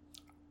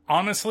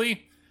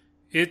 Honestly,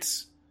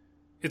 it's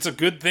a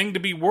good thing to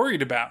be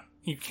worried about.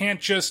 You can't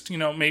just,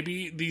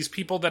 maybe these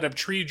people that have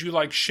treated you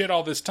like shit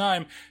all this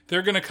time,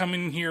 they're going to come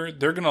in here,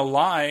 they're going to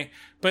lie,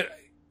 but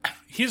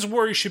his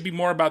worry should be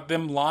more about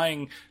them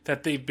lying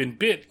that they've been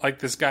bit, like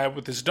this guy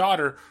with his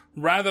daughter,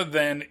 rather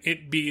than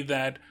it be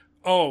that,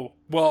 oh,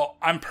 well,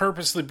 I'm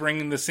purposely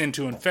bringing this in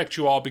to infect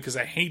you all because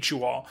I hate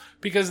you all,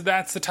 because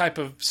that's the type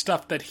of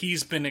stuff that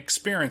he's been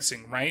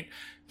experiencing, right?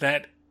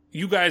 That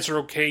you guys are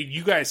okay,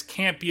 you guys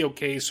can't be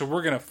okay, so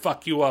we're going to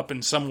fuck you up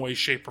in some way,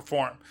 shape, or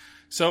form.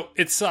 So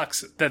it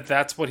sucks that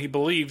that's what he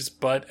believes,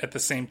 but at the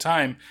same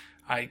time,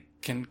 I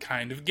can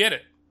kind of get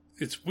it.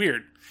 It's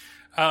weird.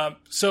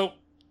 So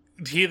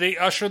they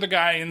usher the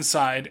guy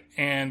inside,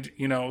 and,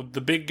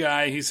 the big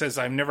guy, he says,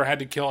 I've never had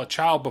to kill a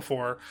child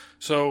before.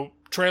 So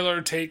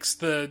Trailer takes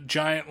the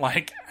giant,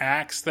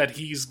 axe that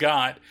he's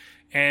got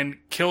and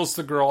kills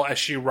the girl as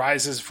she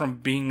rises from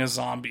being a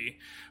zombie.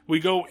 We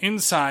go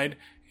inside,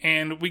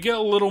 and we get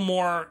a little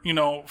more,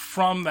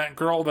 from that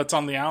girl that's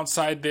on the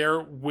outside there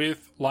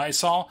with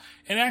Lysol.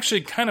 And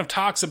actually kind of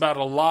talks about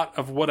a lot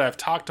of what I've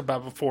talked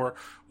about before,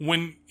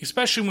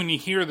 especially when you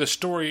hear the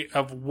story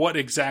of what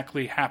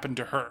exactly happened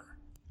to her.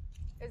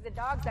 It was the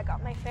dogs that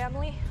got my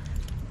family.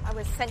 I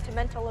was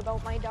sentimental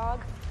about my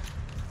dog.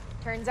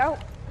 Turns out,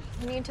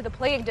 immune to the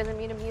plague doesn't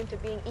mean immune to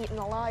being eaten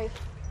alive.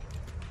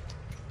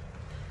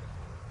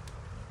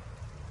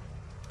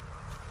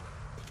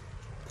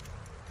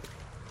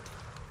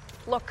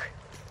 Look,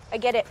 I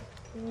get it.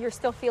 You're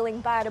still feeling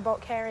bad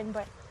about Karen,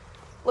 but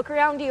look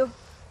around you.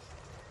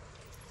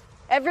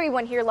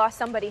 Everyone here lost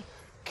somebody.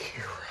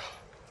 Kira.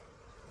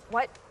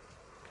 What?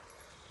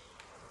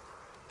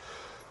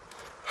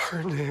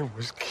 Her name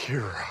was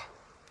Kira.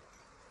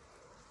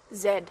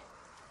 Zed.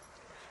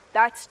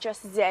 That's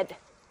just Zed,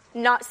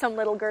 not some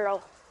little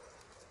girl.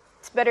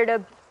 It's better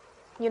to,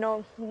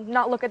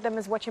 not look at them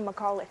as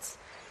whatchamacallits.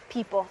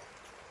 People.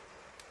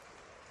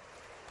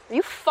 Are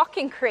you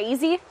fucking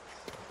crazy?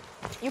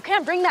 You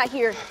can't bring that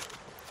here.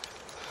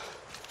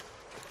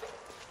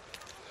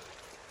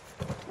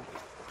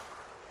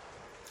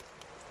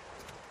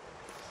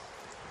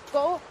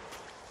 Go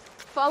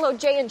follow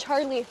Jay and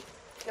Charlie,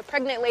 the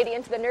pregnant lady,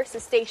 into the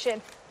nurse's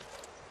station.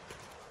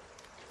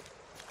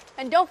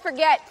 And don't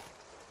forget,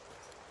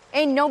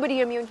 ain't nobody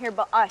immune here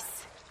but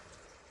us.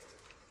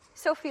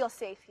 So feel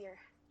safe here.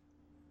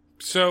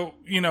 So,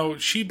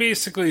 she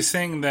basically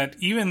saying that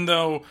even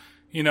though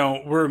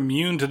we're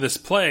immune to this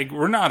plague,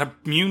 we're not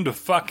immune to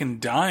fucking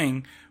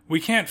dying.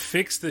 We can't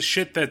fix the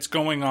shit that's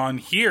going on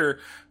here,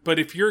 but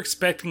if you're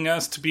expecting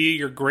us to be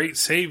your great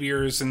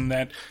saviors and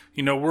that,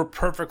 we're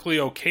perfectly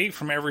okay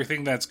from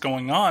everything that's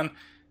going on,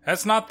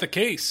 that's not the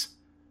case.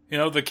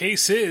 The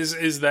case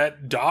is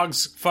that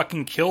dogs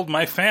fucking killed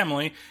my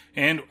family,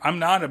 and I'm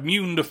not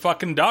immune to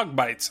fucking dog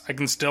bites. I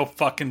can still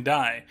fucking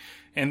die.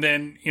 And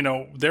then,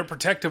 they're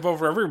protective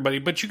over everybody.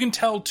 But you can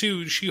tell,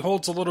 too, she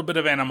holds a little bit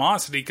of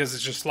animosity because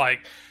it's just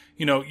like,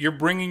 you're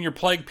bringing your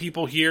plague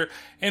people here.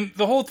 And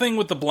the whole thing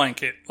with the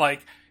blanket,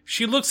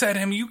 she looks at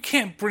him, you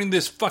can't bring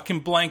this fucking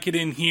blanket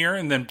in here,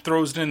 and then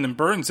throws it in and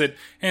burns it.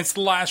 And it's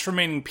the last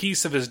remaining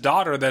piece of his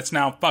daughter that's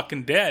now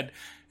fucking dead.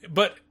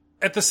 But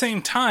at the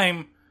same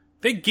time,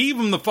 they gave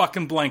him the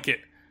fucking blanket.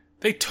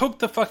 They took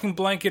the fucking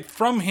blanket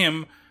from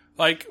him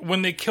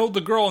when they killed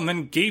the girl, and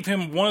then gave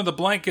him one of the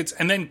blankets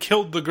and then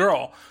killed the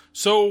girl.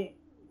 So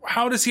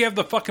how does he have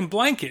the fucking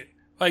blanket?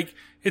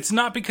 It's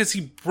not because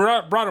he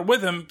brought it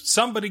with him.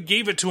 Somebody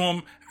gave it to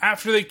him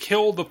after they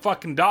killed the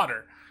fucking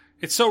daughter.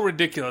 It's so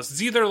ridiculous.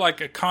 It's either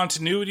a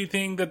continuity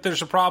thing that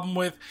there's a problem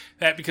with,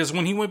 that because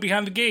when he went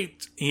behind the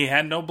gate, he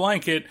had no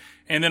blanket,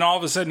 and then all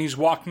of a sudden he's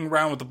walking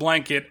around with the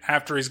blanket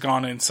after he's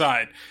gone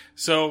inside.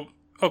 So,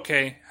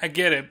 okay, I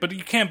get it, but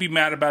you can't be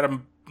mad about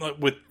him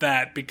with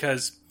that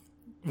because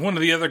one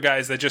of the other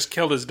guys that just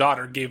killed his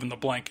daughter gave him the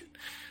blanket.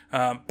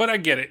 But I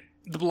get it.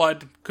 The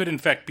blood could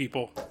infect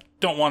people.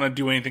 Don't want to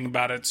do anything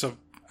about it, so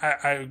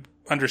I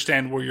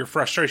understand where your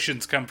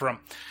frustrations come from.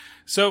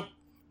 So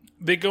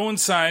they go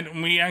inside,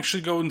 and we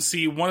actually go and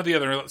see one of the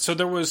other. So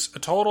there was a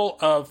total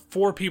of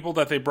 4 people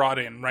that they brought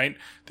in, right?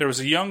 There was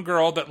a young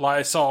girl that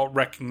Lysol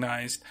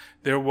recognized.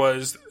 There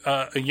was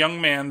a young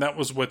man that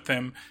was with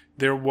them.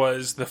 There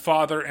was the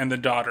father and the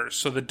daughter.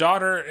 So the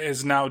daughter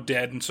is now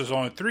dead, and so there's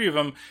only 3 of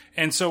them.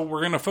 And so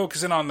we're going to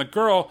focus in on the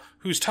girl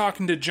who's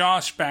talking to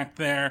Josh back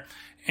there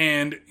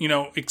and, you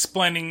know,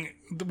 explaining.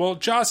 Well,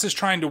 Josh is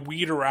trying to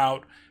weed her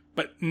out,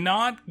 but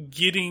not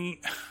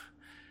getting...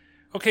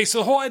 Okay, so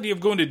the whole idea of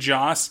going to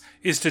Joss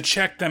is to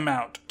check them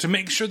out, to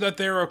make sure that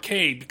they're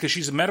okay, because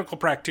she's a medical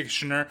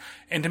practitioner,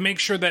 and to make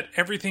sure that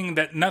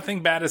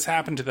nothing bad has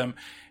happened to them.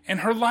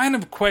 And her line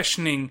of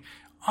questioning,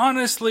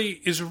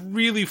 honestly, is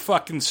really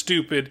fucking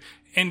stupid,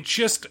 and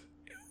just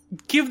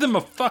give them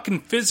a fucking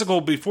physical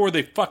before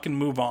they fucking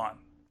move on.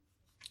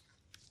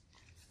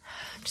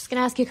 I'm just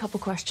gonna ask you a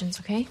couple questions,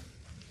 okay?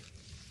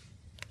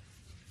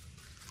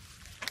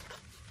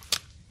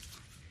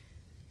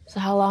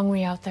 So how long were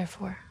you out there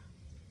for?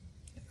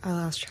 I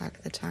lost track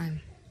of the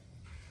time.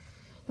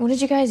 What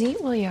did you guys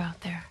eat while you were out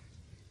there?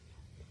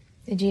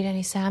 Did you eat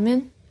any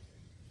salmon?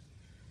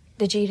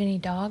 Did you eat any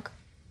dog?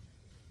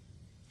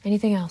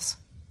 Anything else?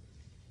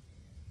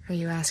 Are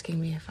you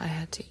asking me if I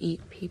had to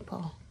eat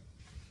people?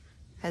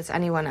 Has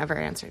anyone ever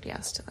answered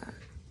yes to that?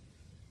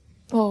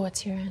 Well,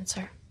 what's your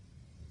answer?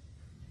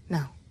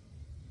 No.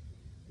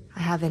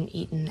 I haven't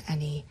eaten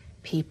any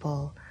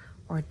people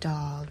or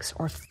dogs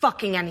or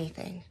fucking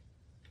anything.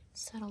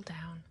 Settle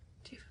down.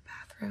 Do you have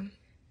a bathroom?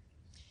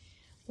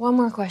 One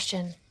more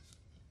question.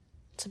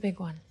 It's a big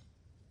one.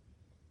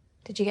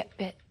 Did you get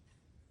bit?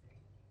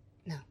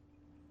 No.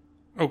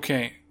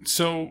 Okay,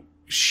 so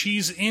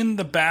she's in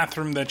the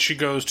bathroom that she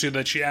goes to,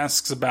 that she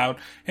asks about,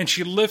 and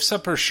she lifts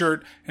up her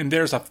shirt, and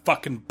there's a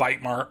fucking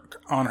bite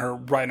mark on her,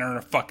 right on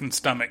her fucking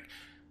stomach.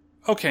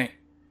 Okay,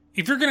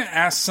 if you're gonna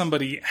ask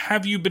somebody,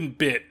 have you been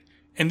bit?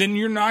 And then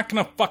you're not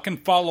gonna fucking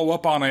follow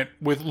up on it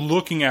with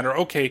looking at her.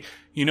 Okay,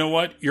 you know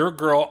what? You're a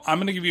girl. I'm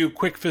gonna give you a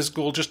quick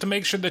physical just to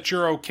make sure that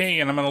you're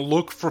okay, and I'm gonna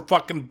look for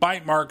fucking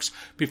bite marks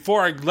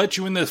before I let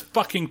you in this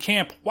fucking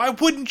camp. Why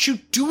wouldn't you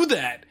do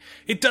that?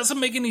 It doesn't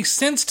make any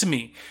sense to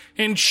me.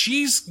 And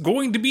she's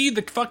going to be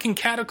the fucking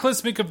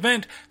cataclysmic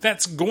event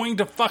that's going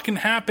to fucking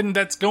happen,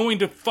 that's going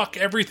to fuck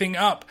everything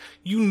up.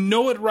 You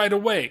know it right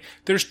away.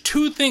 There's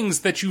 2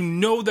 things that you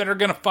know that are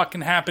gonna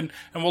fucking happen,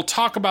 and we'll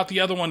talk about the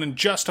other one in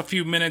just a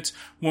few minutes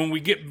when we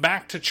get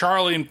back to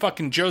Charlie and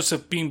fucking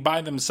Joseph being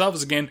by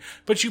themselves again.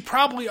 But you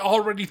probably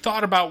already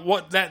thought about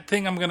what that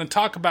thing I'm gonna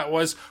talk about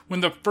was when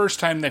the first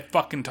time they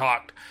fucking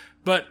talked.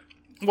 But...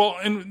 well,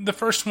 and the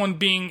first one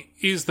being,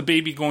 is the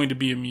baby going to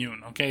be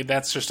immune? Okay,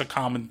 that's just a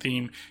common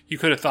theme. You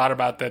could have thought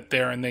about that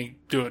there, and they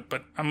do it,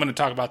 but I'm going to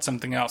talk about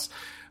something else.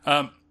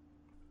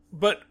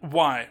 But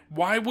why?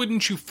 Why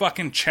wouldn't you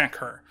fucking check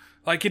her?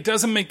 Like, it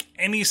doesn't make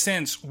any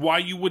sense why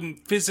you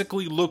wouldn't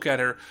physically look at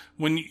her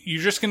when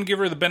you're just going to give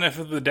her the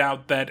benefit of the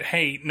doubt that,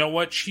 hey, you know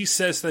what? She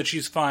says that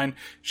she's fine.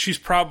 She's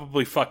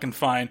probably fucking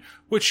fine,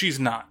 which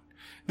she's not.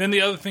 Then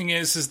the other thing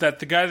is that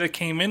the guy that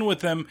came in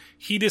with them,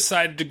 he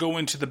decided to go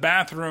into the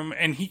bathroom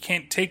and he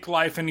can't take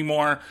life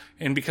anymore.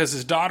 And because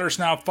his daughter's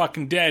now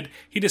fucking dead,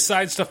 he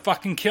decides to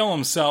fucking kill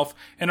himself.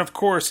 And of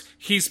course,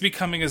 he's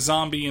becoming a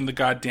zombie in the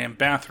goddamn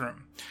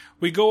bathroom.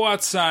 We go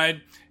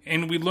outside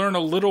and we learn a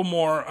little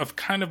more of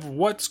kind of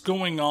what's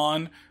going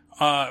on,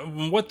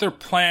 what their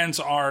plans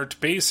are to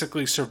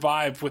basically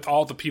survive with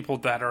all the people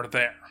that are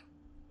there.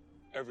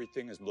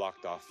 Everything is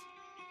blocked off.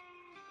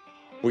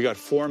 We got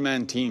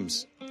 4-man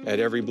teams at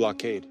every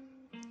blockade.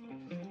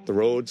 The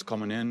roads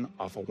coming in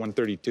off of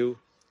 132,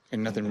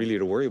 and nothing really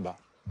to worry about.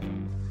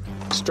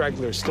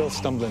 Stragglers still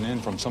stumbling in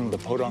from some of the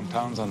podunk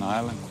towns on the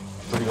island.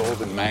 Pretty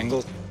old and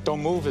mangled. Don't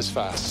move as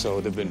fast,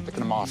 so they've been picking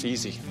them off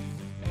easy.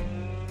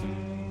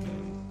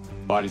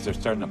 Bodies are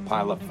starting to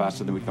pile up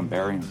faster than we can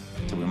bury them,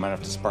 so we might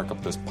have to spark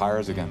up those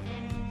pyres again,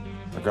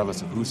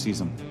 regardless of who sees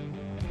them.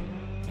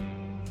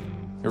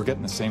 We're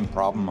getting the same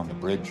problem on the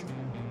bridge.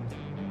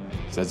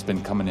 Zed's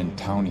been coming in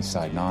towny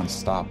side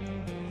non-stop.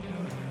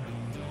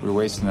 We were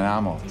wasting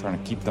ammo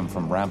trying to keep them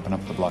from ramping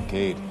up the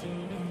blockade.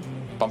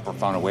 Bumper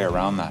found a way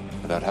around that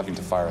without having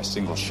to fire a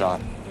single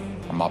shot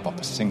or mop up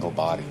a single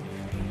body.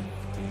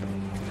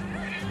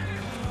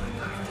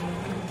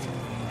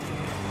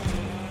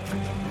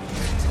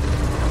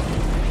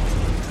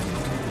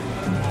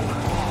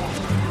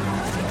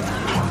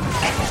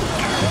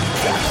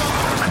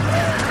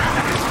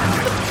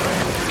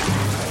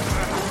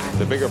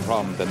 The bigger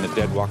problem than the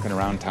dead walking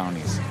around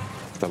townies,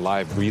 the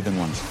live breathing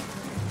ones.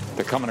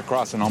 They're coming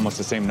across in almost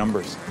the same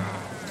numbers.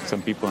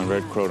 Some people in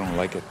Red Crow don't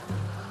like it,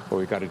 but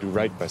we got to do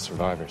right by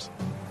survivors.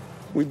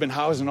 We've been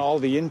housing all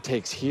the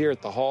intakes here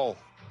at the hall.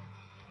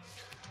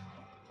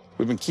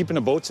 We've been keeping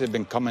the boats that have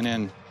been coming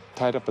in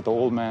tied up at the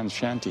old man's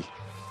shanty.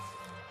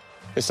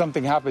 If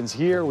something happens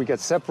here, we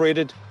get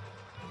separated,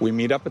 we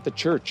meet up at the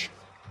church.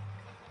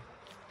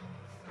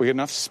 We get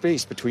enough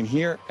space between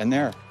here and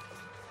there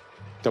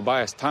to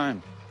buy us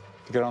time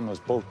to get on those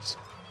boats.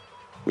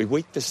 We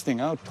wait this thing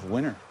out till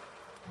winter.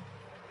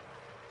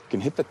 We can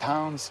hit the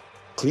towns,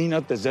 clean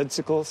out the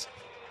Zedsicles,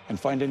 and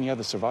find any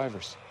other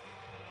survivors.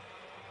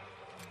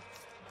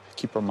 I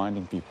keep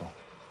reminding people.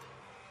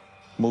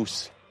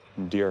 Moose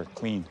and deer are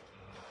clean,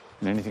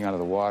 and anything out of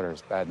the water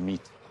is bad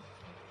meat.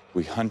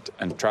 We hunt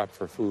and trap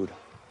for food.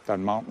 That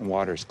mountain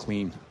water is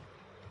clean.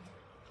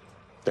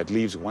 That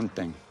leaves one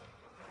thing.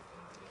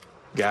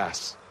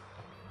 Gas.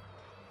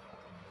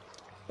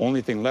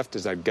 Only thing left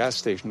is that gas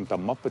station the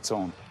Muppets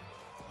own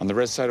on the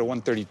red side of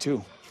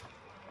 132.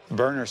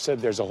 Burner said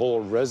there's a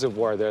whole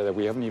reservoir there that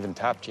we haven't even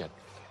tapped yet.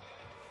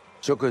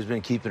 Chucker's been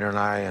keeping an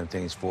eye on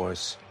things for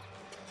us.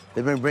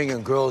 They've been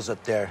bringing girls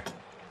up there,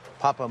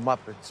 popping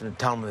Muppets and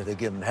telling them that they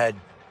give them head,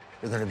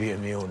 they're going to be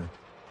immune.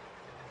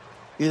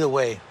 Either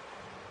way,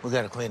 we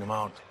got to clean them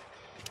out.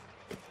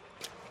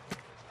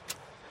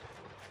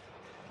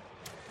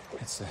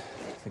 It's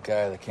the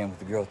guy that came with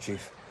the girl,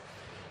 Chief.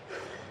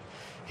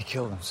 He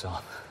killed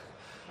himself.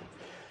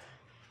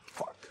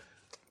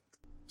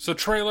 So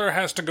Trailer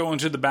has to go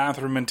into the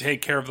bathroom and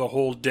take care of the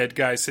whole dead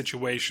guy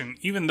situation,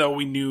 even though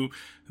we knew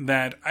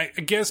that, I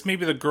guess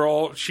maybe the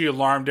girl, she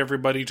alarmed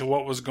everybody to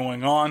what was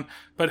going on,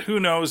 but who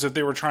knows if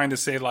they were trying to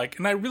say, like,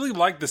 and I really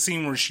like the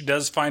scene where she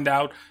does find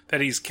out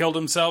that he's killed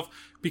himself,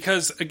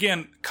 because,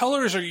 again,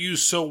 colors are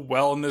used so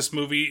well in this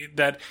movie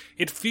that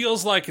it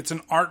feels like it's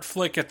an art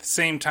flick at the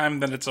same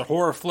time that it's a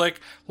horror flick,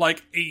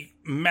 like a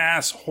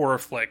mass horror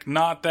flick.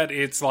 Not that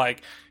it's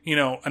like, you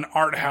know, an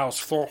art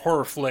house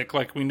horror flick,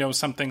 like we know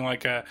something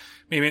like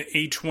maybe an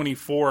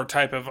A24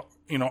 type of,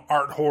 you know,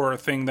 art horror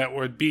thing that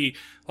would be.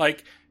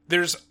 Like,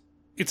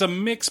 it's a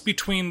mix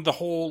between the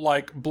whole,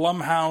 like,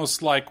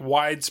 Blumhouse, like,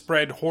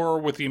 widespread horror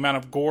with the amount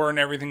of gore and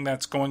everything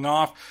that's going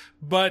off,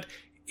 but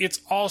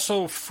it's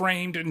also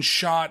framed and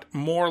shot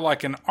more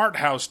like an art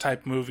house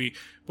type movie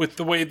with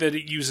the way that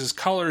it uses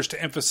colors to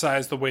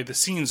emphasize the way the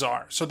scenes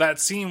are. So that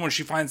scene when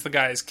she finds the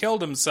guy has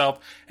killed himself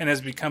and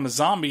has become a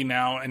zombie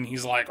now, and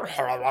he's like,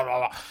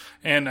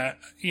 and,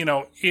 you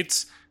know,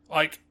 it's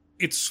like,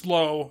 it's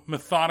slow,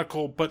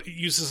 methodical, but it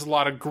uses a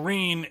lot of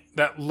green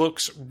that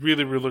looks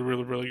really, really,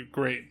 really, really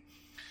great.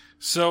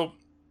 So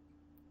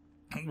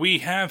we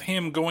have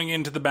him going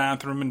into the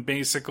bathroom and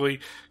basically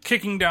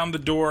kicking down the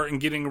door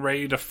and getting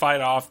ready to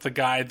fight off the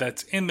guy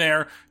that's in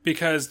there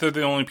because they're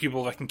the only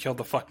people that can kill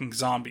the fucking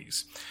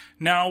zombies.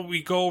 Now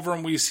we go over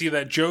and we see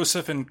that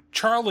Joseph and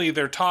Charlie,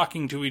 they're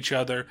talking to each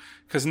other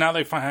because now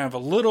they have a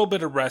little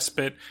bit of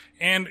respite.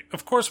 And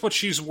of course what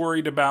she's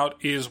worried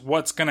about is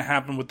what's going to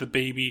happen with the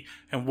baby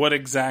and what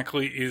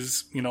exactly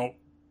is, you know,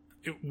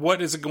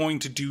 what is it going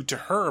to do to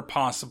her,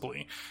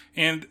 possibly?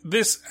 And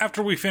this,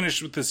 after we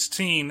finish with this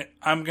scene,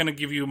 I'm going to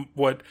give you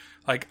what,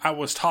 like, I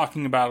was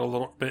talking about a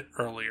little bit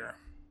earlier.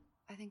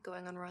 I think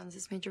going on runs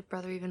has made your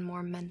brother even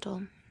more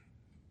mental.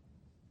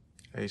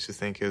 I used to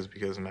think it was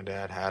because my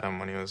dad had him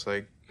when he was,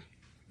 like,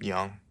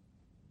 young.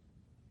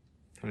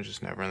 He was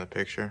just never in the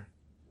picture.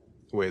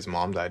 The way his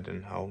mom died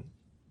didn't help.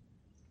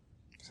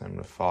 Sent him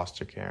to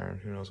foster care, and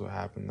who knows what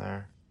happened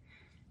there.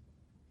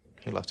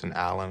 He left in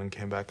Allen and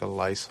came back to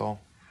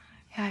Lysol.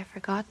 Yeah, I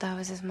forgot that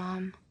was his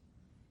mom.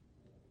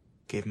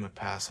 Gave him a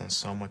pass on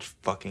so much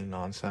fucking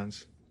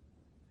nonsense.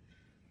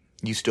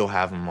 You still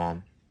have him,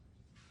 Mom.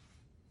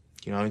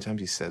 You know how many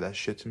times he said that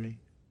shit to me?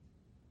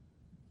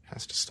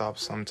 Has to stop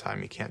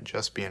sometime. He can't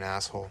just be an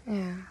asshole.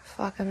 Yeah,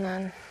 fuck him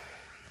then.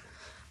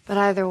 But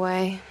either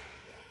way,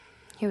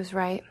 he was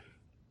right.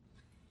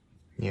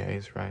 Yeah,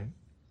 he's right.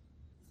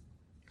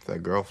 If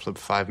that girl flipped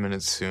 5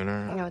 minutes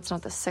sooner... You know, it's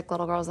not the sick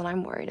little girls that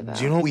I'm worried about.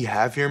 Do you know what we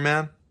have here,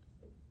 man?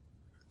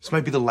 This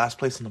might be the last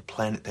place on the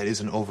planet that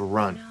isn't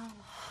overrun.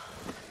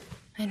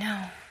 I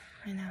know.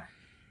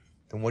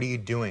 Then what are you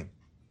doing?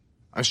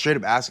 I'm straight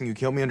up asking you,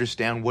 can you help me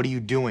understand? What are you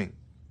doing?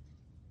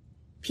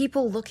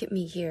 People look at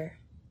me here.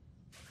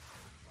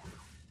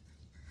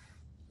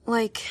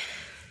 Like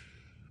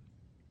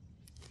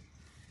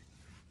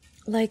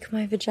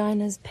my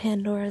vagina's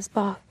Pandora's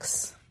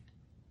box.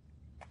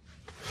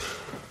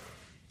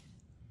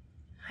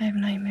 I have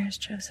nightmares,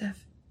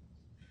 Joseph.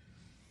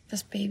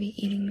 This baby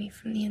eating me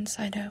from the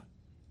inside out.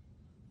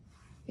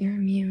 You're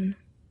immune.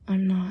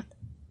 I'm not.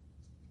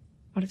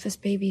 What if this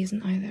baby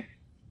isn't either?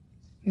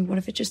 I mean, what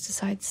if it just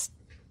decides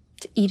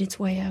to eat its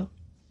way out?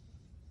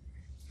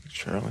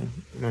 Charlie,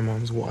 my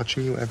mom's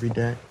watching you every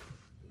day.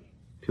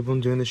 People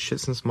have been doing this shit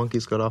since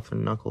monkeys got off their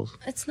knuckles.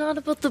 It's not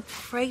about the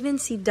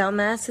pregnancy,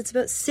 dumbass. It's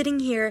about sitting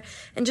here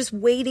and just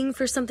waiting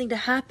for something to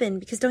happen.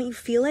 Because don't you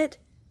feel it?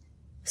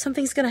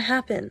 Something's gonna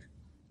happen.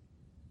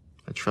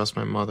 I trust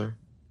my mother.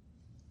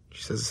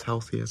 She says it's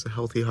healthy, has a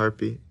healthy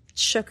heartbeat.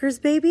 Shooker's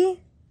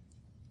baby?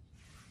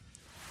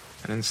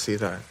 I didn't see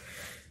that.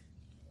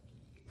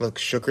 Look,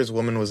 Shooker's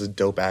woman was a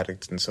dope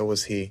addict, and so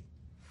was he.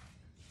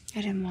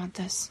 I didn't want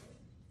this.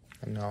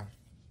 I know.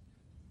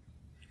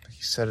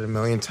 You said it a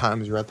million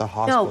times. You're at the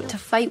hospital. No, to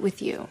fight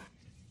with you.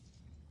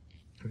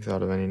 Have you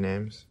thought of any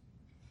names?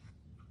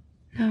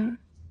 No.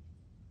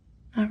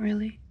 Not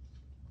really.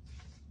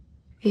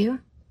 You?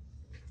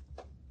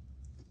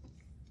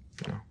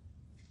 No.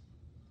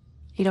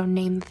 You don't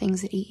name the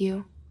things that eat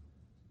you?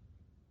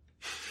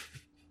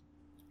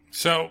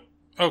 So,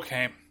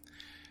 okay.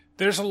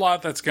 there's a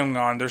lot that's going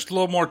on. There's a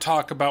little more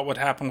talk about what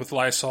happened with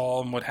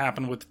Lysol and what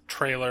happened with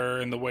Traylor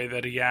and the way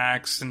that he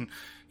acts and,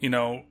 you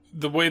know,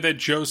 the way that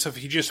Joseph,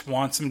 he just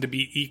wants him to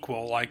be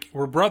equal. Like,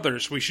 we're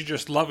brothers. We should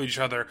just love each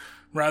other,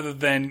 rather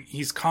than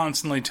he's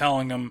constantly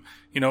telling him,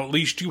 you know, at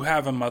least you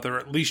have a mother.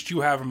 At least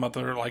you have a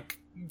mother. Like,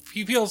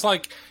 he feels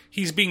like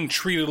he's being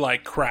treated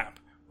like crap,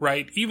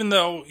 right? Even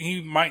though he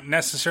might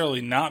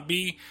necessarily not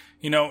be,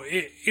 you know,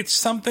 it's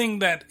something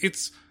that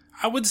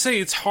I would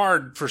say it's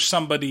hard for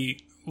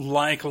somebody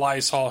like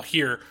Lysol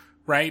here,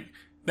 right?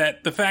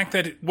 That the fact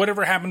that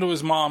whatever happened to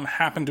his mom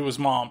happened to his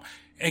mom.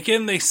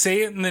 Again, they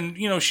say it, and then,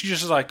 you know, she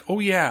just is like,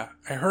 oh yeah,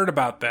 I heard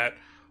about that.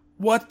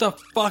 What the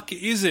fuck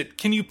is it?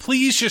 Can you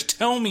please just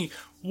tell me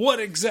what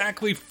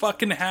exactly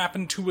fucking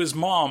happened to his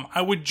mom?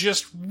 I would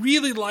just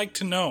really like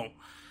to know.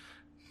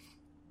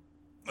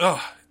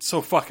 Ugh, it's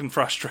so fucking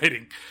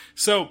frustrating.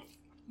 So,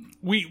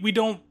 we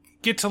don't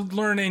get to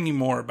learn any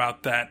more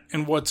about that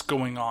and what's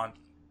going on.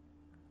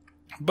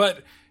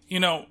 But, you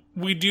know,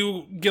 we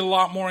do get a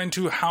lot more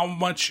into how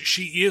much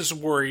she is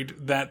worried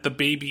that the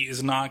baby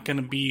is not going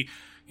to be,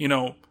 you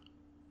know,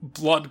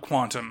 blood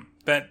quantum,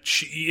 that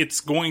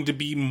it's going to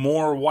be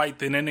more white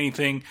than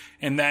anything,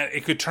 and that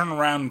it could turn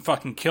around and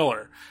fucking kill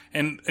her.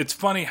 And it's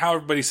funny how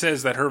everybody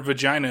says that her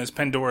vagina is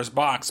Pandora's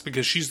box,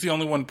 because she's the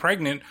only one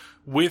pregnant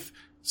with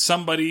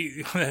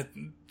somebody that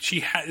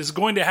she is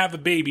going to have a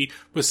baby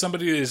with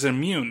somebody that is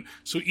immune.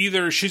 So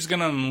either she's going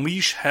to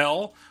unleash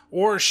hell,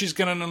 or she's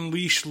going to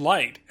unleash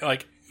light.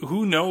 Like,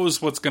 who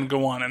knows what's going to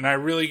go on? And I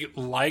really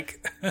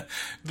like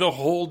the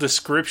whole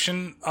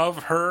description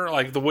of her,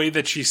 like the way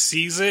that she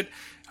sees it,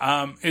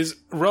 is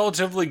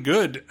relatively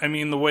good. I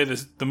mean, the way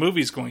the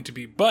movie's going to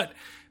be. But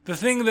the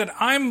thing that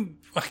I'm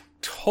like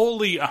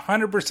totally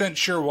 100%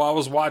 sure while I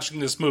was watching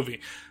this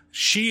movie,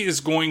 she is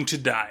going to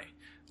die.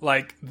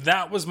 Like,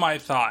 that was my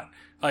thought.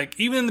 Like,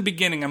 even in the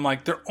beginning, I'm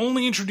like, they're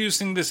only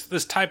introducing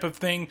this type of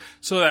thing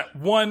so that,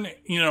 one,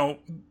 you know,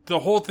 the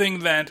whole thing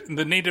that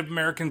the Native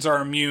Americans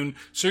are immune,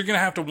 so you're going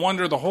to have to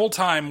wonder the whole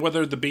time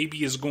whether the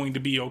baby is going to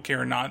be okay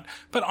or not.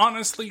 But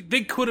honestly,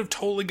 they could have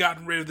totally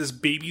gotten rid of this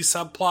baby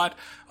subplot,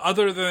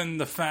 other than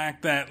the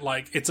fact that,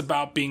 like, it's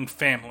about being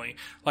family.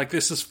 Like,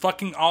 this is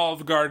fucking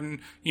Olive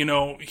Garden, you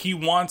know, he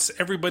wants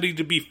everybody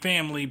to be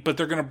family, but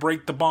they're going to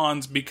break the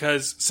bonds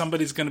because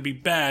somebody's going to be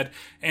bad,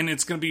 and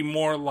it's going to be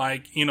more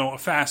like, you know, a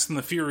Fast and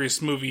the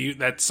Furious movie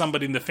that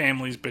somebody in the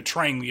family is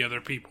betraying the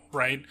other people,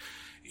 right?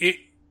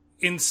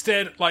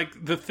 Instead,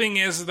 like, the thing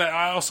is that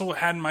I also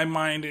had in my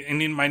mind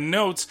and in my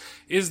notes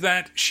is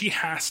that she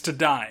has to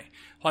die.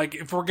 Like,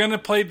 if we're going to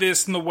play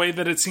this in the way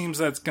that it seems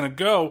that's going to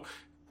go,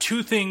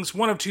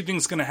 one of two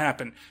things is going to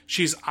happen.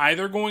 She's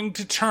either going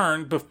to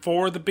turn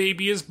before the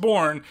baby is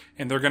born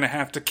and they're going to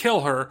have to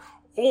kill her,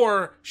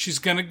 or she's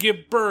going to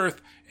give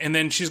birth and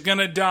then she's going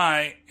to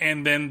die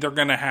and then they're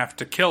going to have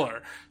to kill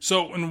her.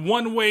 So in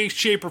one way,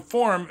 shape, or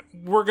form,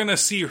 we're going to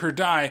see her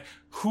die.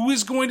 Who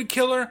is going to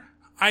kill her?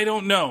 I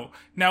don't know.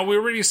 Now, we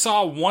already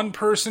saw one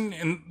person,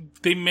 and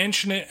they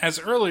mention it as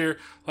earlier,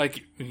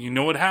 like, you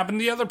know what happened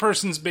to the other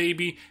person's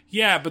baby?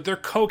 Yeah, but they're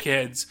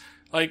cokeheads.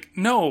 Like,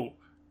 no.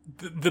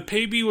 The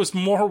baby was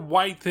more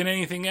white than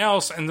anything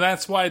else, and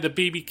that's why the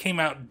baby came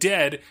out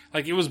dead.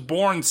 Like, it was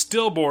born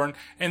stillborn,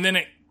 and then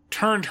it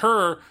turned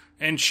her,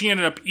 and she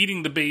ended up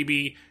eating the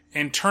baby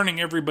and turning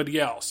everybody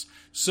else.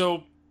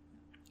 So,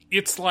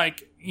 it's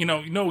like, you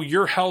know,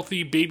 you're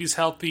healthy, baby's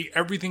healthy,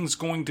 everything's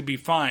going to be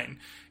fine.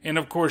 And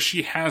of course,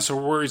 she has her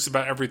worries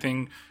about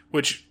everything,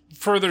 which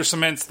further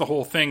cements the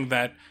whole thing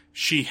that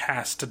she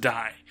has to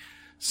die.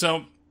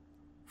 So,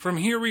 from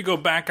here we go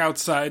back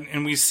outside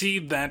and we see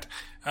that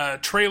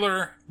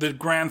Traylor, the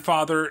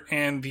grandfather,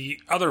 and the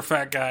other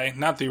fat guy,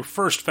 not the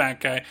first fat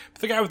guy,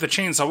 but the guy with the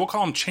chainsaw, we'll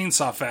call him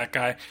Chainsaw Fat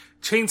Guy.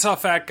 Chainsaw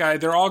Fat Guy,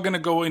 they're all going to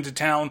go into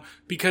town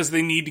because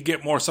they need to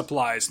get more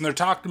supplies. And they're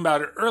talking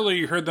about it earlier.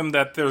 You heard them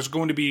that there's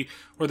going to be,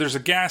 or there's a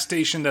gas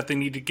station that they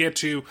need to get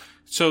to,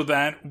 so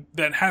that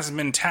hasn't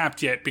been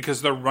tapped yet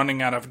because they're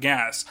running out of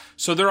gas.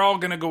 So they're all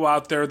going to go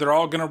out there. They're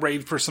all going to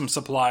raid for some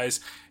supplies.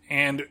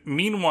 And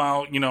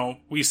meanwhile, you know,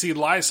 we see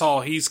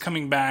Lysol, he's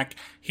coming back.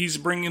 He's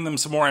bringing them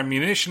some more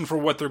ammunition for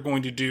what they're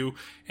going to do.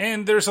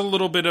 And there's a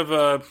little bit of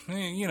a,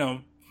 you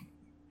know,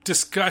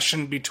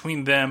 discussion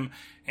between them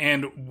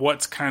and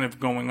what's kind of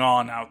going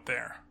on out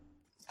there.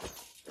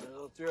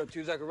 Little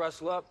 302s I could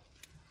rustle up.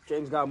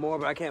 James got more,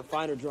 but I can't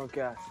find her drunk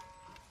ass.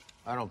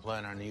 I don't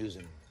plan on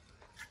using him.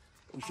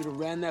 We should have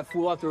ran that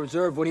fool off the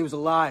reserve when he was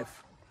alive.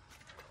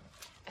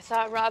 I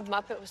thought Rob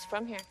Muppet was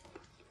from here.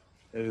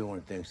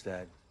 Everyone thinks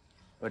that.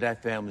 But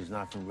that family's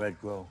not from Red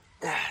Grove.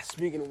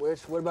 Speaking of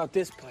which, what about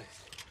this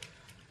place?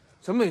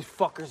 Some of these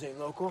fuckers ain't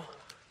local.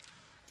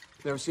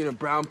 Never seen a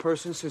brown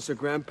person since their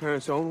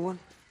grandparents owned one?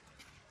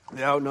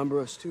 They outnumber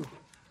us, too.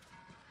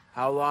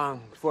 How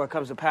long before it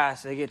comes to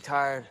pass they get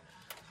tired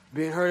of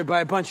being herded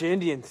by a bunch of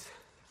Indians?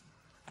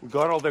 We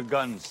got all their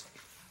guns.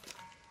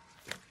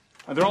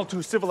 And they're all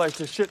too civilized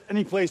to shit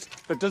any place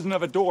that doesn't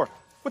have a door.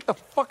 What the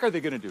fuck are they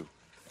gonna do?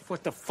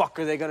 What the fuck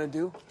are they gonna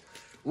do?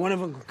 One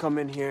of them can come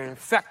in here and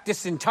infect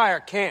this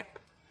entire camp.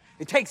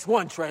 It takes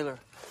one, Traylor.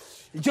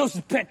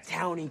 Joseph Pet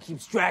Townie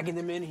keeps dragging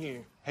them in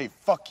here. Hey,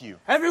 fuck you.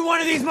 Every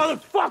one of these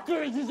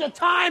motherfuckers is a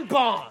time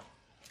bomb!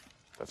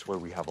 That's why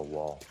we have a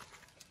wall.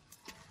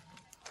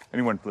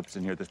 Anyone flips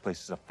in here, this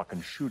place is a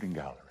fucking shooting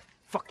gallery.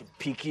 Fucking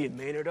Peaky and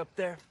Maynard up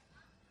there.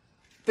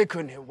 They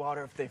couldn't hit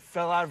water if they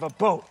fell out of a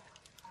boat.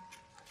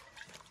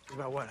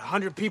 About what,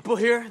 100 people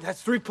here?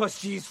 That's 3 plus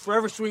G's for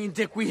every swinging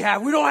dick we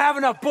have. We don't have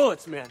enough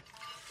bullets, man.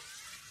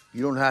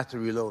 You don't have to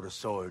reload a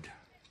sword.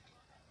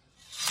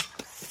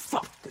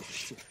 Fuck this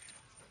shit.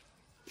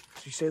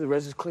 So you say the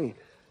res is clean.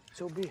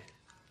 So be it.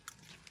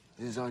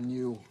 This is on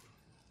you.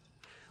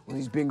 When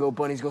these bingo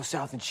bunnies go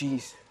south and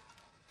cheese.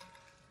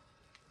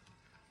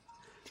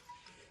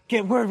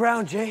 Get word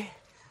round, Jay.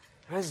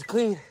 The res is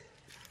clean.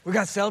 We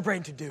got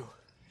celebrating to do.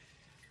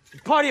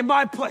 Party at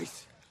my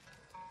place.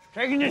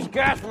 Taking this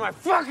gas from my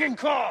fucking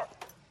car.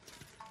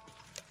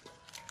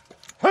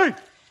 Hey!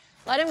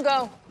 Let him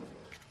go,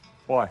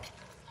 Why?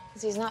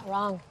 because he's not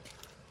wrong.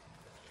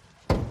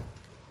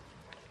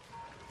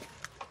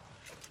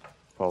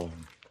 Follow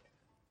him.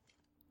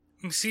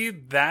 You see,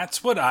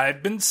 that's what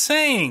I've been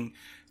saying.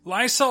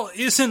 Lysol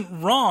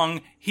isn't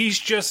wrong, he's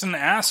just an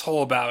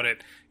asshole about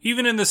it.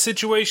 Even in the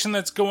situation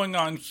that's going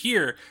on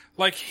here,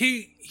 like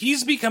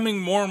he's becoming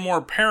more and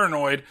more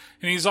paranoid,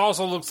 and he's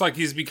also looks like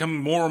he's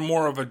becoming more and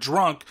more of a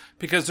drunk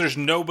because there's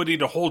nobody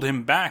to hold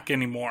him back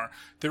anymore.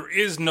 There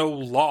is no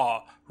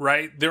law,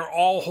 right? They're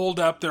all holed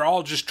up, they're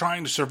all just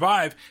trying to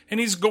survive, and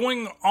he's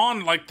going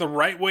on like the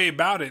right way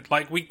about it.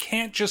 Like, we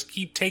can't just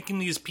keep taking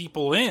these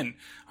people in.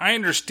 I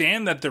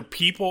understand that they're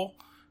people,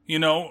 you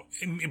know,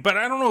 but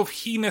I don't know if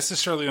he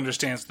necessarily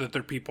understands that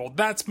they're people.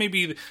 That's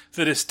maybe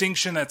the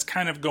distinction that's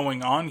kind of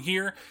going on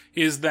here,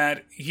 is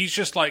that he's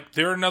just like,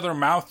 they're another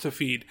mouth to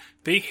feed.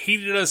 They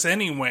hated us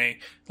anyway.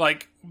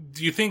 Like,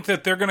 do you think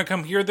that they're going to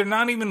come here? They're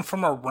not even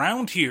from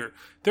around here.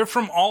 They're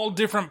from all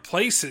different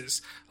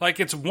places. Like,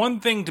 it's one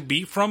thing to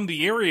be from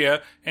the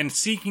area and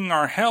seeking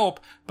our help,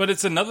 but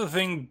it's another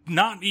thing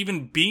not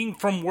even being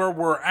from where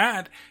we're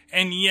at,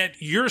 and yet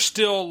you're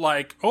still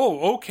like,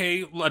 oh,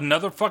 okay,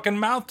 another fucking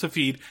mouth to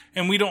feed,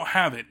 and we don't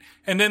have it.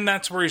 And then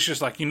that's where he's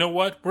just like, you know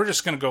what? We're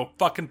just gonna go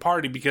fucking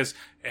party because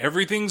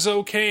everything's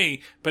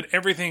okay, but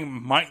everything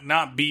might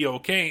not be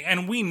okay.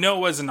 And we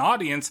know as an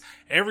audience,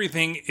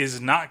 everything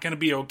is not gonna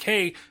be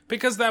okay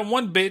because that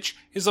one bitch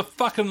is a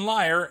fucking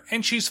liar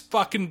and she's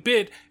fucking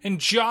bit,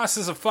 and Joss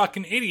is a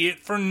fucking idiot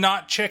for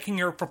not checking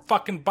her for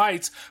fucking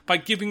bites by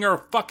giving her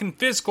a fucking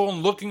physical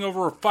and looking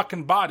over her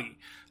fucking body.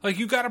 Like,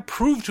 you gotta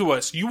prove to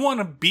us. You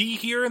wanna be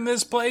here in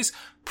this place?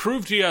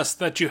 Prove to us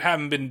that you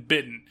haven't been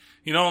bitten.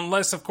 You know,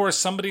 unless, of course,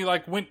 somebody,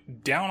 like,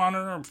 went down on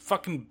her or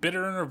fucking bit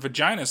her in her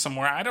vagina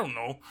somewhere. I don't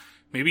know.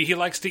 Maybe he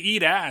likes to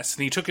eat ass,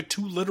 and he took it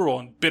too literal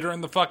and bit her in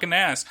the fucking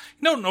ass.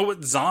 You don't know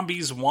what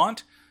zombies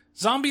want.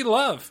 Zombie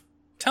love.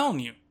 I'm telling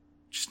you.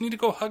 Just need to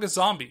go hug a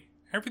zombie.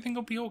 Everything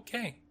will be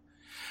okay.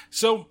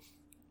 So,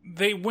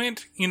 they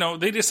went, you know,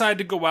 they decided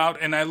to go out,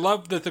 and I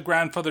love that the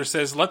grandfather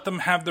says, let them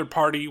have their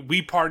party,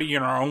 we party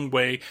in our own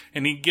way,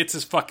 and he gets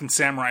his fucking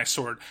samurai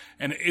sword.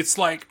 And it's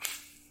like,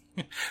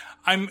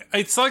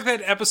 it's like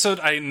that episode,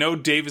 I know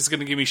Dave is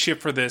gonna give me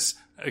shit for this,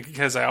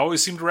 because I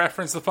always seem to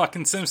reference the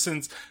fucking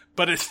Simpsons,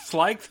 but it's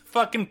like the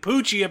fucking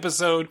Poochie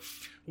episode,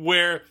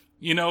 where,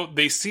 you know,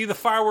 they see the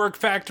firework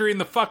factory in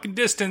the fucking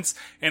distance,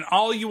 and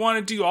all you want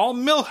to do, all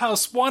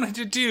Milhouse wanted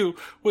to do,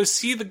 was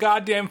see the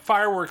goddamn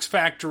fireworks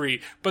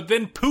factory. But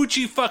then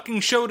Poochie fucking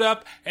showed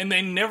up, and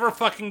they never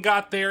fucking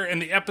got there,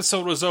 and the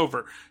episode was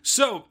over.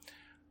 So,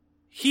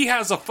 he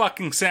has a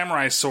fucking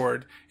samurai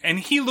sword, and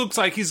he looks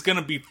like he's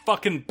gonna be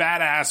fucking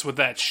badass with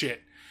that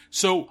shit.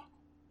 So,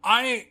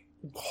 I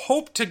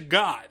hope to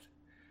God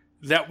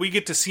that we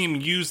get to see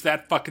him use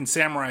that fucking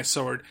samurai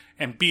sword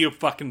and be a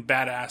fucking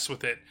badass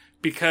with it.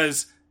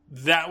 Because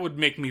that would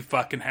make me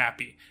fucking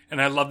happy. And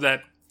I love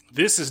that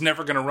this is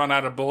never going to run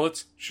out of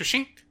bullets.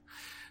 Shashink.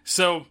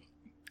 So,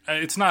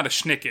 it's not a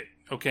schnicket,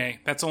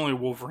 okay? That's only a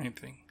Wolverine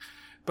thing.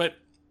 But,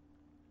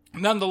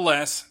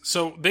 nonetheless,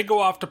 so they go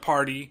off to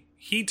party.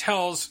 He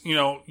tells, you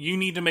know, you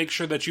need to make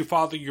sure that you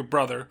father your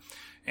brother,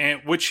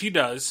 and which he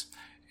does.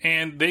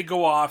 And they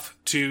go off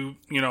to,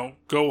 you know,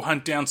 go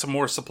hunt down some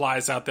more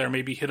supplies out there.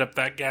 Maybe hit up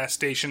that gas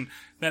station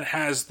that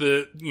has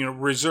the, you know,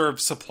 reserve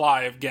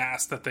supply of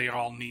gas that they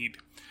all need.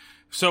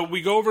 So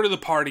we go over to the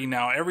party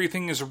now.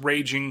 Everything is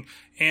raging.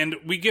 And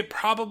we get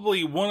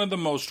probably one of the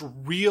most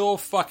real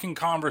fucking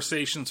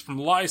conversations from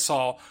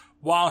Lysol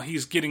while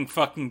he's getting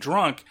fucking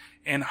drunk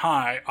and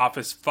high off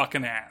his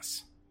fucking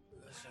ass.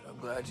 Listen, I'm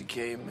glad you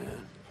came,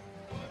 man.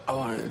 I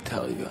wanted to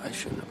tell you I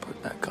shouldn't have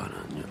put that gun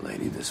on your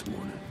lady this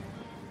morning.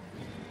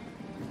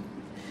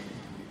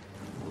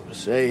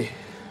 Say,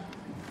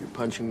 you're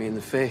punching me in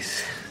the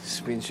face.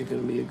 This means you're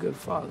gonna be a good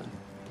father.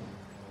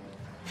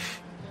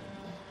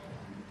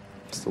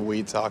 It's the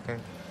weed talking.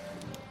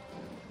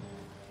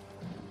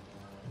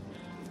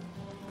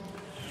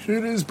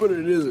 It is, but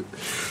it isn't.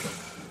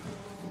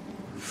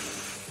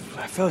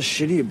 I felt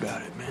shitty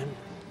about it, man.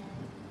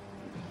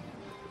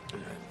 I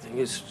think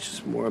it's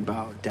just more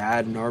about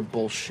Dad and our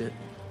bullshit.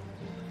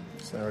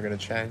 It's never gonna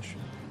change.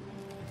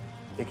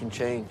 It can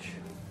change.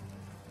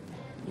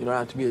 You don't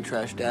have to be a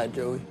trash dad,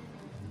 Joey.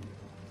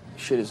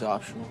 Shit is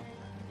optional.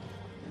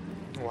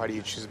 Why do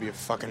you choose to be a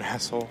fucking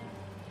asshole?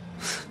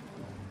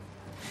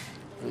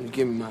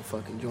 Give me my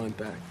fucking joint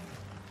back.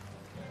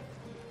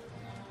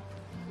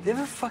 Did it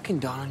ever fucking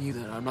dawn on you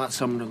that I'm not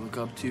someone to look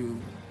up to?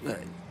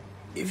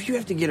 If you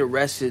have to get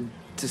arrested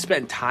to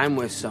spend time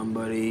with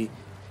somebody,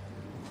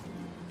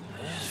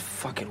 it's just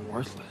fucking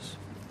worthless.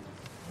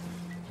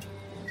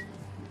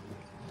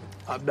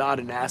 I'm not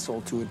an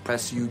asshole to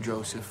impress you,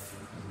 Joseph.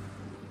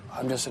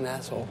 I'm just an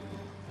asshole.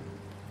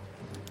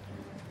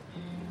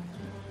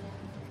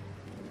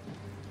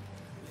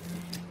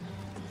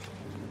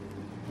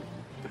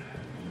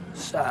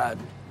 Sad.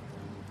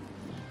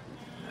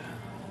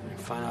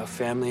 Find out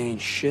family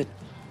ain't shit.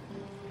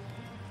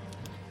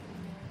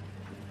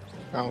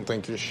 I don't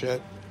think you're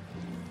shit.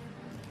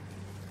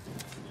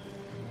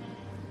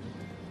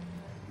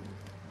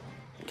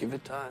 Give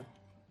it time.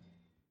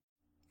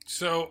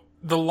 So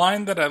the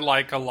line that I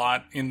like a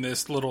lot in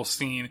this little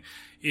scene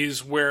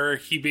is where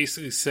he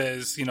basically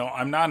says,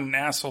 I'm not an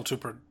asshole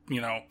to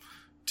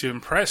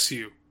impress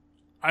you.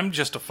 I'm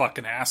just a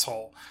fucking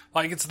asshole.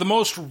 Like, it's the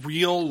most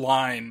real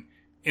line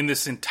in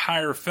this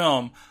entire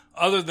film,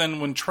 other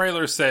than when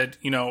Trailer said,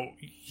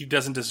 he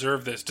doesn't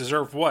deserve this.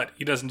 Deserve what?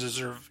 He doesn't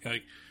deserve,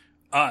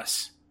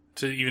 us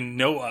to even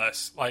know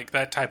us, like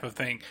that type of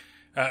thing.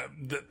 I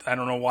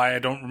don't know why I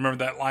don't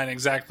remember that line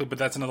exactly, but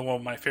that's another one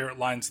of my favorite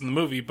lines in the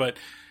movie. But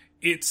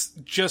it's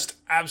just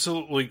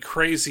absolutely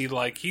crazy.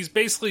 Like, he's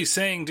basically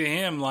saying to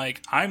him,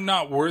 like, I'm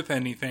not worth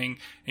anything,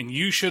 and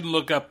you should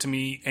look up to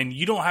me, and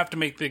you don't have to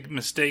make the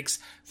mistakes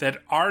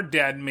that our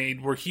dad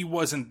made where he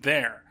wasn't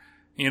there.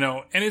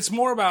 And it's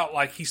more about,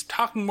 like, he's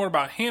talking more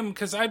about him,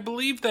 because I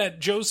believe that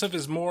Joseph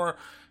is more,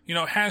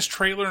 has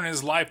Trailer in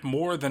his life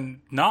more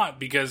than not,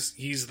 because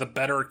he's the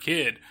better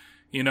kid,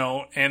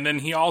 and then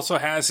he also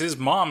has his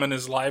mom in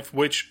his life,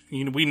 which,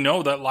 we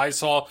know that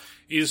Lysol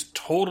is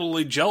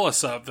totally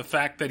jealous of, the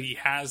fact that he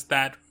has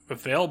that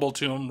available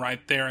to him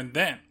right there and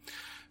then.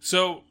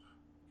 So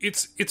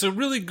it's a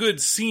really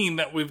good scene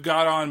that we've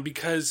got on,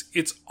 because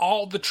it's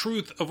all the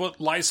truth of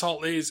what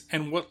Lysol is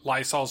and what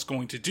Lysol's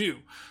going to do.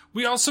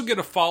 We also get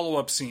a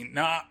follow-up scene.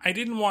 Now, I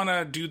didn't want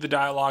to do the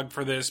dialogue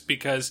for this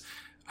because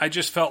I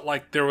just felt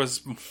like there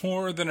was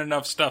more than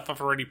enough stuff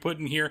I've already put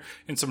in here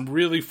and some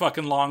really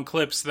fucking long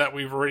clips that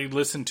we've already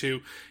listened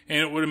to, and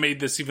it would have made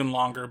this even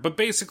longer. But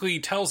basically, he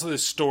tells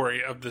this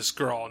story of this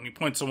girl, and he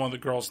points to one of the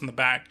girls in the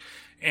back,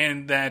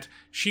 and that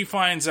she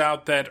finds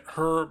out that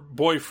her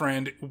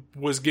boyfriend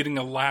was getting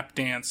a lap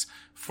dance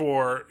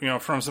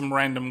from some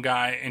random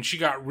guy, and she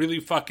got really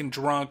fucking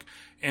drunk,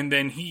 and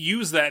then he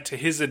used that to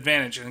his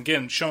advantage, and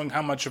again, showing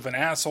how much of an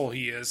asshole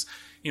he is,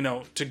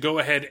 to go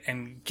ahead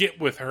and get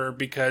with her,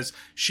 because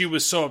she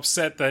was so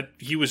upset that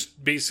he was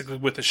basically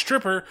with a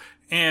stripper,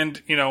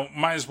 and,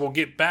 might as well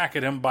get back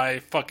at him by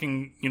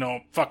fucking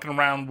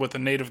around with a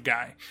native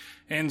guy.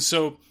 And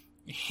so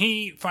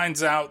he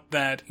finds out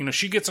that,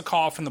 she gets a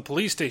call from the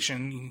police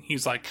station.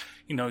 He's like,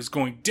 he's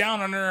going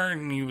down on her,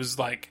 and he was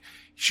like,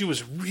 she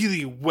was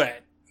really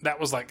wet. That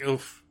was like,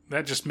 oof.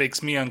 That just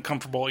makes me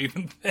uncomfortable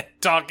even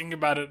talking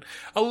about it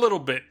a little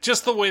bit.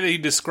 Just the way that he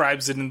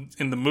describes it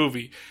in the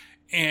movie.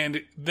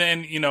 And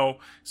then,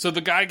 so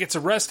the guy gets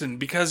arrested, and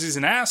because he's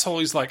an asshole,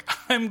 he's like,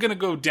 I'm going to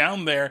go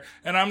down there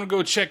and I'm going to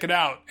go check it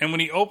out. And when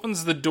he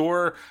opens the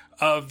door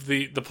of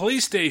the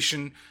police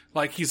station,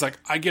 like, he's like,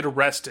 I get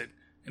arrested.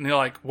 And they're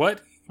like, what?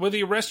 What did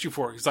he arrest you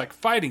for? He's like,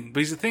 fighting. But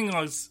he's the thing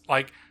is,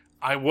 like,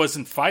 I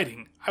wasn't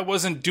fighting. I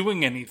wasn't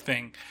doing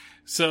anything.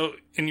 So,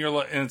 and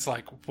it's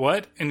like,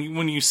 what? And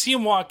when you see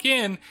him walk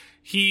in,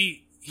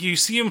 you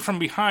see him from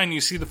behind,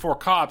 you see the four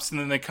cops, and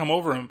then they come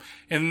over him.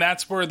 And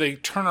that's where they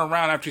turn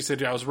around after he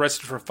said, I was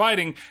arrested for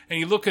fighting. And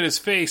you look at his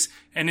face,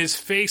 and his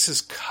face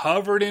is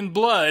covered in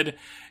blood.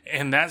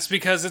 And that's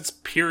because it's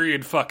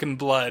period fucking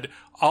blood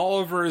all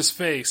over his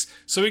face.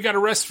 So he got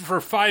arrested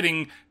for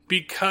fighting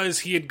because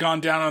he had gone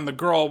down on the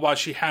girl while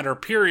she had her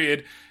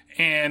period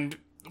and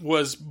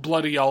was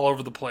bloody all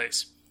over the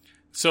place.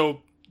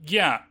 So,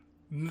 yeah.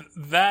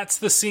 That's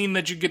the scene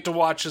that you get to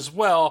watch as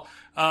well,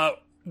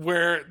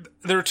 where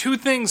there are two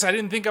things I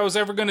didn't think I was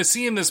ever going to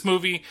see in this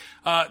movie.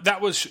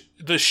 That was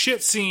the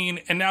shit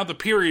scene and now the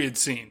period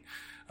scene.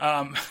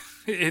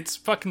 It's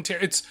fucking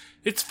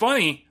it's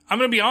funny. I'm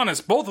going to be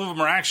honest. Both of them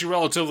are actually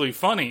relatively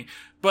funny,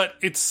 but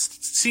it's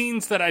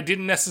scenes that I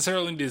didn't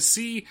necessarily need to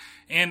see.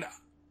 And,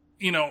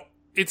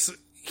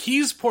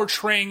 he's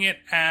portraying it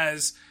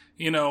as,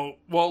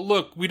 well,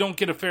 look, we don't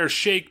get a fair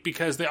shake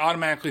because they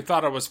automatically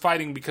thought I was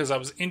fighting because I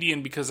was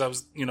Indian, because I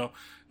was,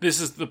 this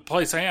is the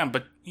place I am.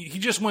 But he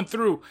just went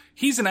through.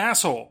 He's an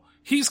asshole.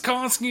 He's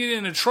constantly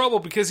getting into trouble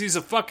because he's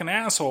a fucking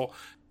asshole.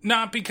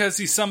 Not because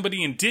he's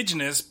somebody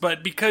indigenous,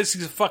 but because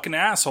he's a fucking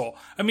asshole.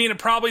 I mean, it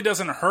probably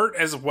doesn't hurt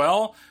as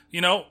well,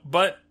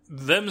 but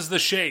them's the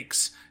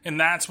shakes. And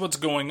that's what's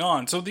going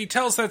on. So he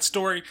tells that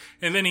story,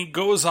 and then he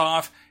goes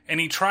off, and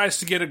he tries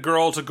to get a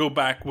girl to go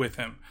back with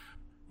him.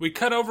 We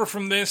cut over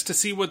from this to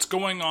see what's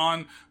going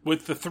on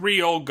with the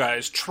three old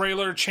guys,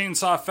 Trailer,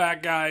 Chainsaw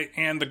Fat Guy,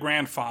 and the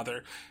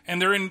grandfather.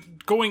 And they're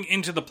going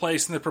into the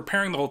place and they're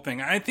preparing the whole thing.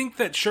 I think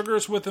that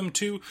Sugar's with them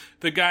too,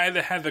 the guy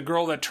that had the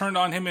girl that turned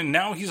on him, and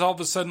now he's all of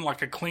a sudden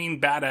like a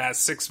clean badass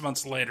 6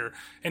 months later.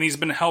 And he's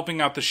been helping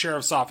out the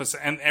sheriff's office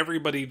and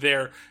everybody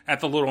there at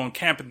the little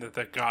encampment that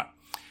they got.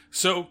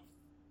 So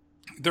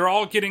they're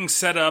all getting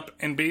set up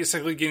and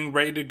basically getting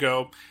ready to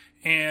go.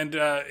 And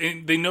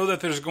they know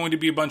that there's going to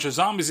be a bunch of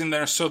zombies in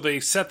there, so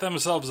they set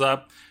themselves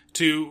up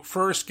to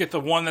first get the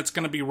one that's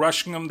going to be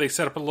rushing them. They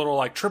set up a little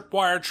like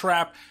tripwire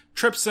trap,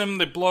 trips him,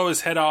 they blow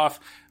his head off,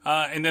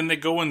 and then they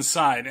go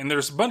inside. And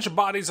there's a bunch of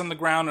bodies on the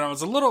ground, and I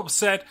was a little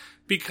upset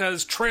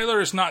because Trailer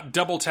is not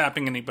double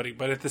tapping anybody,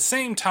 but at the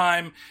same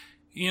time,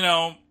 you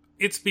know,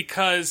 it's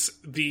because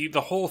the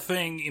whole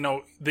thing, you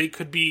know, they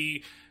could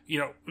be, you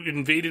know,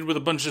 invaded with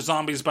a bunch of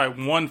zombies by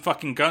one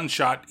fucking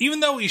gunshot, even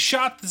though he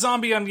shot the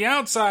zombie on the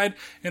outside,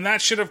 and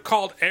that should have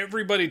called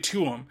everybody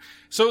to him.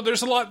 So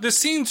there's a lot, this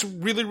scene's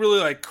really, really,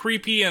 like,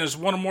 creepy, and is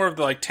one of more of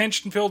the, like,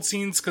 tension-filled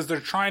scenes, because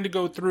they're trying to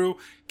go through,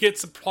 get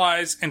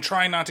supplies, and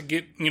try not to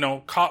get, you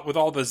know, caught with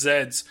all the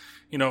Zeds,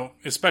 you know,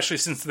 especially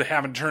since they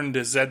haven't turned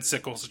into Zed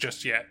sickles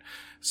just yet.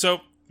 So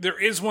there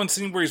is one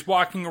scene where he's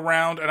walking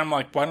around, and I'm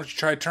like, why don't you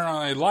try to turn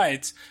on the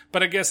lights?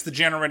 But I guess the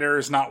generator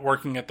is not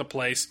working at the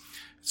place.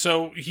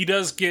 So he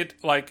does get,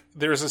 like,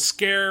 there's a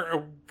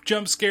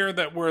jump scare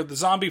that where the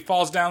zombie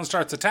falls down and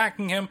starts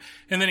attacking him,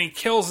 and then he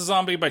kills the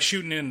zombie by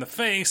shooting it in the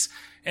face.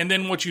 And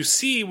then what you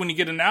see when you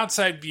get an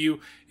outside view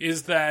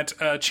is that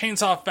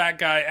Chainsaw Fat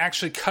Guy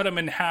actually cut him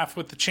in half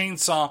with the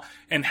chainsaw,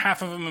 and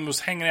half of him was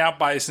hanging out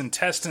by his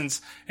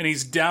intestines, and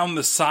he's down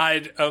the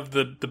side of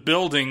the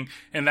building,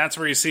 and that's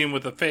where you see him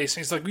with the face.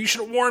 And he's like, you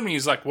should have warned me.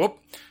 He's like, whoop,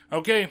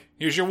 okay,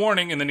 here's your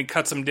warning. And then he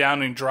cuts him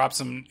down and he drops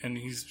him, and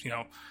he's, you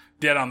know,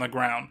 dead on the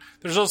ground.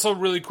 There's also a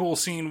really cool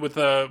scene with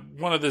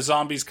one of the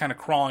zombies kind of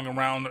crawling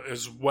around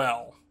as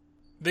well.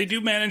 They do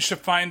manage to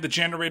find the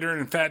generator,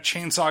 and Fat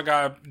Chainsaw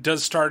Guy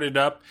does start it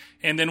up,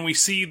 and then we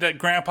see that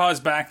Grandpa's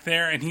back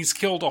there, and he's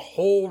killed a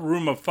whole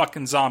room of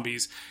fucking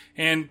zombies.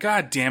 And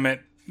god damn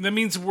it, that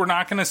means we're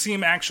not going to see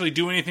him actually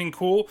do anything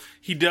cool.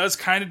 He does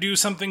kind of do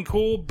something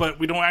cool, but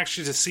we don't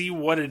actually see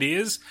what it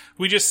is.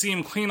 We just see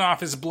him clean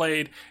off his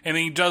blade, and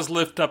then he does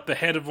lift up the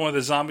head of one of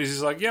the zombies.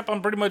 He's like, yep,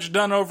 I'm pretty much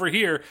done over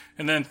here,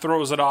 and then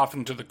throws it off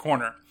into the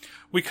corner.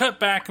 We cut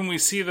back, and we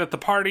see that the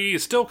party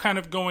is still kind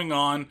of going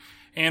on,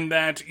 and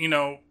that, you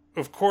know,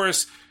 of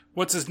course,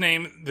 what's his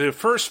name? The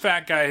first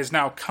fat guy has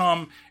now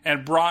come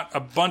and brought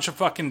a bunch of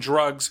fucking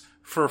drugs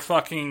for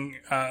fucking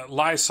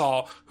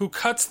Lysol, who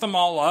cuts them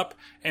all up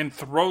and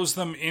throws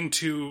them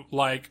into,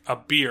 like, a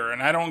beer.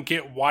 And I don't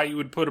get why you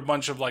would put a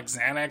bunch of, like,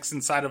 Xanax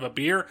inside of a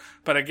beer,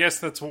 but I guess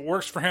that's what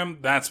works for him.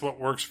 That's what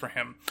works for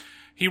him.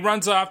 He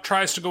runs off,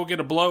 tries to go get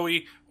a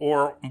blowy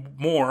or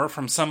more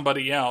from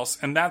somebody else,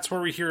 and that's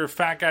where we hear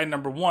Fat Guy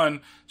number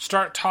one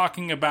start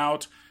talking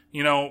about,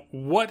 you know,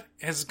 what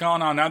has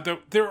gone on. Now,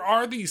 there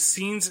are these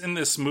scenes in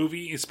this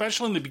movie,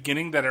 especially in the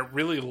beginning, that I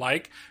really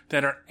like,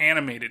 that are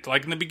animated.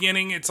 Like, in the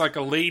beginning, it's like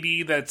a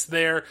lady that's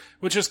there,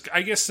 which is,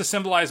 I guess, to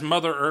symbolize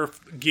Mother Earth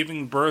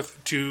giving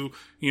birth to,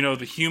 you know,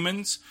 the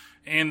humans.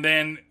 And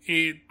then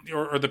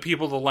or the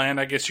people of the land,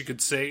 I guess you could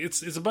say.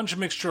 It's a bunch of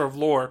mixture of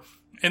lore.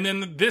 And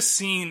then this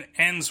scene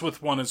ends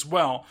with one as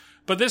well.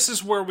 But this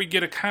is where we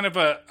get a kind of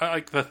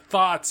like the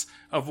thoughts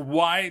of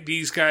why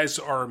these guys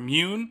are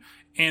immune,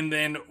 and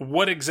then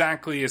what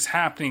exactly is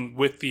happening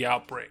with the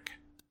outbreak.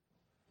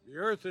 The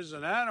earth is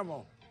an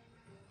animal,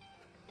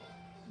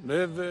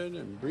 living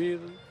and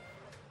breathing.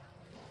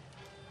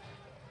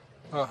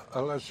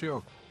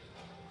 Alessio,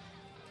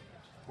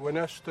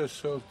 buenas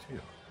tardes, tío.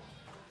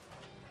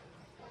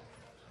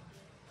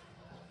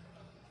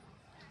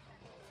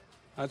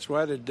 That's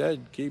why the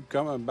dead keep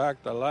coming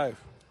back to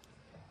life.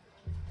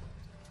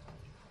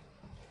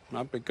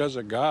 Not because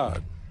of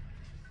God.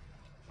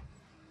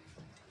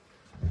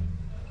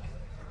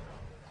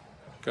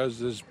 Because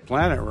this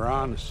planet we're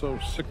on is so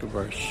sick of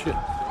our shit.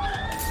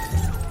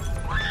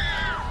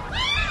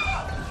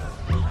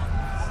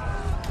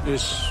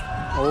 This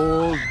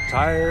old,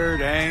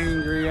 tired,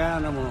 angry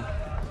animal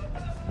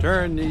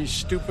turned these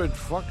stupid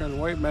fucking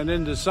white men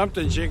into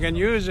something she can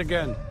use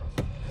again.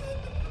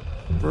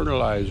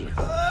 Fertilizer.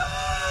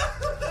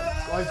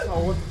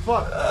 Oh, what the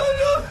fuck?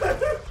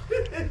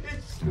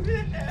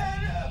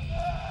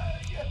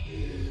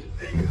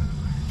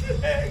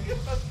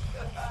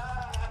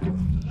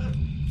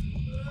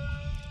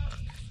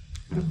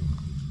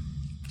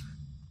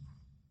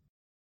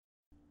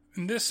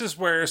 And this is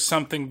where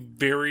something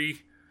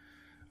very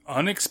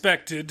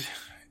unexpected,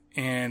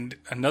 and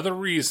another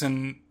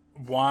reason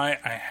why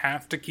I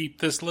have to keep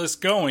this list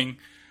going,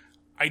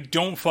 I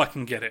don't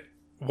fucking get it.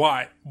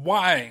 Why?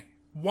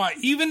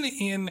 Even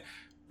in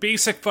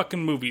basic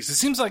fucking movies, it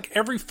seems like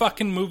every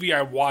fucking movie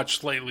I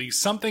watched lately,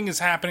 something is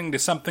happening to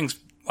something's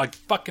like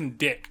fucking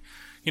dick.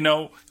 You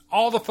know,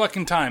 all the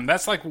fucking time.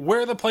 That's like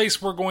where the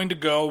place we're going to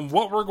go,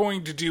 what we're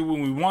going to do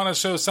when we want to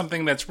show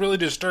something that's really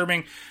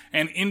disturbing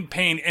and in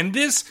pain. And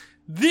this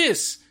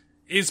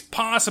is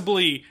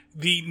possibly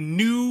the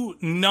new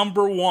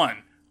number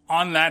one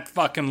on that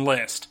fucking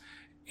list.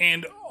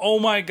 And oh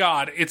my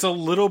god, it's a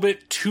little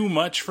bit too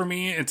much for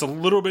me. It's a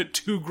little bit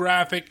too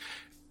graphic.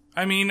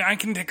 I mean, I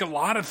can take a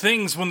lot of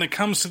things when it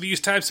comes to these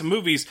types of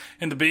movies,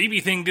 and the baby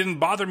thing didn't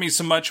bother me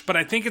so much, but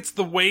I think it's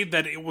the way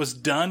that it was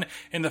done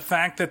and the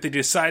fact that they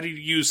decided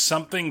to use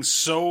something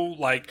so,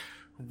 like,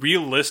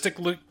 realistic,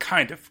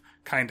 kind of,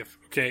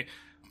 okay?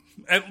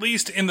 At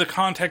least in the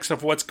context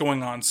of what's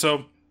going on.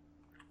 So,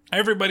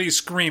 everybody's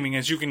screaming,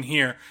 as you can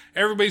hear.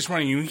 Everybody's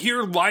running. You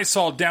hear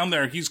Lysol down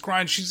there. He's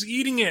crying. She's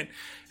eating it.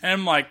 And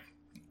I'm like,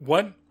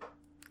 what?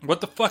 What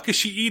the fuck is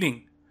she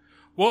eating?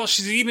 Well,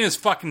 she's eating his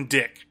fucking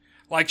dick.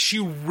 Like, she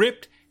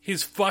ripped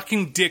his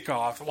fucking dick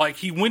off. Like,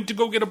 he went to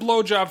go get a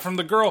blowjob from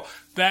the girl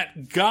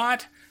that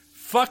got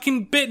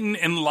fucking bitten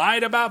and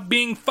lied about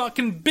being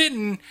fucking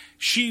bitten.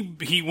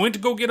 He went to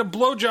go get a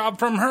blowjob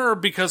from her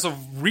because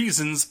of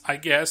reasons, I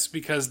guess,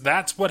 because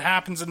that's what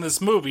happens in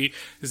this movie,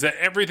 is that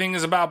everything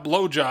is about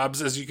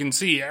blowjobs, as you can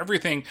see.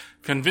 Everything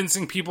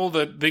convincing people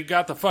that they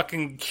got the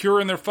fucking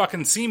cure in their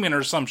fucking semen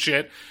or some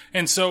shit.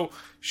 And so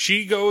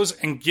she goes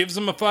and gives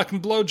him a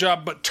fucking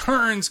blowjob, but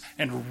turns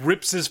and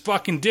rips his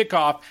fucking dick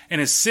off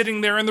and is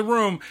sitting there in the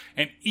room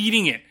and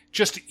eating it.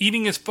 Just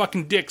eating his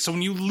fucking dick. So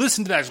when you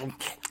listen to that,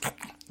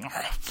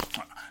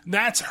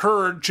 that's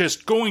her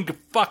just going to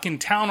fucking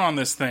town on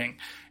this thing.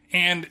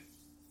 And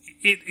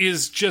it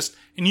is just,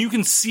 and you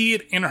can see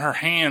it in her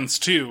hands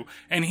too.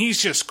 And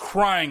he's just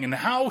crying. And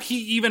how he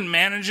even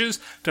manages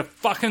to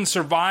fucking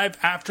survive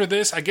after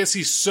this, I guess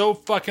he's so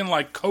fucking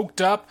like coked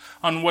up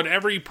on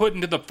whatever he put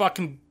into the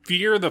fucking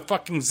fear, the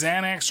fucking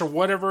Xanax or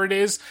whatever it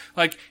is.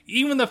 Like,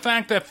 even the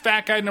fact that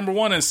fat guy number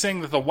one is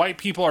saying that the white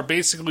people are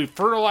basically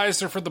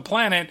fertilizer for the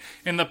planet,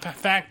 and the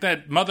fact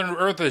that Mother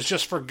Earth has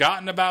just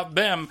forgotten about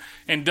them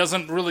and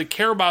doesn't really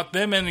care about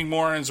them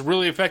anymore and is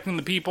really affecting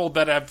the people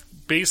that have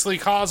basically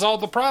caused all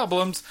the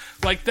problems,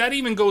 like, that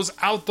even goes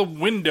out the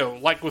window,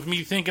 like, with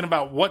me thinking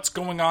about what's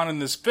going on in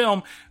this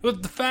film,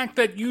 with the fact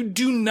that you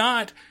do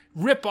not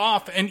rip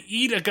off and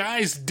eat a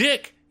guy's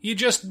dick. You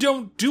just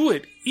don't do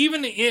it.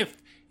 Even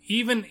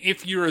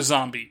if you're a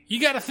zombie.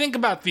 You gotta think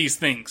about these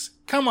things.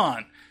 Come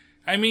on.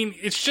 I mean,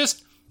 it's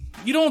just,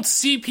 you don't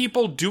see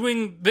people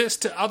doing this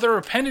to other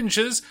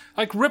appendages,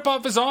 like rip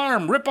off his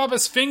arm, rip off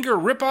his finger,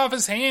 rip off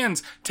his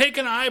hands, take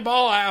an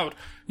eyeball out,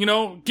 you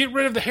know, get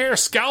rid of the hair,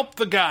 scalp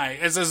the guy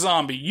as a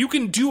zombie. You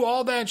can do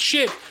all that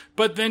shit,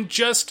 but then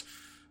just,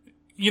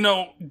 you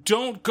know,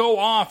 don't go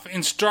off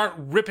and start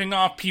ripping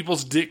off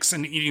people's dicks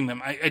and eating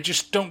them. I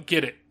just don't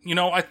get it. You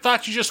know, I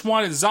thought you just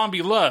wanted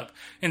zombie love.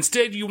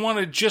 Instead, you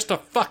wanted just a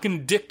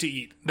fucking dick to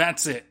eat.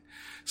 That's it.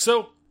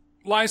 So,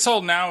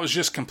 Lysol now is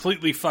just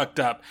completely fucked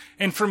up.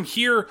 And from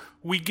here,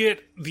 we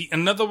get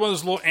another one of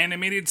those little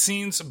animated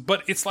scenes,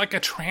 but it's like a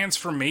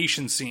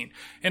transformation scene.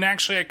 And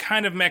actually, I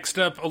kind of mixed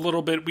up a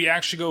little bit. We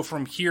actually go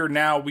from here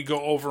now, we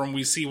go over and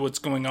we see what's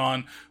going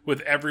on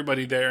with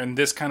everybody there. And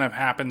this kind of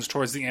happens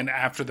towards the end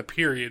after the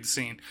period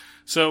scene.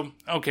 So,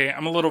 okay,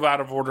 I'm a little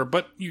out of order,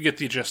 but you get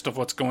the gist of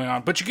what's going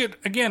on. But you get,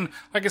 again,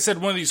 like I said,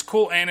 one of these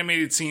cool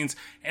animated scenes,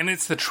 and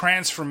it's the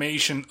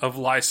transformation of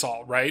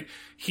Lysol, right?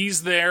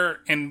 He's there,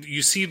 and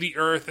you see the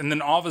earth, and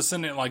then all of a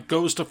sudden it, like,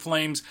 goes to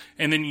flames,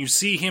 and then you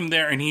see him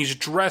there, and he's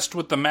dressed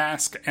with the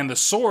mask and the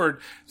sword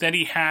that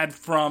he had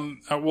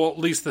from, well, at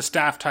least the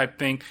staff type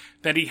thing,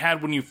 that he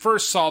had when you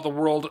first saw the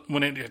world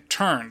when it had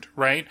turned,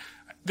 right?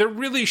 They're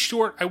really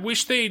short. I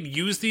wish they'd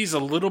use these a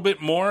little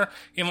bit more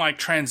in, like,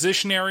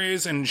 transition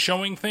areas and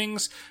showing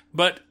things,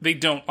 but they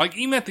don't. Like,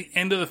 even at the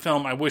end of the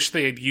film, I wish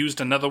they had used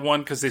another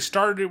one, because they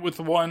started it with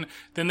one,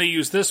 then they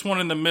used this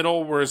one in the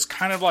middle, where it's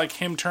kind of like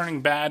him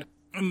turning bad,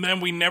 and then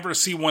we never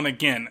see one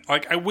again.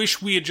 Like, I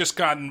wish we had just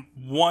gotten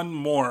one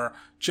more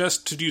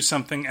just to do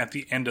something at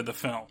the end of the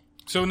film.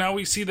 So now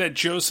we see that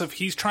Joseph,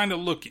 he's trying to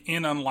look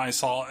in on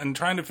Lysol and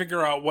trying to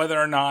figure out whether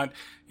or not,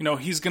 you know,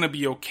 he's going to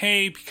be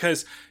okay,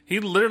 because he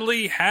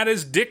literally had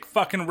his dick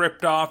fucking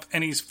ripped off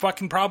and he's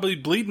fucking probably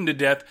bleeding to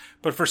death,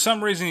 but for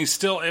some reason he's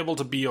still able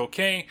to be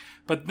okay.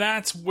 But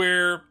that's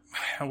where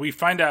we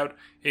find out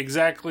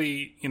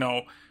exactly, you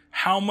know,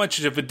 how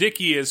much of a dick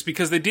he is,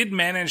 because they did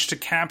manage to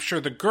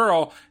capture the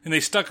girl and they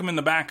stuck him in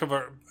the back of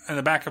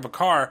a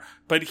car,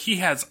 but he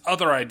has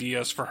other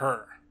ideas for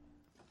her.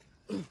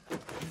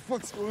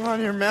 What's going on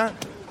here, Matt?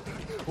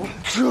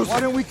 Why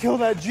don't we kill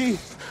that G?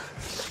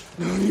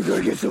 No, you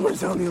gotta get someone to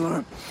sound the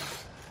alarm.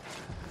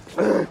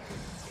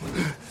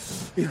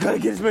 You gotta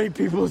get as many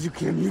people as you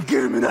can. You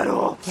get them in that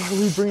hole. Why do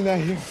we bring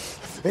that here?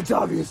 It's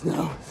obvious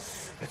now.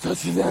 It's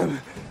us or them.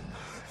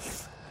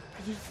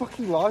 You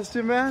fucking lost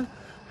it, man?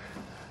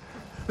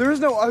 There is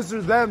no us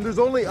or them. There's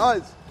only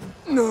us.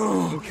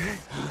 No. Okay.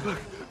 Look,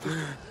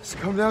 just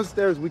come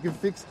downstairs. We can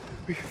fix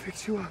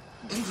you up.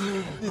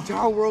 The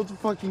entire world's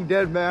fucking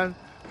dead, man.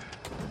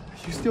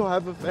 You still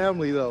have a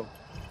family, though.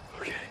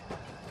 Okay.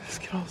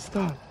 Just get all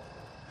stop.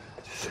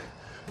 Just stop.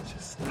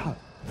 Just stop.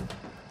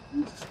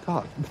 I'm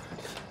sorry.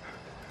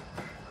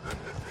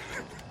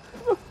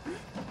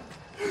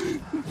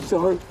 I'm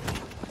sorry.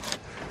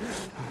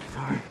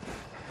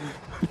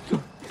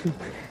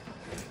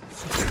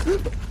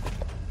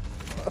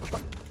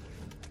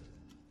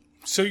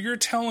 So you're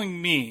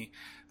telling me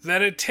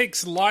that it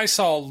takes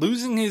Lysol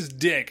losing his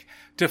dick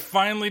to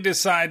finally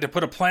decide to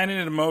put a plan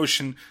in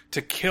motion to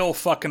kill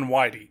fucking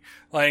Whitey?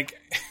 Like,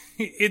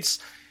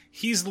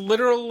 he's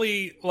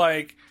literally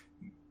like,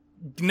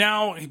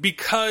 now,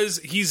 because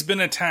he's been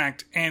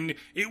attacked, and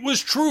it was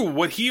true,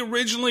 what he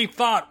originally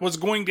thought was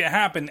going to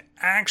happen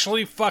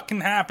actually fucking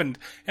happened,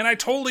 and I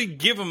totally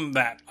give him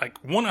that, like,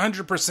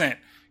 100%.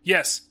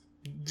 Yes,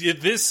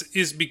 this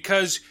is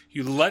because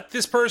you let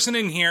this person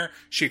in here,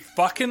 she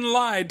fucking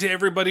lied to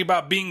everybody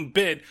about being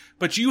bit,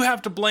 but you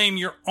have to blame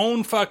your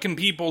own fucking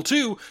people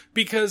too,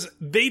 because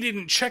they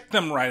didn't check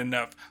them right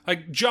enough.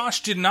 Like,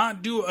 Josh did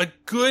not do a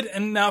good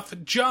enough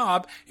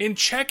job in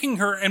checking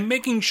her and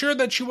making sure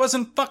that she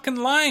wasn't fucking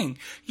lying.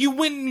 You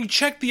went and you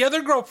checked the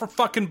other girl for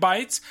fucking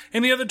bites,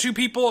 and the other two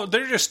people,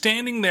 they're just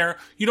standing there.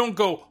 You don't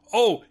go,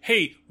 oh,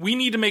 hey, we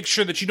need to make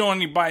sure that you don't have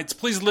any bites.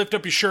 Please lift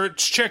up your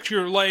shirts, check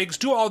your legs,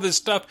 do all this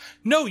stuff.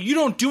 No, you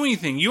don't do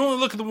anything. You only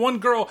look at the one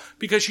girl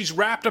because she's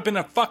wrapped up in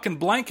a fucking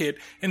blanket,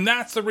 and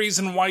that's the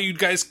reason why you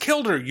guys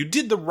killed her. You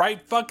did the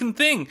right fucking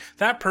thing.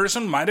 That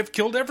person might have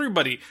killed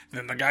everybody. And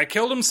then the guy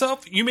killed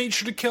himself. You made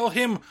sure to kill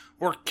him,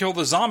 or kill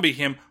the zombie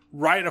him,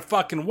 right a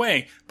fucking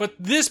way. But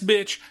this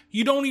bitch,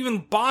 you don't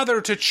even bother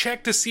to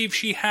check to see if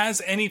she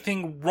has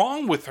anything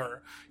wrong with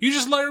her. You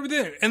just let her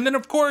there. And then,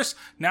 of course,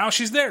 now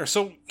she's there.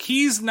 So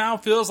he's now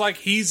feels like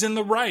he's in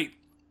the right.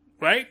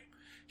 Right?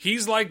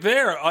 He's like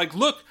there. Like,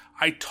 look,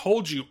 I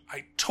told you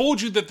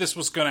that this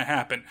was going to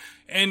happen.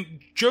 And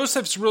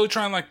Joseph's really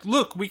trying, like,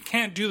 look, we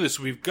can't do this.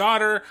 We've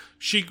got her.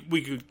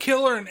 We could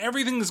kill her and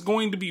everything's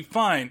going to be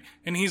fine.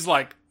 And he's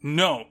like,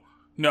 no,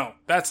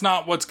 that's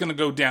not what's going to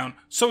go down.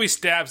 So he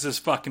stabs his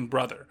fucking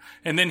brother.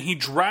 And then he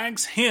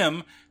drags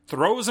him,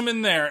 throws him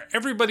in there.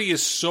 Everybody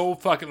is so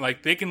fucking,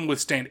 like, they can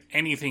withstand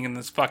anything in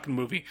this fucking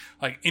movie.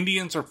 Like,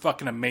 Indians are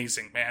fucking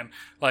amazing, man.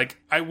 Like,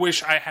 I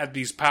wish I had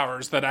these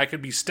powers that I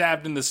could be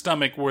stabbed in the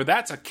stomach, where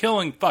that's a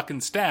killing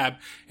fucking stab,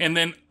 and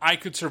then I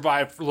could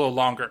survive for a little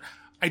longer.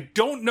 I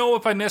don't know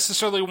if I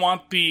necessarily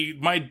want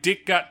my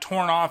dick got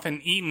torn off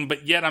and eaten,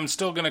 but yet I'm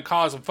still gonna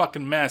cause a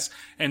fucking mess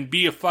and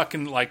be a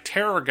fucking, like,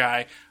 terror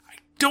guy. I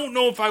don't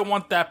know if I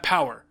want that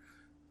power.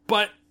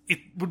 But it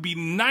would be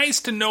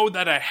nice to know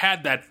that I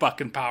had that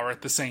fucking power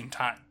at the same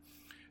time.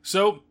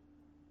 So,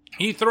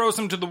 he throws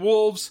him to the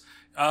wolves.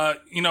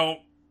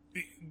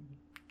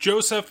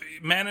 Joseph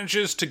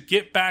manages to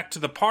get back to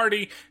the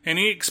party, and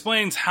he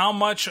explains how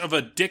much of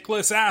a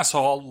dickless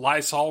asshole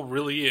Lysol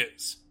really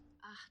is.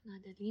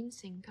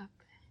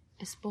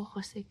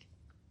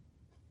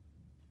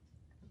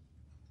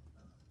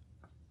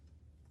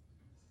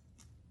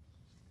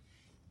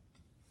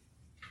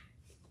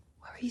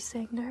 What were you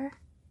saying to her?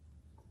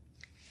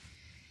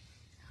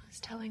 I was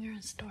telling her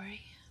a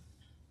story.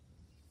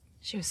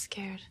 She was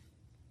scared.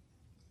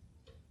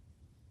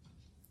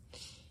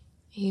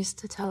 He used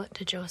to tell it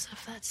to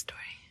Joseph, that story.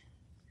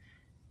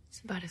 It's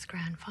about his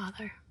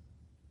grandfather.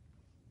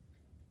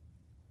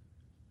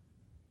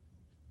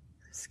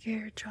 I'm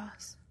scared,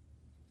 Joss.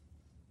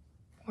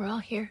 We're all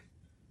here.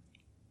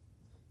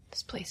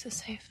 This place is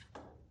safe.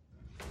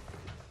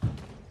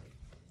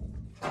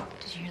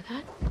 Did you hear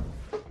that?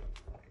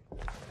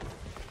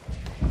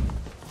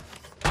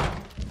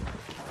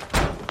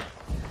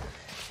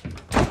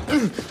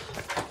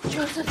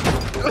 Joseph!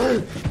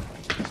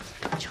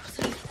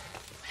 Joseph,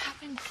 what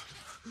happened?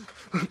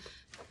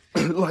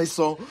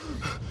 Lysol.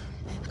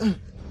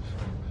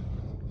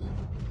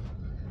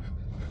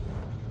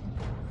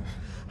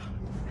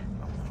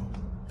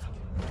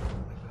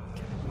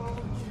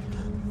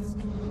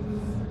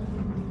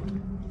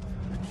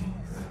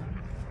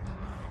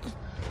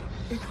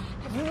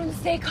 Everyone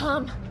stay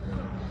calm.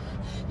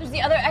 There's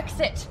the other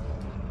exit.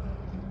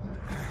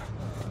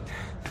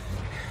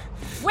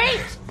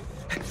 Wait!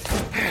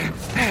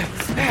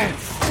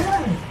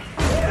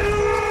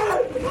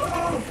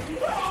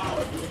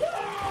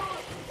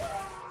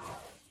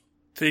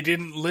 They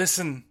didn't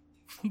listen.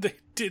 They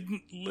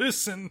didn't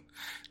listen.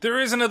 There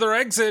is another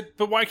exit,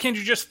 but why can't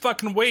you just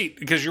fucking wait?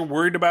 Because you're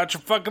worried about your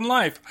fucking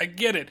life. I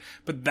get it,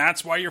 but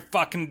that's why you're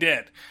fucking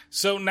dead.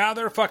 So now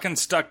they're fucking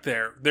stuck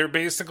there. They're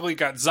basically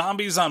got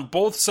zombies on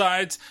both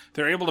sides.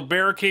 They're able to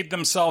barricade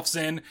themselves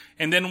in,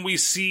 and then we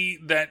see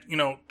that,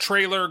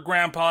 Trailer,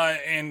 Grandpa,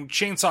 and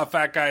Chainsaw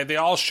Fat Guy, they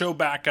all show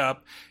back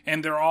up,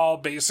 and they're all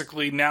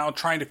basically now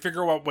trying to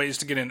figure out ways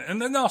to get in.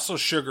 And then also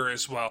Sugar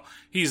as well.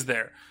 He's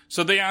there.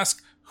 So they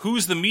ask,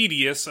 who's the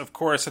meatiest? Of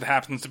course, it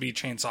happens to be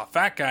Chainsaw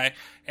Fat Guy.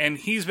 And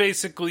he's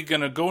basically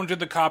going to go into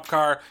the cop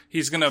car.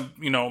 He's going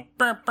to,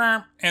 burp,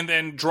 burp, and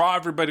then draw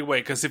everybody away.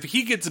 Because if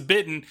he gets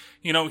bitten,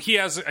 he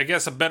has, I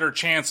guess, a better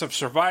chance of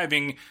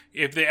surviving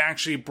if they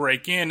actually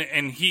break in.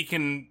 And he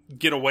can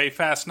get away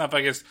fast enough,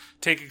 I guess,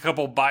 take a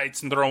couple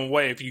bites and throw him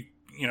away. If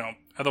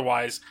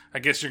otherwise, I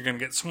guess you're going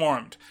to get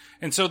swarmed.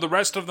 And so the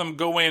rest of them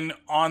go in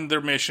on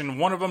their mission.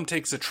 One of them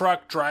takes a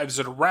truck, drives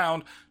it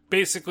around,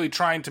 basically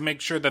trying to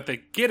make sure that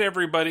they get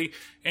everybody,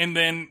 and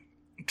then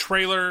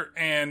Trailer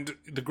and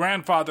the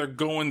grandfather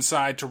go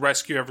inside to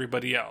rescue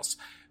everybody else.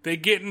 They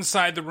get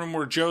inside the room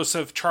where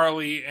Joseph,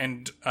 Charlie,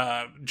 and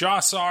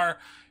Joss are,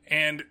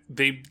 and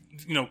they,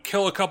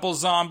 kill a couple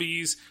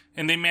zombies,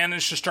 and they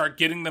manage to start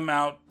getting them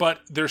out, but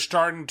they're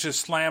starting to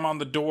slam on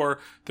the door.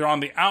 They're on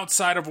the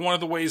outside of one of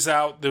the ways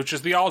out, which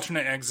is the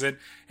alternate exit,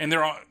 and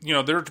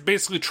they're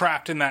basically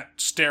trapped in that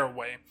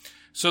stairway.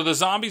 So the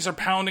zombies are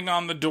pounding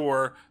on the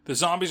door. The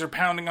zombies are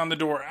pounding on the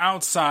door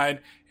outside.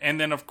 And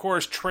then, of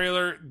course,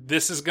 trailer,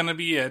 this is going to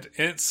be it.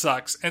 It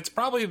sucks. It's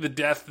probably the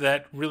death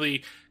that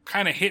really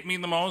kind of hit me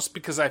the most,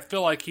 because I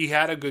feel like he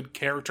had a good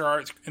character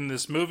arc in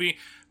this movie.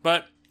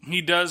 But he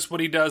does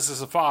what he does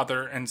as a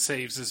father and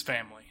saves his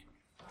family.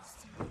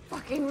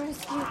 Fucking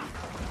rescue.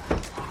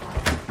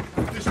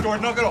 This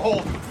door's not gonna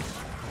hold.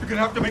 You're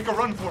gonna have to make a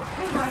run for it.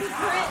 I'm ready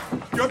for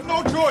it. You have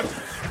no choice.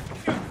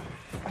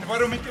 And if I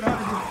don't make it out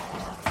of here,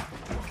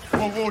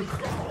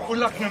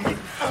 ulaknami,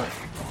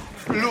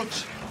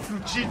 lucic.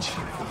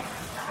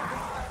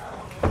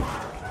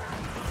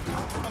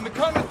 On the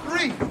count of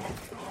 3. 1.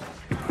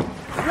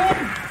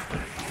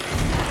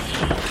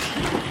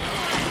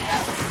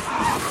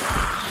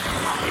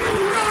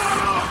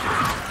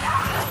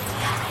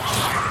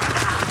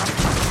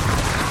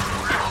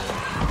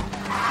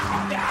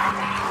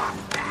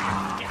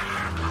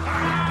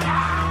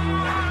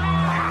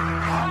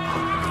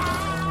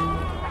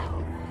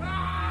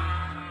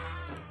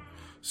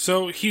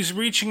 So he's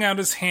reaching out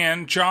his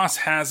hand. Joss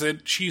has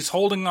it. She's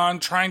holding on,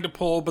 trying to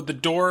pull, but the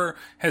door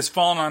has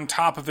fallen on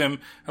top of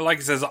him. Like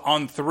he says,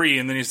 on 3,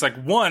 and then he's like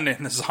 1,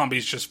 and the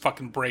zombies just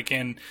fucking break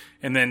in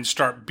and then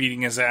start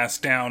beating his ass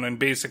down and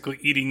basically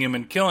eating him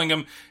and killing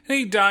him. And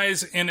he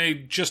dies in a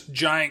just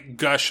giant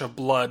gush of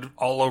blood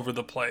all over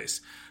the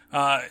place.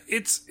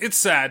 It's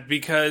sad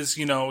because,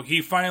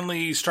 he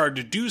finally started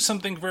to do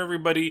something for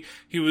everybody.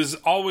 He was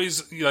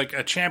always like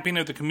a champion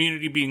of the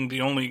community, being the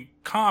only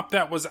cop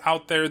that was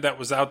out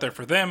there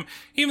for them,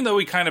 even though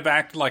he kind of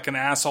acted like an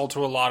asshole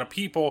to a lot of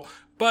people.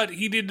 But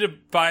he did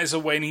advise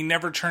away, and he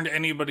never turned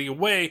anybody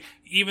away,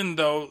 even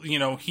though,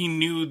 he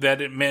knew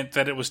that it meant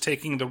that it was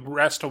taking the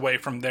rest away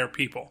from their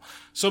people.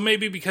 So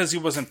maybe because he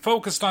wasn't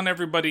focused on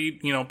everybody,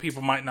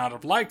 people might not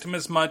have liked him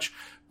as much.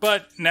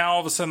 But now all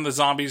of a sudden the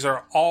zombies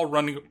are all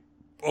running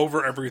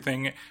over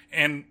everything,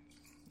 and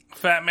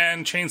Fat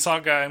Man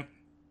Chainsaw Guy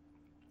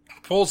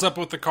pulls up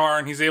with the car,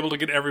 and he's able to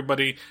get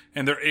everybody,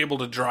 and they're able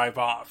to drive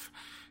off.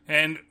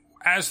 And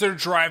as they're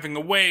driving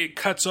away, it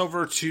cuts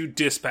over to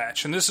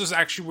Dispatch, and this is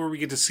actually where we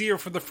get to see her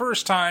for the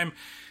first time,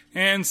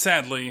 and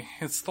sadly,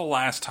 it's the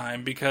last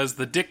time, because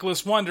the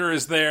Dickless Wonder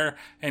is there,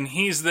 and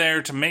he's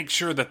there to make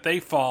sure that they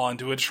fall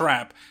into a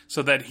trap,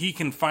 so that he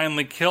can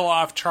finally kill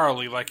off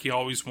Charlie like he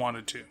always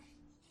wanted to.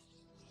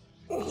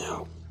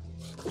 No.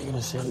 You're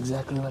gonna say it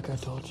exactly like I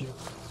told you.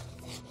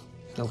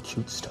 No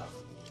cute stuff.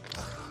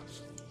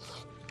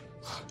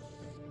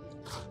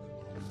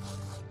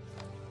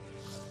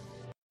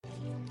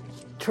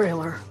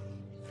 Trailer.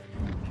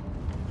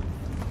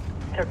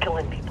 They're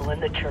killing people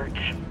in the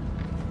church.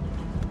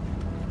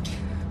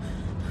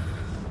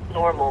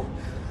 Normal,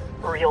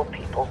 real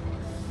people.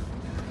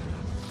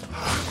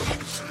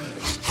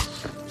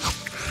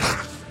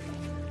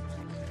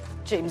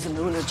 James and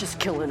Moon are just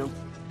killing them.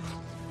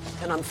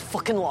 And I'm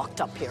fucking locked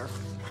up here.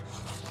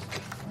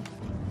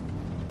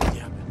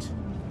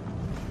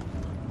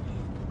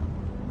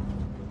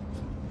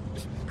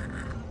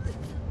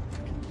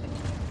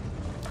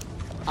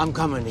 I'm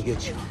coming to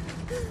get you.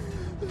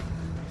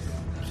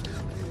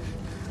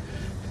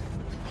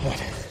 Good.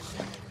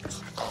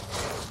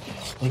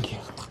 Thank you.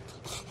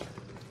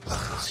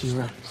 See you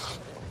around.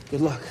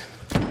 Good luck.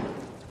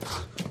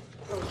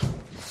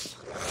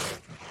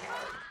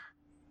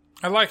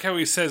 I like how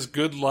he says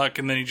good luck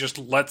and then he just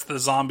lets the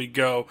zombie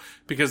go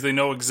because they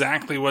know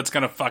exactly what's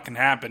gonna fucking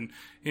happen.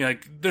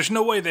 There's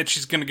no way that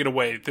she's gonna get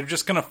away. They're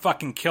just gonna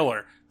fucking kill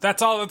her.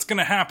 That's all that's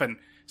gonna happen.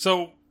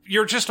 So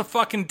you're just a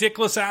fucking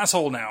dickless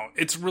asshole now.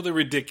 It's really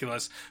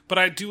ridiculous. But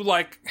I do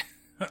like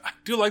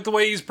the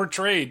way he's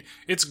portrayed.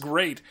 It's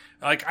great.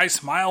 I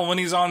smile when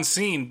he's on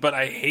scene, but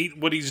I hate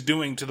what he's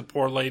doing to the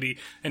poor lady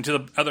and to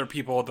the other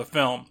people of the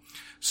film.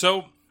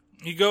 So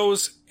he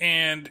goes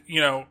and,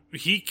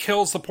 he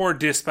kills the poor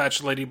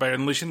dispatch lady by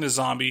unleashing the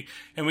zombie,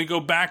 and we go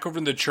back over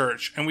in the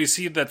church, and we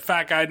see that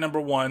fat guy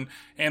number 1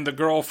 and the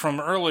girl from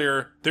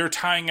earlier, they're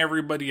tying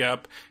everybody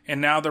up,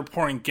 and now they're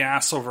pouring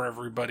gas over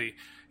everybody.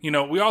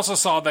 We also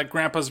saw that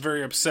Grandpa's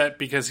very upset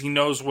because he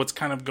knows what's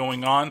kind of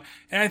going on,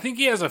 and I think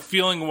he has a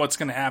feeling of what's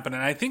going to happen,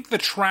 and I think the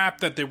trap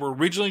that they were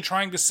originally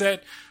trying to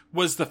set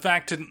was the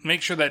fact to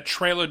make sure that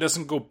Trailer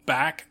doesn't go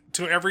back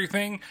to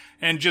everything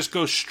and just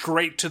go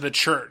straight to the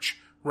church.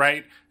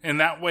 Right? And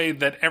that way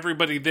that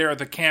everybody there at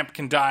the camp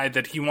can die,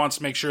 that he wants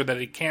to make sure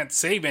that he can't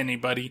save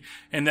anybody,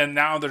 and then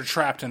now they're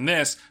trapped in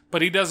this,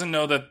 but he doesn't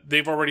know that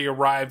they've already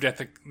arrived at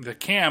the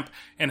camp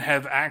and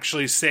have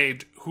actually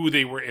saved who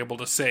they were able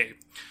to save.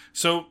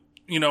 So,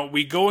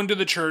 we go into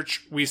the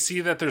church, we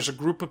see that there's a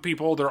group of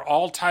people, they're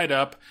all tied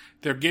up,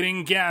 they're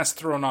getting gas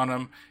thrown on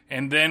them,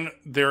 and then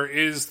there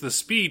is the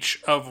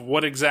speech of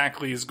what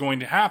exactly is going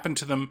to happen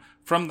to them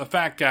from the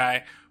fat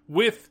guy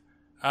with,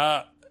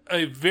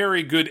 a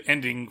very good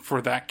ending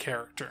for that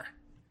character.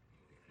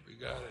 We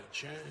got a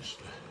chance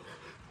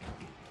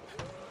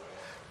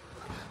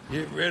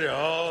Get rid of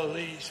all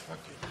these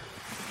fucking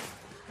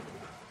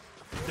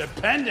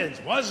dependents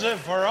once and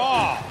for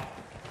all.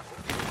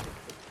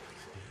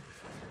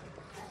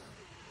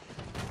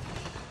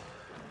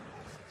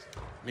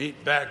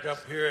 Meet back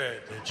up here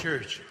at the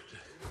church.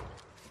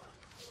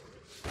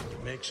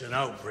 It makes an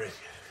outbreak.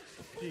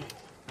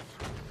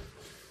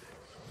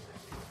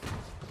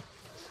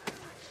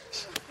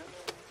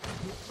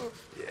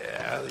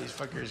 Yeah, these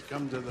fuckers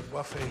come to the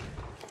buffet.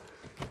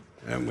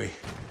 And we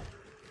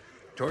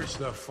torch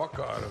the fuck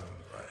out of them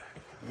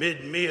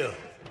mid-meal.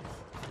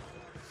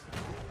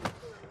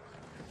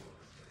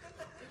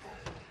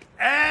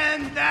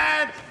 And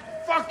that's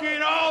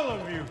fucking all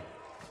of you.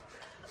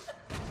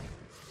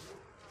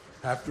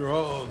 After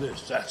all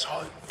this, that's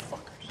all you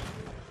fuckers.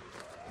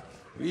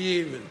 We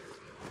even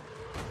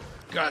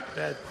got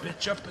that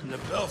bitch up in the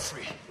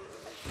belfry.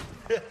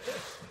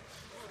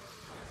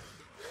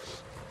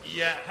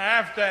 You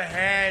have to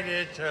hand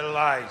it to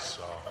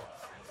Lysol.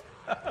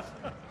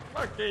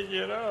 Fucking,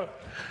 you know,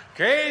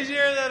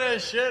 crazier than a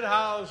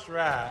shithouse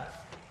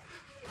rat.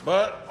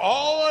 But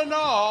all in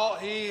all,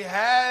 he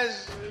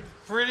has it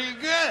pretty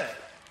good.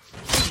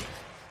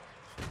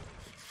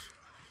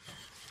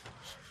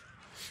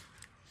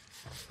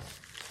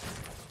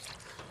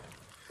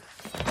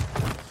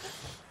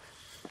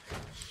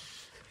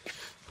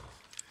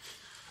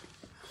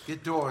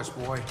 Get Doris,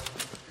 boy.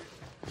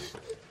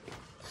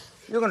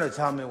 You're gonna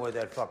tell me where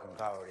that fucking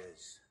coward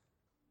is.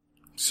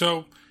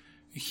 So,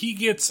 he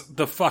gets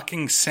the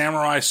fucking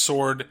samurai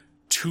sword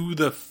to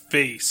the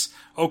face.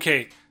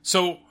 Okay,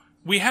 so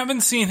we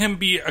haven't seen him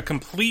be a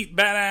complete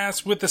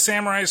badass with the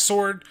samurai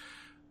sword,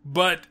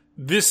 but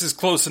this is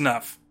close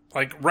enough.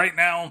 Like, right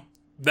now,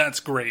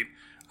 that's great.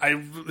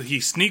 He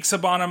sneaks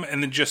up on him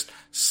and then just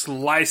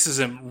slices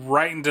him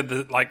right into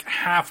the, like,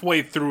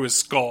 halfway through his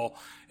skull.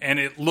 And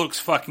it looks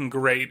fucking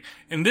great.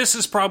 And this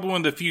is probably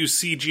one of the few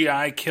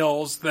CGI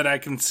kills that I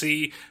can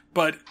see.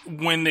 But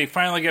when they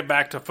finally get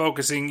back to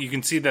focusing, you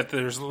can see that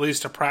there's at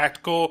least a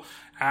practical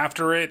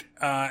after it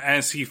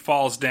as he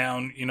falls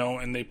down, you know,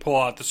 and they pull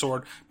out the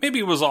sword. Maybe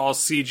it was all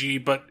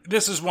CG, but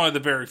this is one of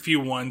the very few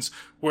ones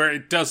where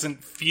it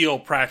doesn't feel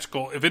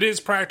practical. If it is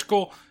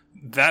practical,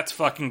 that's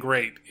fucking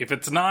great. If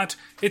it's not,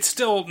 it's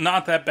still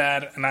not that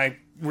bad, and I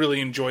really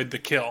enjoyed the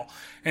kill.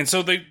 And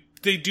so they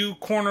do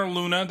corner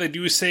Luna, they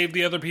do save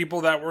the other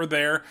people that were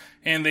there,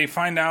 and they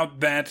find out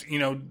that, you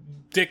know,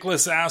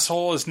 dickless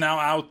asshole is now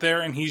out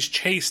there, and he's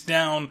chased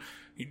down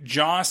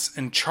Joss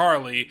and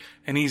Charlie,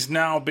 and he's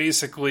now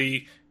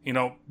basically, you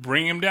know,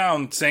 bring him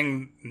down,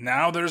 saying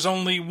now there's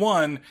only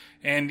one,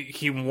 and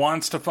he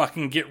wants to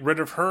fucking get rid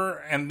of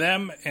her and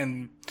them,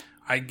 and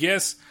I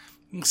guess,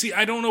 see,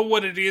 I don't know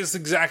what it is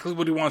exactly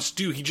what he wants to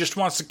do. He just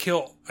wants to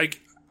kill,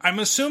 like, I'm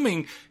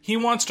assuming he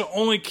wants to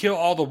only kill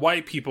all the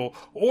white people,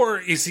 or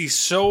is he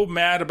so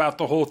mad about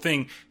the whole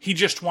thing, he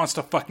just wants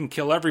to fucking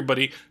kill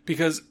everybody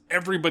because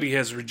everybody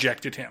has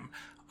rejected him.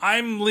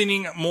 I'm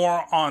leaning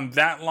more on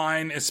that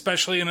line,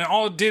 especially, and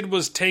all it did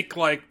was take,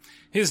 like,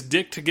 his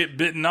dick to get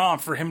bitten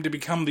off for him to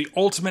become the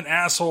ultimate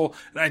asshole,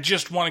 and I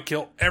just want to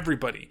kill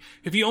everybody.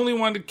 If he only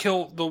wanted to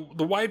kill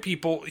the white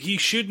people, he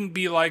shouldn't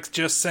be, like,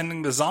 just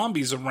sending the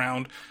zombies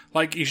around.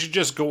 Like, he should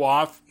just go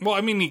off. Well,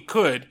 I mean, he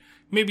could.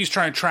 Maybe he's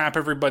trying to trap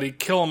everybody,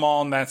 kill them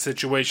all in that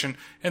situation,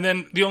 and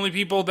then the only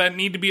people that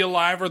need to be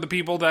alive are the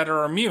people that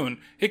are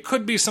immune. It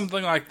could be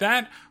something like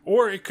that,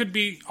 or it could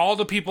be all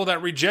the people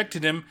that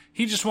rejected him.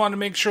 He just wanted to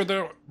make sure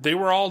they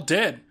were all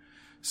dead.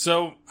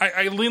 So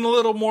I lean a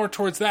little more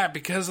towards that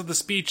because of the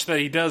speech that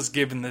he does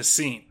give in this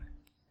scene.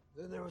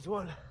 Then there was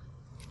one.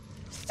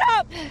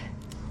 Stop!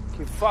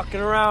 Keep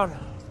fucking around.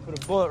 Put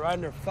a bullet right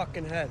in her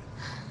fucking head.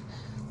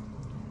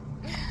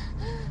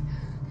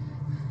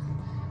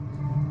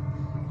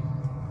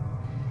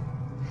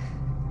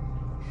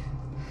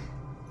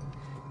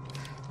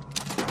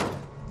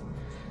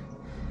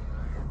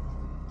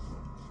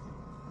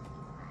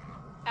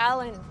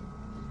 Alan,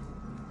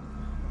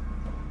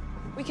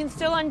 we can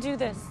still undo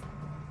this.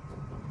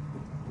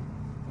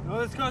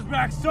 No, this goes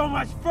back so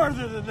much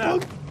further than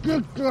that.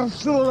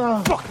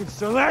 Fucking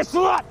Sir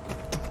Lancelot!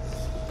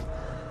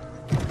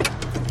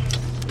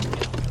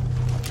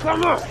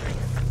 Come on!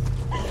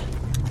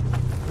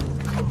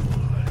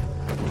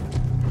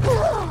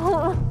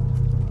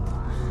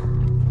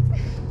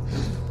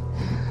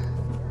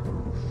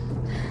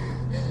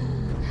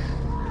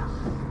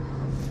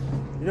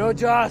 You know,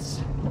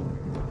 Joss,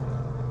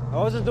 I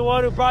wasn't the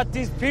one who brought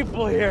these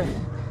people here.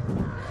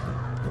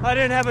 I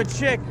didn't have a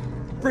chick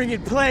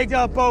bringing plagued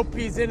up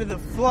Opies into the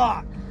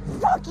flock.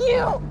 Fuck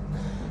you!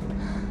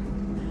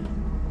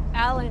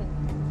 Alan,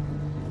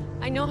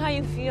 I know how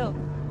you feel.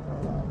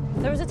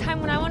 There was a time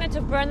when I wanted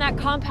to burn that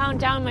compound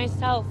down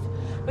myself,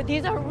 but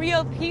these are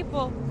real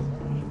people.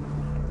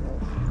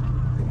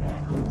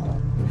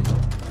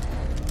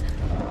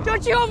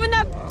 Don't you open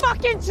that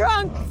fucking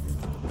trunk!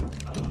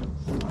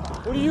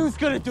 What are you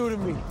gonna do to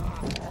me?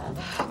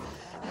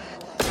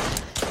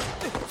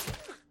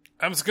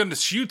 I'm just gonna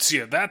shoot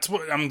you. That's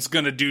what I'm just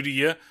gonna do to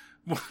you.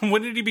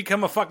 When did he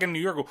become a fucking New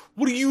Yorker?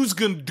 What are you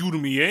gonna do to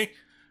me, eh?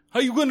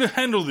 How you gonna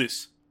handle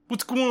this?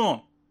 What's going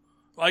on?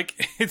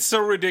 Like, it's so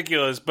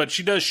ridiculous, but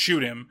she does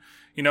shoot him,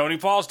 you know, and he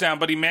falls down,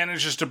 but he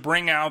manages to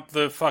bring out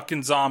the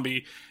fucking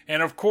zombie,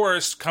 and of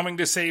course, coming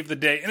to save the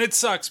day. And it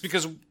sucks,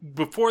 because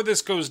before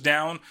this goes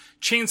down,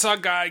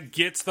 Chainsaw Guy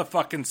gets the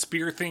fucking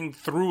spear thing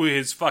through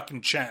his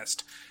fucking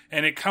chest,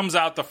 and it comes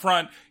out the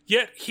front,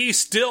 yet he's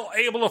still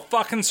able to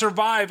fucking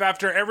survive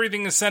after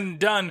everything is said and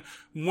done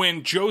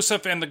when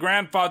Joseph and the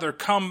grandfather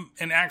come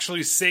and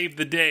actually save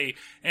the day,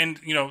 and,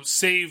 you know,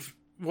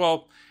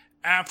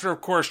 after, of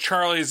course,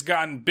 Charlie's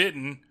gotten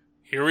bitten.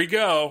 Here we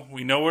go.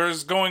 We know where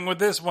it's going with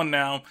this one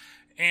now.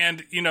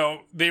 And, you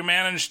know, they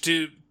managed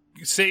to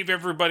save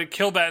everybody,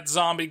 kill that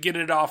zombie, get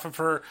it off of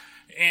her.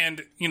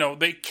 And, you know,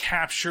 they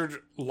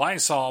captured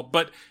Lysol.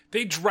 But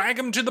they drag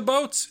him to the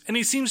boats. And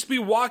he seems to be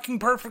walking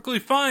perfectly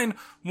fine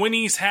when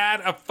he's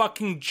had a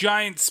fucking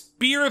giant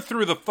spear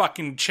through the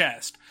fucking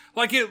chest.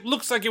 Like, it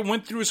looks like it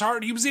went through his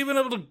heart. He was even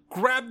able to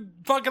grab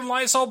fucking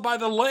Lysol by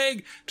the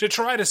leg to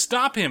try to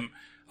stop him.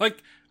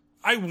 Like,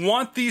 I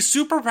want these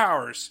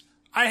superpowers.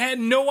 I had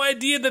no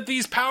idea that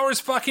these powers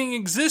fucking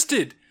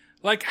existed.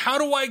 Like, how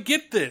do I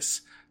get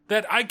this?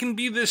 That I can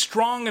be this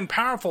strong and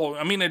powerful.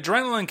 I mean,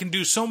 adrenaline can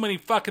do so many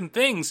fucking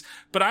things,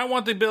 but I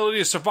want the ability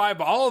to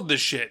survive all of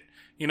this shit.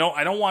 You know,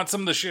 I don't want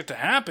some of the shit to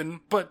happen,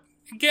 but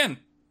again,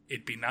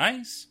 it'd be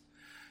nice.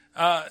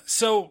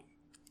 So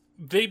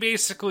they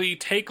basically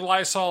take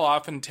Lysol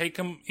off and take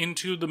him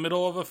into the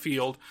middle of a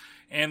field.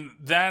 And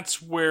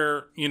that's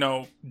where, you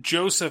know,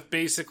 Joseph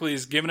basically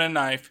is given a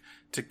knife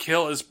to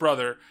kill his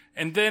brother.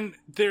 And then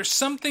there's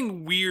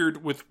something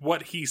weird with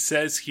what he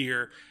says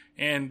here.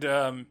 And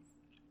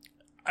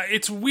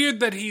it's weird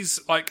that he's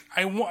like,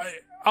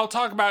 I'll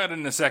talk about it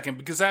in a second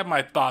because I have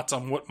my thoughts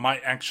on what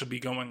might actually be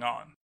going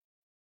on.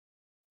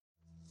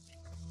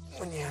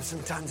 When you have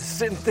some time to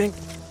sit and think,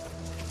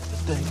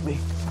 thank me.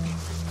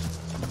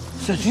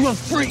 Says you're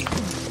free.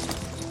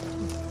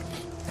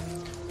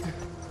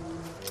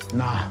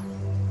 Nah.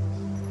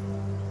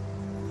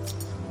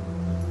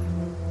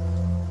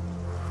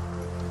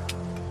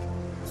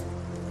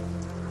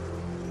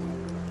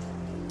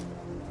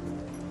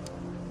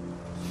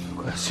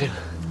 Question.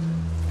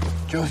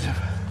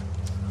 Joseph.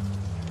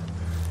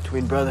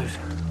 Twin brothers.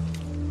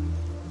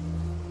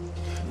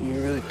 You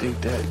really think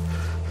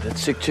that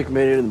sick chick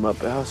made it in the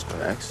Muppet House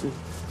by accident?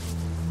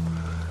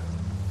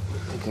 I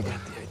think I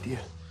got the idea.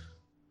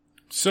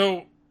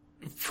 So,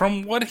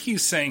 from what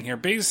he's saying here,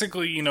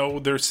 basically, you know,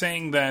 they're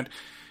saying that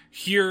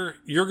here,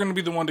 you're going to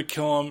be the one to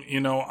kill him.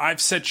 You know,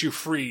 I've set you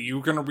free.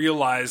 You're going to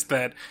realize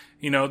that,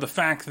 you know, the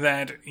fact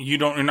that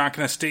you're not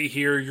going to stay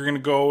here, you're going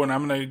to go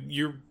and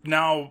you're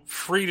now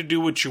free to do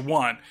what you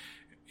want.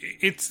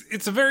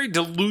 It's a very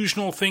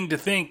delusional thing to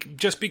think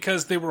just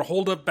because they were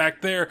holed up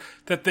back there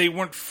that they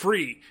weren't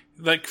free.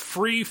 Like,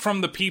 free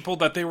from the people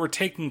that they were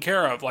taking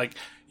care of. Like,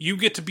 you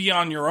get to be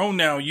on your own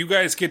now. You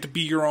guys get to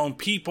be your own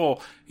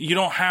people. You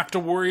don't have to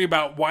worry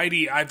about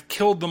Whitey. I've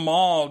killed them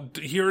all.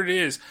 Here it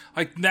is.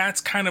 Like, that's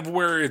kind of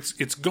where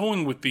it's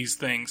going with these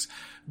things.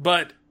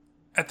 But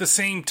at the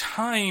same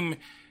time,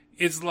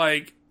 it's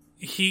like,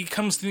 he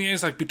comes to the end,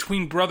 it's like,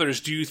 between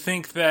brothers, do you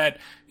think that,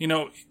 you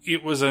know,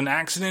 it was an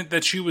accident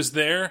that she was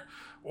there?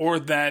 Or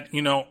that,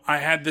 you know, I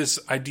had this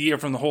idea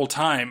from the whole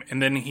time,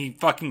 and then he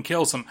fucking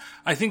kills him.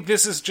 I think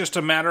this is just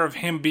a matter of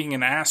him being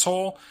an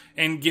asshole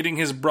and getting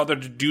his brother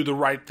to do the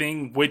right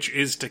thing, which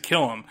is to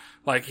kill him.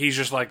 Like, he's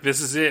just like,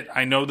 this is it.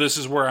 I know this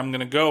is where I'm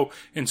gonna go,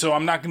 and so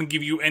I'm not gonna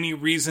give you any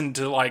reason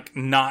to, like,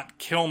 not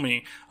kill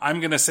me.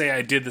 I'm gonna say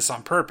I did this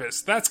on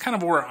purpose. That's kind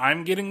of where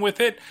I'm getting with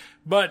it,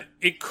 but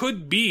it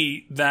could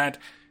be that,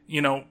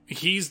 you know,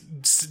 he's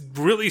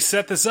really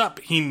set this up.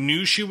 He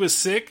knew she was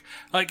sick.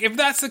 Like, if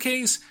that's the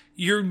case,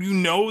 you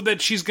know that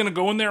she's going to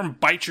go in there and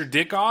bite your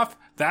dick off.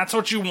 That's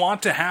what you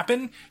want to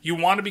happen. You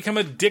want to become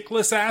a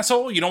dickless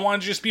asshole. You don't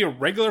want to just be a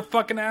regular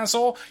fucking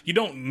asshole. You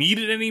don't need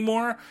it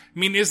anymore. I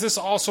mean, is this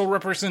also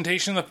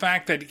representation of the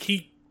fact that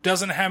he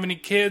doesn't have any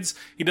kids,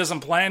 he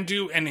doesn't plan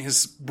to, and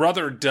his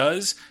brother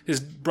does?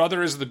 His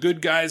brother is the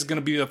good guy, is going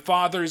to be the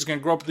father, he's going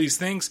to grow up with these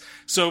things.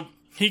 So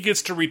he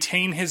gets to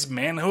retain his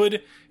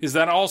manhood. Is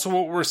that also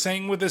what we're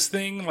saying with this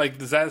thing?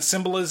 Like, is that a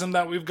symbolism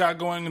that we've got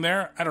going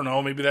there? I don't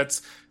know. Maybe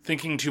that's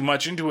thinking too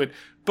much into it.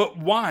 But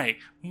why?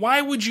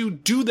 Why would you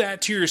do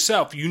that to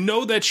yourself? You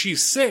know that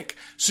she's sick,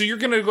 so you're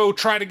gonna go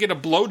try to get a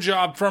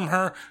blowjob from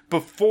her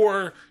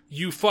before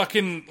you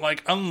fucking,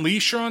 like,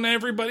 unleash her on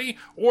everybody?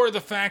 Or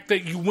the fact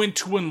that you went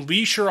to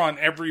unleash her on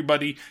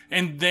everybody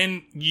and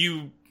then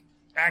you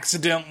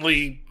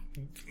accidentally,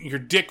 your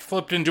dick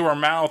flipped into her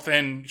mouth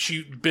and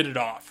she bit it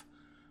off?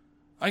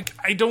 Like,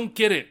 I don't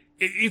get it.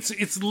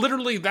 It's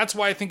literally, that's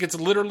why I think it's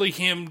literally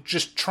him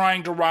just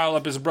trying to rile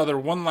up his brother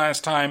one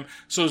last time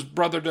so his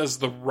brother does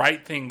the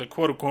right thing, the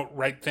quote-unquote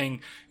right thing,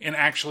 in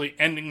actually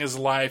ending his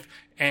life,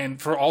 and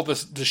for all the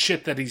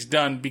shit that he's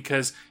done,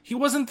 because he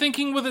wasn't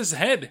thinking with his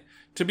head.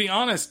 To be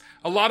honest,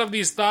 a lot of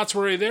these thoughts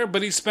were there,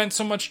 but he spent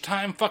so much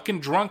time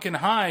fucking drunk and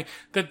high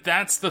that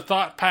that's the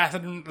thought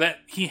pattern that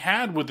he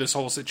had with this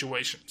whole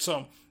situation.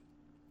 So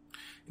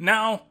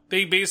now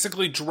they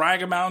basically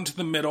drag him out into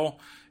the middle.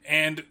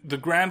 and the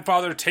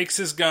grandfather takes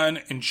his gun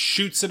and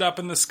shoots it up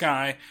in the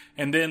sky,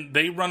 and then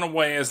they run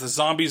away as the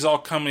zombies all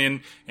come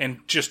in and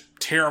just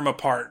tear him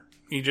apart.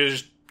 You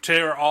just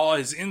tear all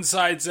his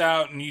insides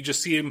out, and you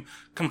just see him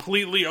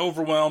completely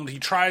overwhelmed. He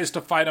tries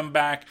to fight him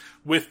back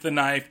with the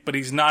knife, but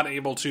he's not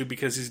able to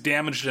because he's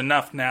damaged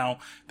enough now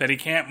that he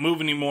can't move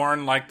anymore.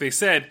 And like they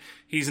said,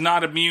 he's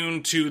not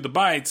immune to the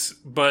bites,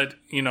 but,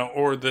 you know,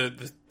 or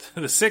the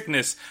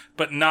sickness,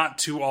 but not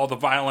to all the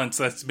violence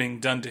that's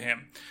being done to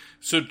him.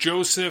 So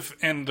Joseph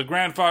and the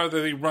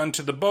grandfather, they run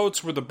to the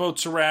boats where the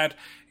boats are at,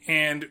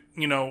 and,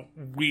 you know,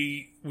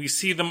 we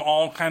see them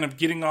all kind of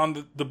getting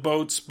on the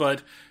boats,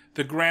 but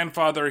the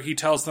grandfather, he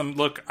tells them,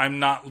 look, I'm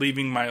not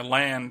leaving my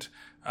land.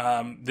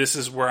 This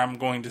is where I'm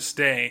going to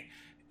stay.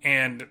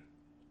 And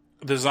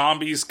the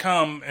zombies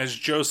come as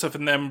Joseph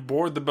and them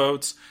board the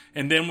boats,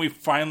 and then we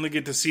finally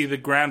get to see the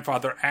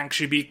grandfather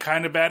actually be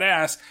kind of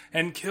badass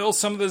and kill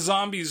some of the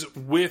zombies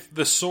with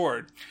the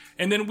sword.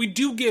 And then we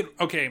do get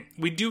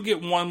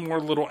one more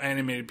little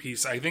animated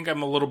piece. I think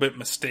I'm a little bit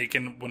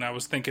mistaken when I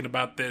was thinking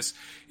about this,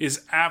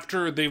 is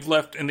after they've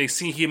left and they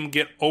see him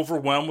get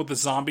overwhelmed with the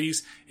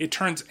zombies, it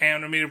turns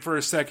animated for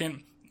a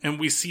second, and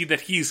we see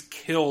that he's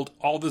killed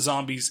all the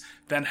zombies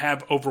that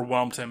have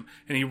overwhelmed him,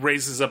 and he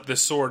raises up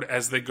this sword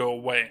as they go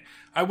away.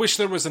 I wish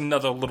there was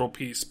another little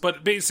piece,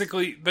 but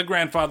basically, the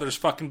grandfather's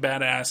fucking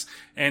badass,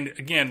 and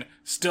again,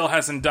 still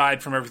hasn't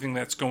died from everything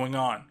that's going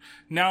on.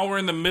 Now we're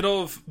in the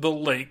middle of the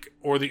lake,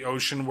 or the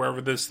ocean, wherever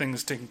this thing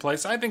is taking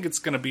place. I think it's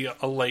going to be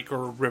a lake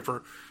or a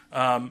river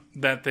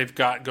that they've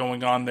got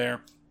going on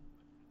there.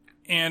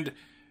 And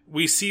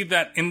we see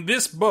that in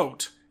this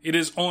boat, it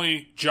is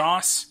only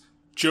Joss,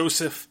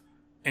 Joseph,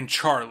 and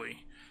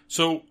Charlie.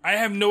 So I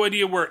have no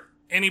idea where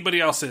anybody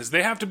else is.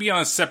 They have to be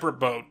on a separate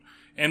boat,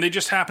 and they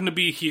just happen to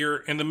be here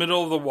in the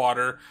middle of the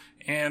water.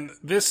 And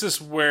this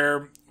is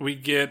where we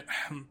get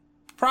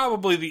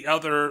probably the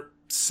other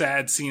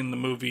sad scene in the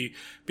movie,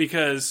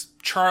 because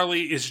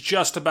Charlie is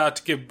just about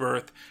to give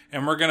birth,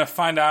 and we're going to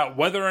find out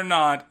whether or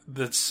not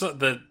the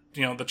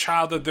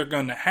child that they're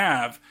going to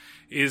have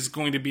is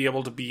going to be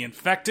able to be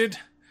infected,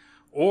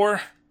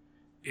 or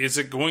is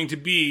it going to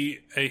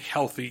be a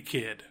healthy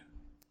kid?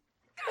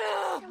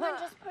 Come on,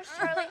 just push,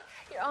 Charlie.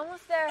 You're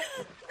almost there.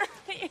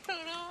 You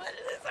don't know what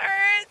this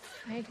hurts.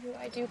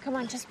 I do. Come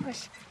on, just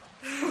push.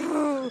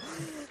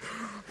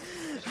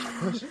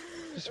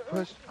 Just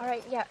push. All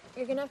right, yeah.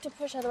 You're gonna have to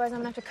push, otherwise I'm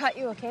gonna have to cut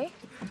you, okay?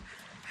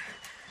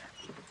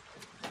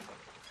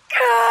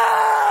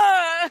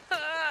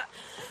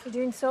 You're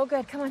doing so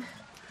good. Come on.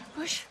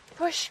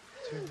 Push.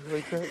 Doing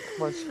really great.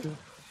 Come on, Scoop.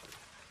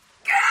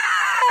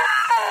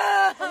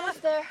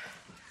 Almost there.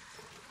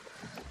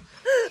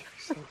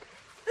 So good.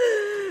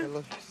 I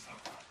love you so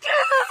much.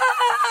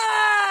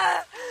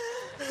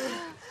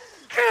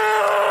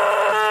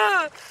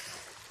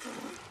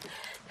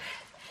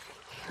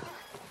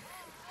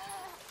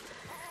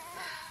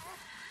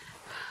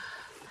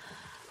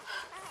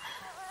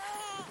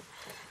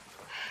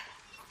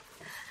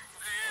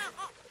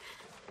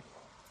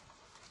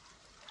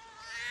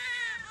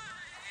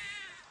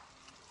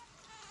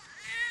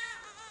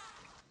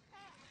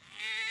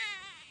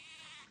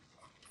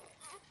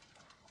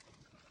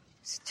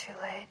 It's too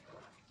late.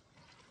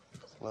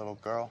 Little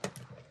girl,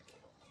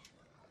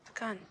 The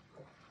gun.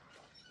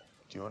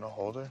 do you want to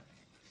hold her?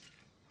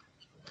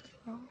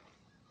 No.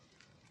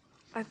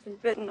 I've been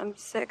bitten. I'm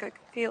sick. I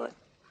can feel it.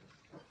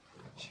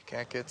 She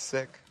can't get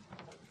sick.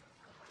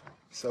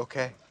 It's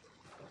okay.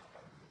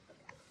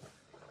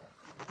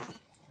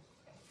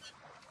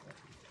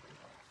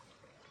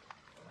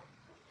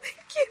 Thank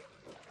you.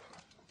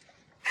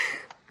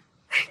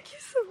 Thank you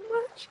so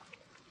much.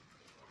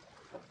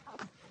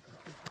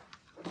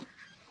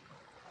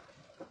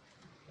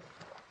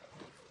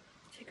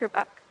 Take her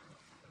back.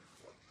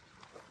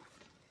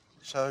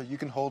 Charlotte, you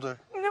can hold her.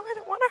 No, I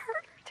don't want to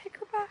hurt her. Take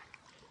her back.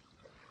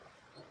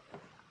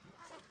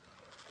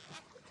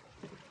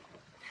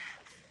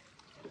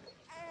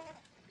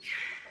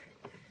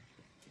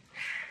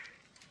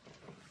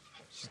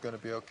 She's gonna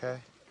be okay.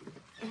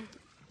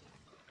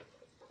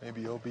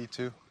 Maybe you'll be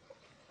too.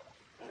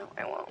 No,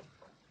 I won't.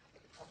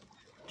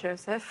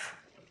 Joseph,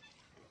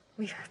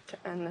 we have to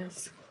end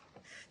this.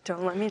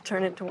 Don't let me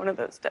turn into one of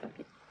those dead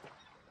people.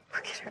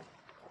 Look at her.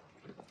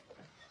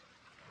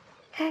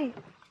 Hey.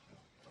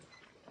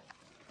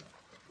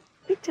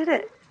 We did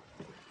it.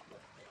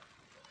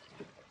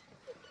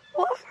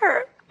 Love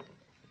her.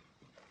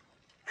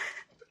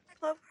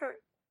 Love her.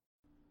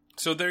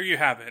 So there you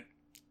have it.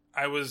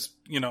 I was,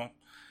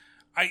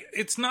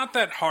 it's not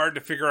that hard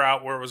to figure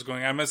out where it was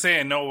going. I'm going to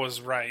say I know it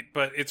was right,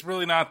 but it's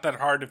really not that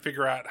hard to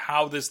figure out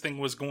how this thing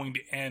was going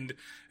to end,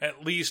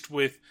 at least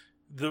with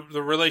the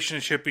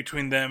relationship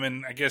between them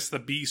and, I guess, the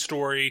B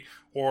story,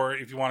 or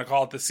if you want to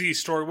call it the C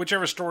story,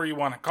 whichever story you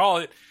want to call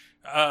it.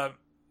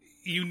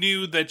 You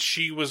knew that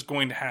she was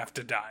going to have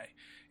to die.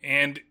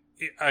 And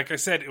like I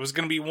said, it was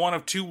going to be one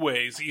of two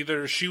ways.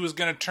 Either she was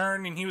going to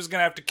turn and he was going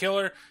to have to kill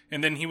her,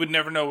 and then he would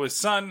never know his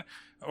son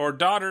or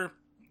daughter.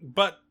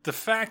 But the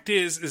fact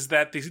is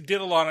that they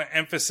did a lot of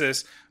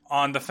emphasis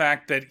on the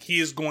fact that he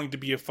is going to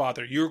be a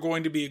father. You're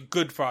going to be a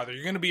good father.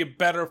 You're going to be a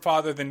better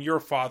father than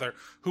your father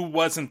who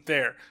wasn't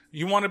there.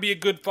 You want to be a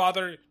good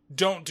father?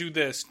 Don't do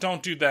this.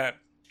 Don't do that.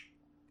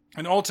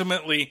 And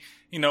ultimately,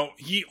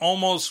 he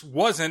almost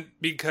wasn't,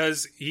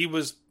 because he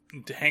was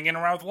hanging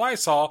around with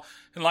Lysol,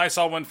 and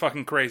Lysol went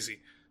fucking crazy.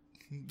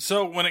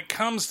 So when it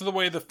comes to the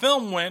way the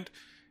film went,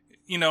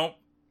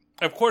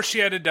 of course she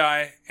had to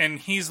die, and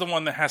he's the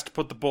one that has to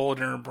put the bullet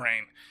in her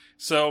brain.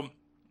 So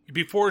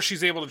before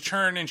she's able to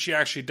turn and she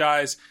actually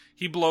dies,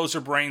 he blows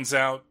her brains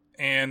out,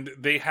 and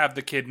they have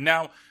the kid.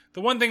 Now,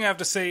 the one thing I have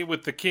to say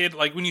with the kid,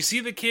 like when you see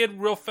the kid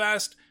real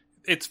fast,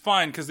 it's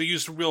fine because they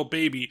used a real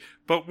baby.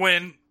 But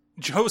when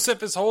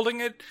Joseph is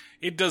holding it,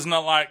 it does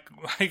not like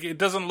it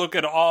doesn't look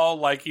at all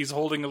like he's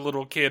holding a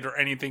little kid or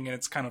anything, and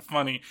it's kind of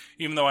funny,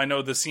 even though I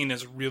know the scene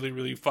is really,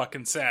 really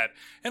fucking sad.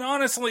 And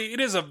honestly, it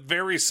is a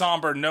very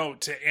somber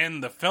note to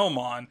end the film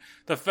on.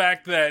 The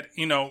fact that,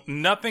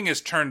 nothing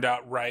has turned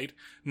out right.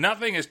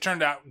 Nothing has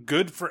turned out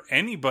good for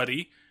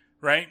anybody,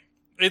 right?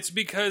 It's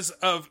because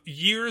of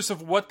years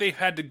of what they've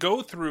had to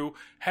go through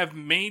have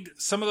made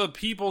some of the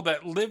people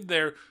that live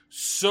there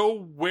so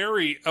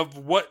wary of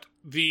what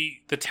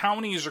the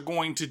townies are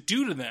going to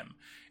do to them.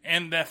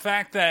 And the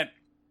fact that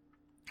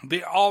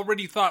they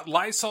already thought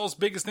Lysol's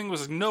biggest thing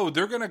was, no,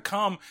 they're going to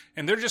come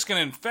and they're just going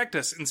to infect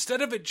us,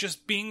 instead of it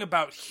just being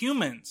about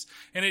humans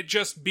and it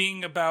just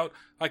being about,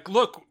 like,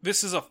 look,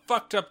 this is a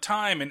fucked up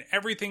time and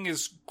everything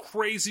is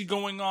crazy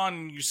going on,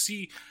 and you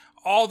see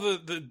all the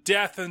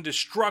death and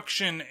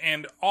destruction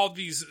and all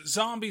these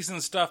zombies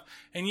and stuff,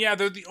 and yeah,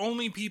 they're the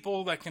only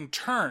people that can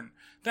turn.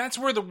 That's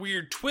where the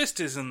weird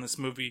twist is in this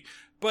movie.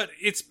 But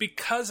it's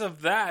because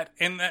of that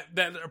and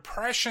that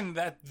oppression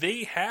that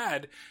they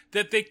had,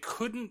 that they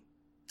couldn't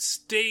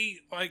stay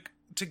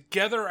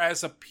together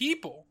as a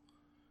people.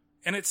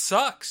 And it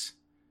sucks.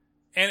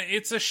 And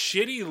it's a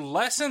shitty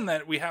lesson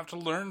that we have to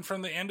learn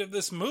from the end of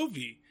this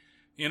movie.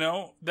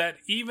 That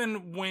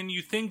even when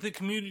you think the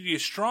community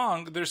is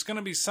strong, there's going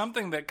to be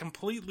something that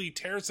completely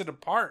tears it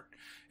apart.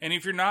 And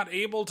if you're not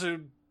able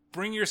to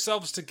bring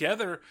yourselves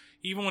together,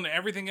 even when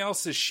everything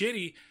else is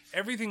shitty,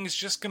 everything is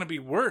just going to be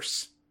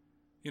worse.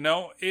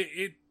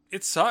 It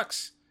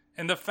sucks.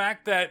 And the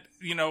fact that,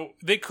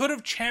 they could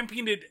have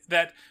championed it,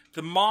 that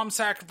the mom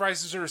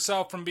sacrifices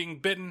herself from being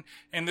bitten,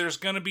 and there's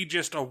going to be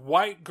just a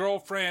white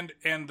girlfriend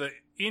and the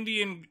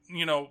Indian,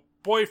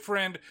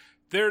 boyfriend.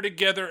 They're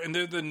together and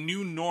they're the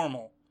new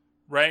normal,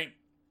 right?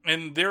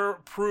 And they're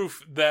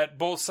proof that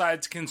both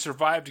sides can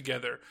survive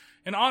together.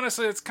 And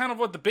honestly, it's kind of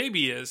what the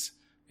baby is,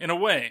 in a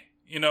way,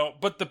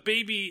 but the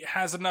baby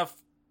has enough,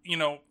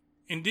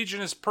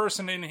 indigenous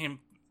person in him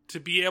to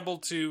be able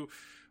to,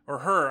 or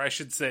her, I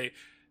should say,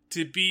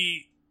 to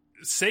be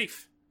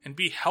safe and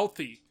be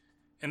healthy.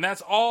 And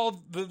that's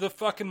all the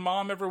fucking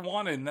mom ever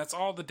wanted, and that's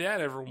all the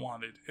dad ever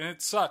wanted. And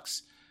it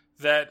sucks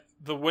that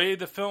the way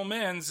the film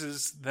ends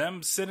is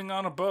them sitting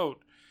on a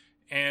boat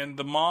and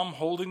the mom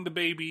holding the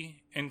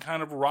baby and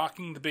kind of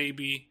rocking the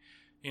baby,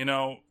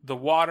 the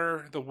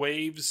water, the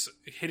waves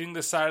hitting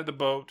the side of the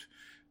boat,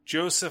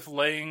 Joseph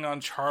laying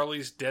on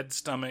Charlie's dead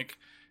stomach,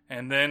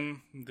 and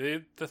then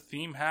the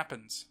theme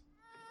happens.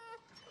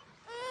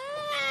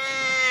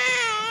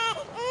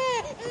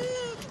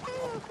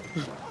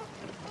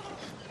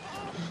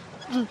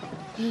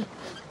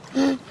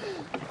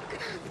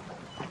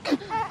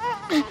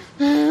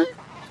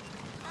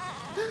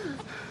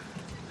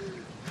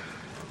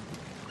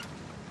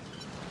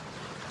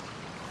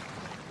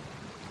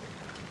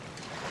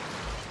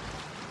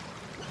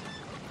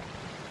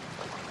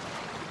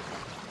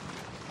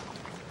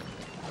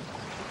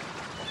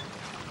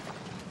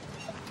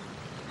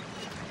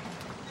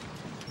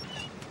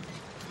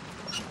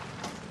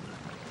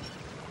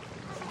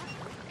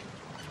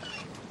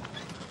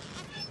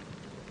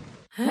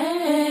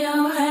 Hey,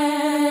 oh,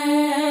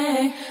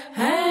 hey,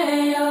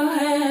 hey, oh,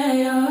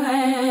 hey, oh,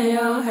 hey,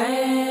 oh,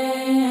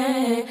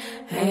 hey,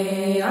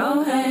 hey,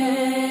 oh,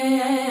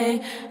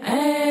 hey,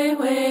 hey,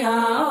 we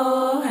are,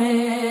 oh,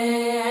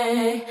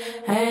 hey,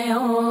 hey,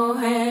 oh,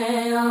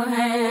 hey, oh,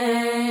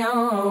 hey,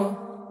 oh.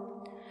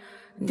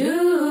 Do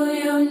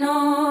you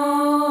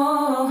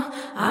know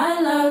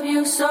I love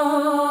you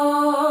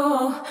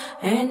so,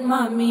 and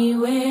mommy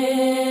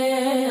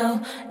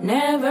will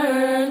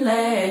never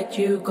let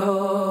you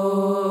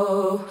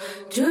go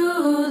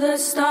to the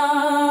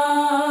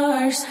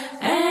stars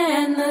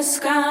and the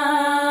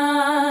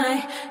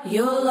sky.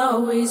 You'll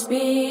always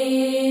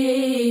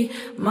be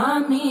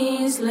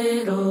mommy's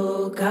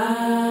little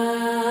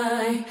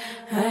guy.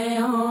 Hey,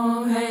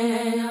 oh,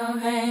 hey, oh,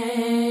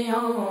 hey,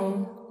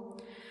 oh.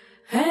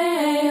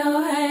 Hey,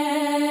 oh,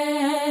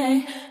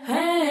 hey,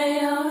 hey,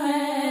 oh,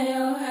 hey,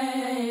 oh,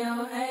 hey,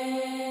 oh,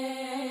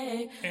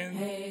 hey.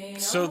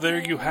 And so there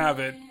you have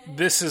it.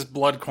 This is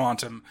Blood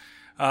Quantum.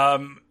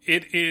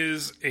 It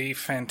is a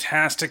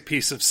fantastic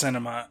piece of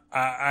cinema.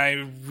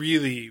 I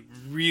really,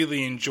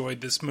 really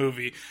enjoyed this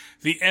movie.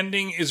 The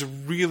ending is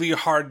really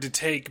hard to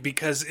take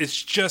because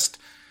it's just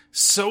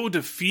so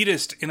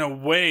defeatist in a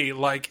way.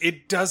 Like,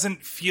 it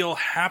doesn't feel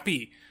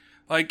happy.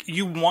 Like,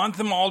 you want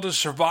them all to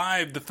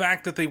survive. The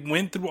fact that they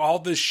went through all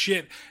this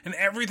shit and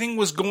everything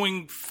was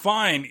going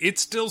fine. It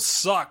still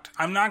sucked.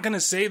 I'm not going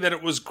to say that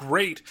it was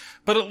great,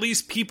 but at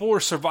least people were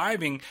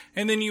surviving.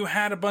 And then you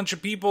had a bunch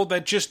of people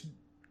that just,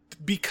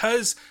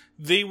 because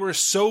they were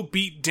so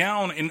beat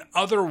down in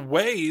other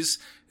ways,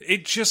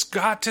 it just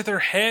got to their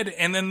head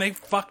and then they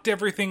fucked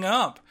everything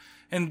up.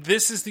 And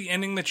this is the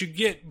ending that you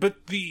get.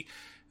 But the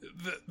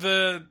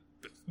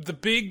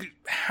big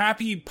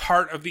happy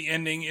part of the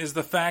ending is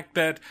the fact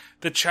that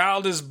the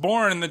child is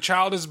born and the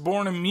child is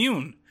born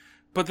immune.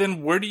 But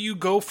then where do you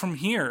go from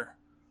here?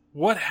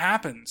 What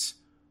happens?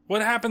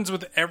 What happens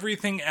with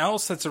everything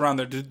else that's around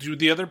there? Do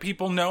the other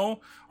people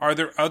know? Are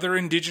there other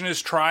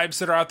indigenous tribes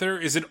that are out there?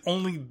 Is it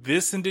only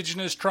this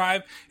indigenous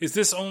tribe? Is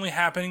this only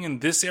happening in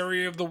this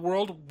area of the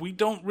world? We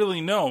don't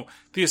really know.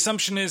 The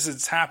assumption is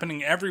it's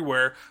happening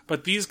everywhere,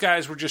 but these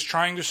guys were just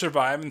trying to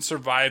survive, and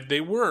survived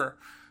they were.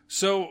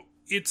 So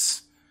it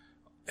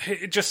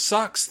just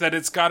sucks that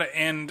it's got to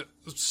end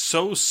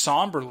so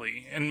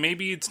somberly. And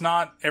maybe it's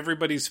not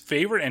everybody's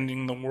favorite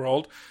ending in the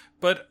world,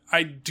 but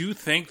I do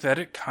think that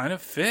it kind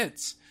of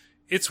fits.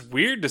 It's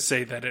weird to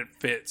say that it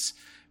fits,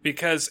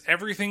 because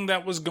everything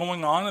that was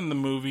going on in the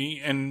movie,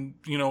 and,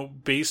 you know,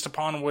 based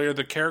upon where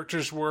the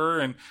characters were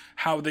and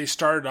how they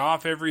started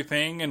off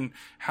everything and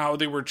how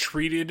they were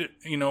treated,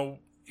 you know,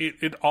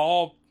 it's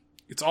all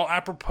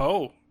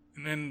apropos.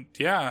 And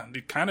yeah,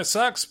 it kind of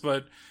sucks,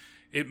 but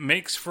it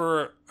makes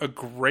for a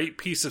great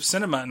piece of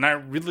cinema. And I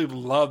really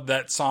love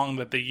that song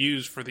that they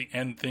use for the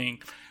end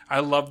thing. I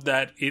love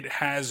that it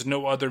has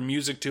no other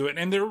music to it.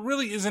 And there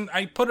really isn't,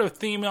 I put a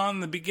theme on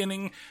in the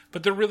beginning,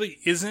 but there really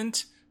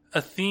isn't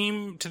a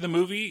theme to the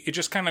movie. It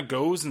just kind of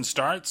goes and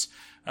starts.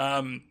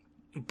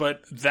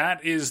 But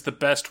that is the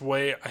best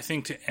way, I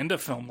think, to end a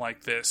film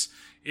like this.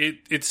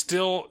 It's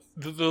still,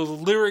 the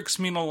lyrics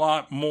mean a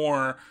lot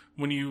more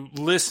when you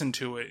listen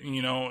to it,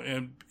 you know,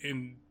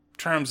 in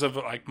terms of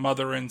like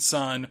mother and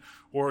son,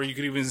 or you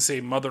could even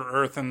say Mother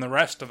Earth and the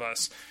rest of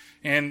us.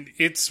 And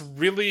it's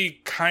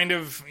really kind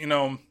of, you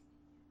know,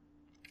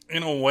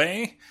 in a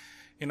way,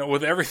 you know,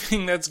 with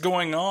everything that's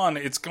going on,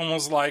 it's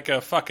almost like a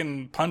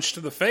fucking punch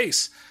to the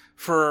face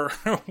for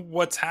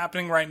what's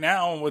happening right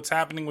now and what's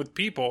happening with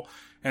people.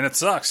 And it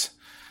sucks.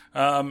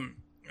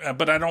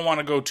 But I don't want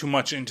to go too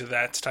much into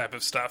that type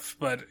of stuff.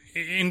 But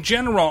in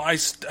general, I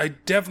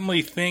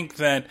definitely think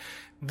that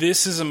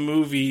this is a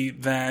movie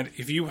that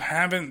if you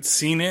haven't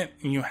seen it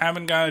and you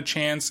haven't got a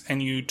chance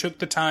and you took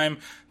the time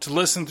to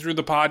listen through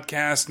the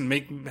podcast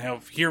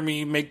and hear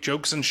me make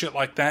jokes and shit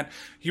like that,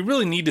 you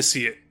really need to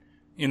see it.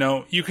 You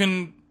know, you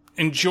can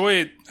enjoy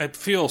it, I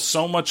feel,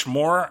 so much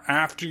more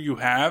after you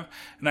have.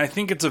 And I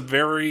think it's a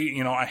very,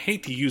 you know, I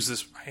hate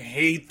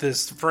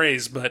this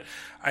phrase, but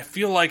I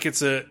feel like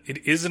it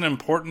is an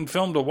important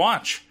film to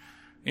watch.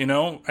 You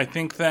know, I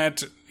think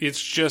that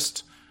it's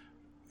just,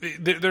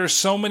 there's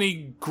so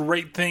many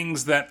great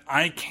things that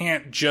I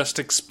can't just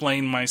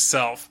explain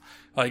myself,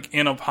 like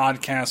in a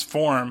podcast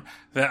form,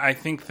 that I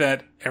think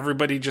that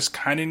everybody just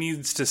kind of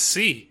needs to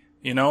see,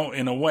 you know,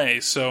 in a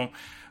way. So,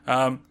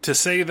 to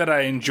say that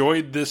I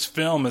enjoyed this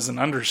film is an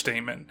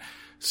understatement.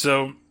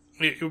 So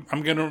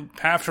I'm going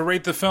to have to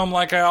rate the film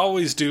like I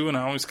always do, and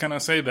I always kind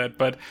of say that,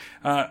 but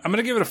I'm going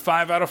to give it a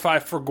 5 out of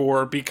 5 for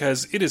gore,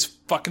 because it is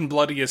fucking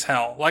bloody as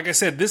hell. Like I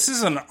said, this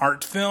is an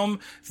art film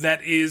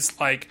that is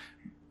like,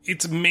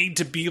 it's made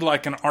to be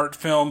like an art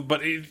film,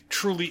 but it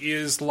truly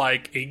is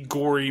like a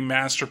gory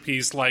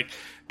masterpiece, like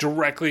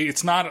directly.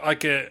 It's not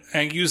like I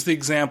use the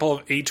example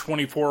of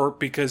A24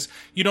 because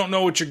you don't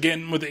know what you're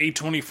getting with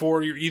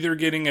A24. You're either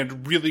getting a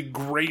really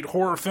great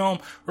horror film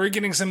or you're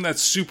getting something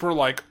that's super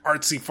like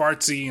artsy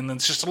fartsy and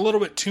it's just a little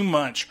bit too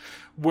much.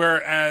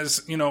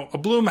 Whereas, you know, a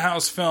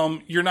Blumhouse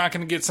film, you're not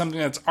going to get something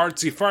that's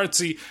artsy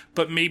fartsy,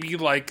 but maybe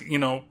like, you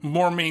know,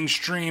 more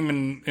mainstream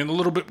and a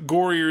little bit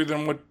gorier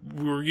than what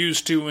we were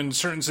used to in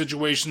certain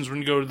situations when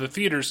you go to the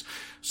theaters.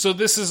 So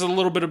this is a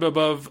little bit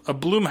above a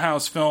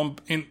Blumhouse film.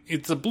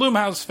 It's a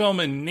Blumhouse film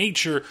in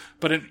nature,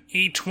 but an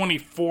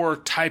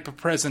A24 type of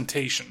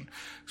presentation.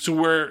 So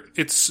where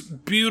it's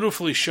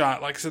beautifully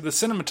shot. Like I said, the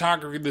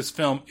cinematography of this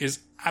film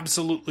is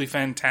absolutely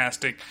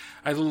fantastic.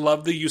 I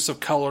love the use of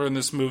color in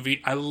this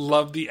movie. I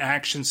love the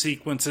action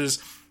sequences.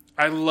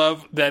 I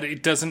love that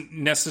it doesn't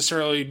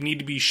necessarily need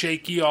to be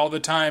shaky all the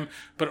time,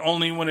 but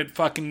only when it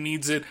fucking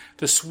needs it.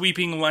 The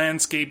sweeping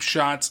landscape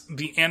shots,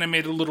 the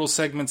animated little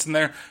segments in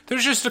there.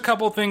 There's just a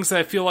couple things that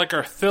I feel like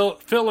are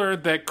filler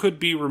that could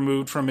be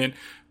removed from it.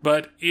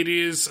 But it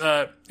is,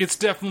 it's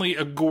definitely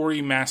a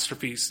gory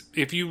masterpiece.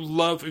 If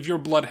you're a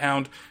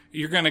bloodhound,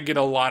 you're going to get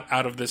a lot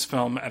out of this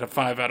film at a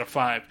 5 out of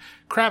 5.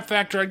 Crap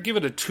factor, I'd give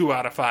it a 2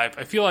 out of 5.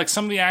 I feel like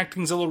some of the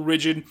acting's a little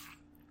rigid.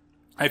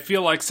 I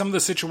feel like some of the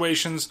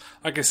situations,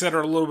 like I said, are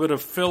a little bit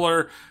of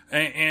filler,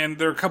 and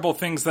there are a couple of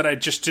things that I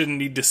just didn't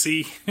need to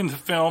see in the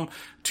film.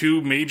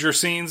 2 major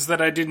scenes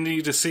that I didn't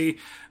need to see.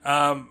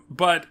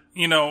 But,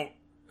 you know,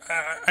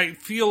 I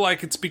feel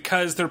like it's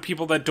because they're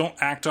people that don't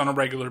act on a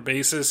regular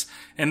basis,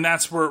 and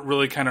that's where it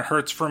really kind of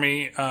hurts for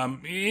me.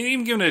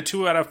 Even giving it a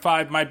 2 out of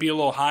 5 might be a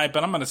little high,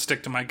 but I'm going to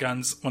stick to my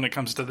guns when it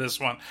comes to this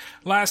one.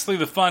 Lastly,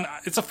 the fun,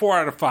 it's a 4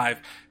 out of 5.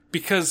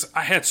 Because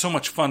I had so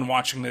much fun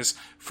watching this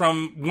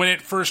from when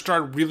it first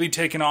started really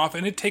taking off,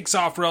 and it takes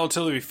off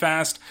relatively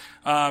fast,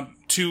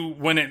 to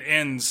when it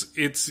ends.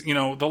 It's, you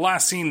know, the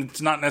last scene, it's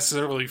not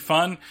necessarily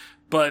fun,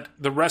 but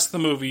the rest of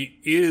the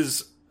movie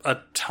is a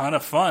ton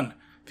of fun.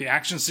 The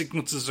action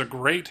sequences are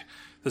great.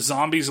 The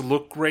zombies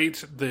look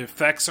great. The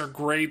effects are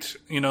great.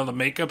 You know, the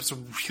makeup's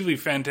really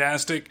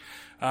fantastic.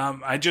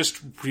 I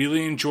just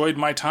really enjoyed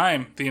my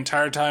time the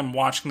entire time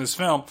watching this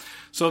film.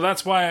 So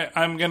that's why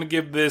I'm going to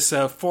give this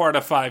a 4 out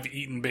of 5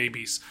 eaten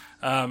babies.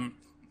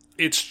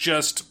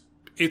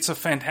 It's a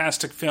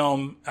fantastic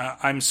film.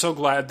 I'm so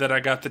glad that I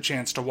got the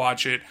chance to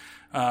watch it.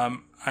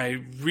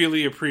 I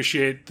really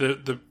appreciate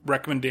the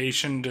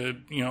recommendation to,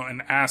 you know,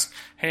 and ask,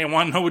 hey, I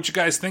want to know what you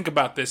guys think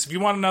about this. If you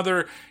want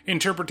another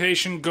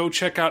interpretation, go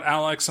check out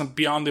Alex on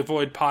Beyond the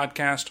Void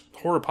podcast,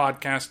 horror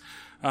podcast.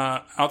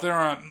 Out there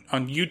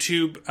on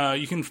YouTube.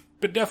 You can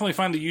definitely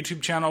find the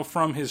YouTube channel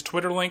from his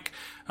Twitter link,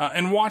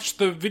 and watch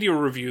the video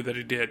review that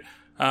he did.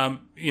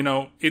 You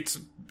know, it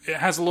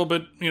has a little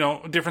bit, you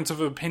know, difference of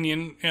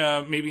opinion,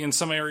 maybe in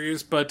some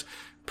areas, but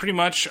pretty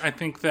much I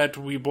think that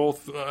we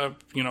both,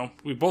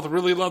 we both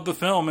really love the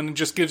film, and it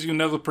just gives you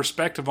another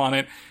perspective on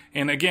it.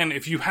 And again,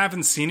 if you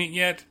haven't seen it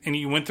yet, and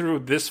you went through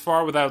this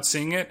far without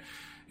seeing it,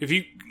 if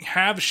you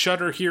have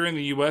Shudder here in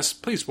the US,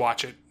 please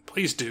watch it.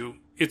 Please do.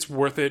 It's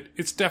worth it.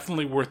 It's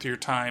definitely worth your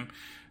time.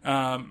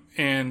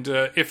 And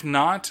if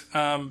not,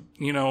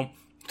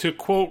 to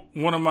quote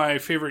one of my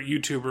favorite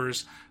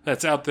YouTubers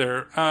that's out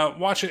there,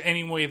 watch it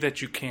any way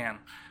that you can.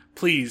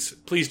 Please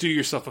do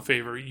yourself a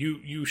favor.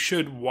 You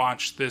should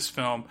watch this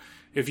film.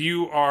 If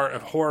you are a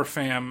horror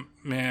fan,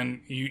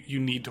 man, you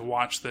need to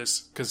watch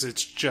this, because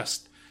it's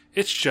just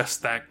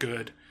that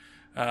good.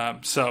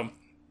 So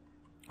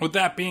with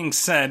that being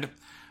said,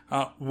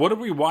 what are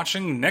we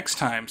watching next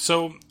time?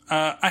 So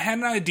I had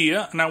an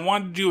idea, and I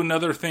wanted to do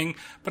another thing,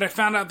 but I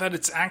found out that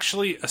it's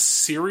actually a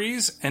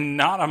series and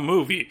not a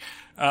movie.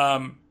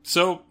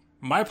 So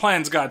my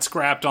plans got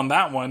scrapped on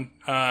that one.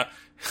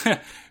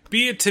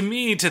 Be it to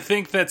me to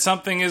think that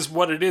something is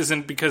what it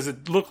isn't, because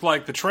it looked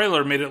like the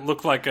trailer made it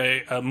look like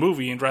a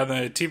movie rather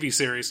than a TV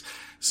series.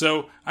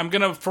 So I'm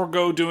going to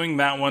forego doing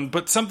that one.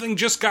 But something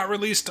just got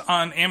released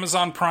on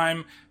Amazon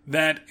Prime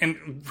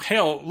and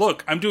hell,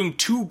 look, I'm doing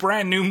 2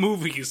 brand new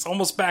movies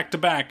almost back to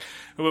back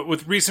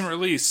with recent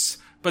release.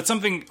 But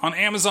something on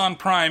Amazon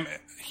Prime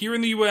here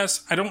in the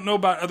US, I don't know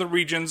about other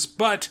regions,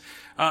 but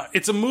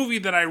it's a movie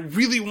that I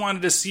really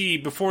wanted to see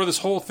before this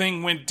whole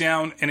thing went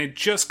down, and it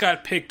just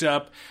got picked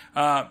up.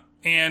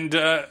 And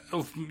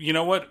you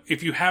know what?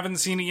 If you haven't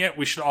seen it yet,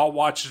 we should all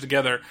watch it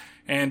together.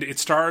 And it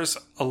stars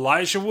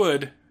Elijah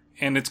Wood,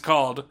 and it's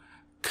called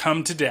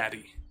Come to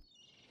Daddy.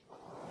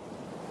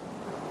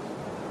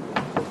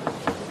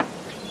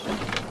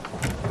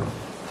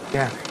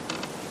 Dad,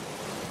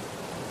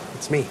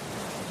 it's me,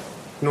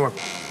 Norm.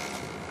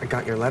 I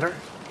got your letter.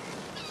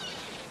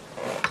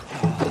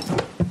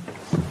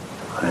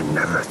 I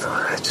never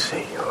thought I'd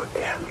see you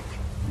again.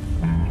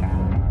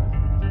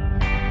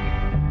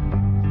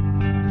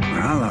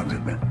 How long's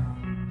it been?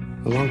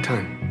 A long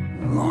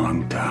time. A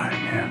long time,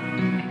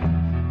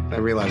 yeah. I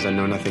realize I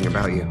know nothing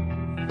about you.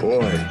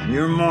 Boy,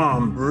 your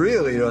mom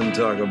really doesn't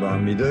talk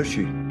about me, does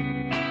she?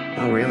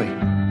 Oh, really?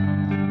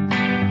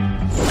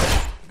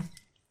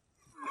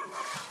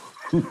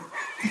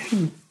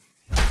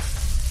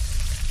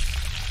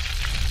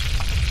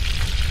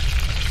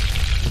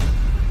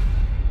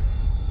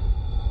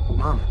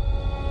 Mom,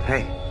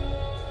 hey,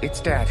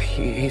 it's Dad.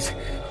 He's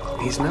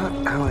not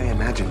how I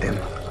imagined him.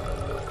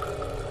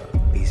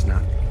 He's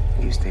not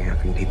used to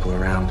having people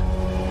around.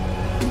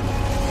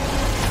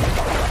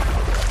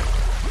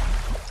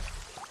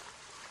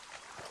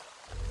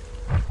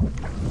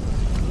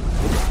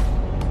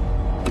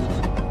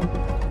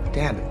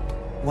 Dad,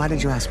 why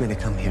did you ask me to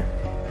come here?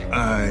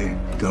 I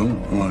don't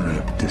want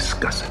to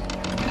discuss it.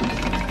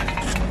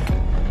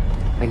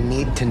 I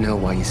need to know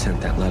why you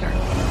sent that letter.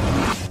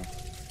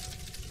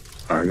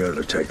 I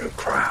gotta take a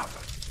crap.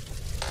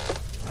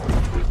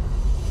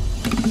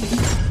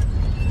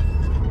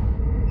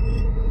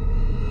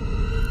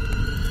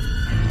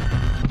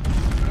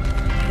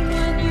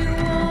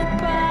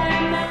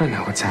 I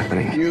know what's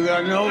happening. You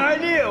got no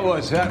idea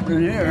what's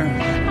happening here.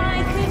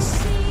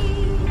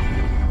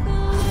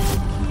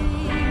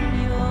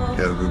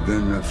 Ever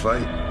been in a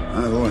fight?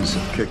 I once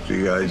kicked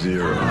the guy's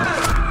ear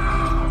off.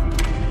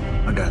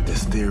 I got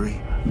this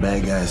theory.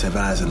 Bad guys have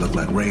eyes that look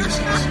like raisins.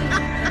 You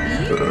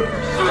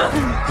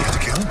have to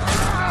kill him?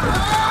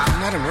 I'm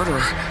not a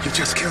murderer. You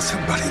just killed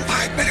somebody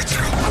 5 minutes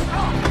ago.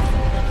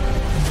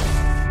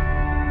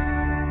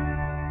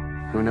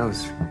 Who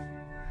knows?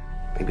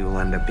 Maybe we'll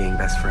end up being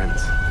best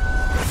friends.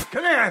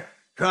 Come here.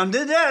 Come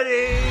to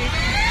Daddy.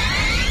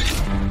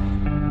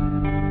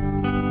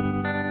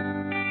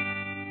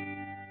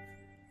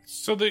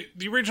 So the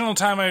original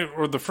time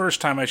or the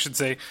first time I should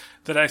say,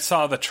 that I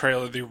saw the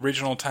trailer, the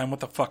original time, what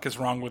the fuck is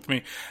wrong with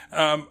me?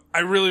 I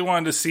really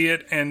wanted to see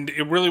it, and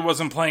it really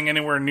wasn't playing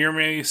anywhere near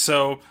me,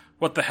 so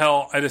what the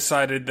hell, I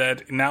decided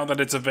that now that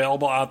it's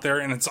available out there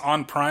and it's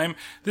on Prime,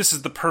 this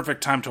is the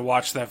perfect time to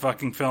watch that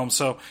fucking film.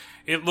 So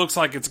it looks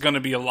like it's going to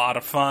be a lot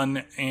of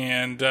fun,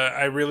 and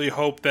I really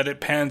hope that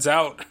it pans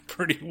out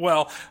pretty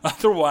well.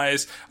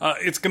 Otherwise,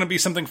 it's going to be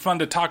something fun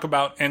to talk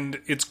about,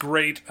 and it's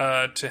great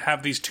to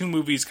have these two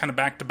movies kind of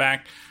back to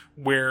back,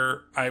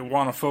 where I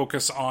want to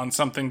focus on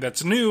something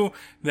that's new,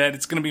 that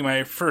it's going to be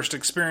my first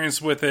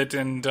experience with it,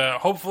 and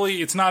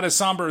hopefully it's not as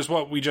somber as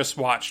what we just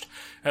watched.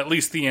 At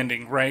least the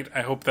ending, right?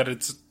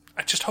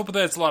 I just hope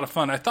that it's a lot of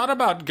fun. I thought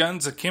about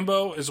Guns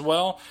Akimbo as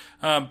well,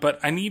 but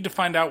I need to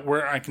find out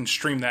where I can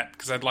stream that,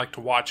 because I'd like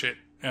to watch it.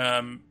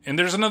 And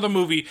there's another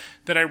movie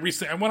that I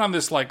went on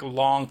this like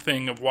long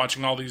thing of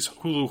watching all these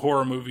Hulu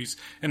horror movies,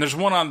 and there's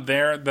one on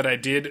there that I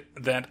did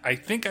that I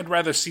think I'd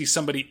rather see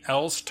somebody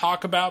else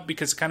talk about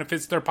because it kind of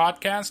fits their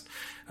podcast.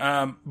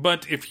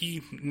 But if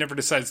he never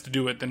decides to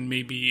do it, then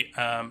maybe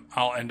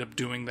I'll end up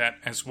doing that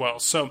as well.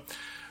 So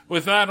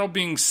with that all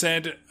being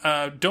said,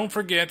 don't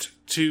forget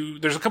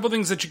there's a couple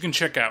things that you can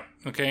check out,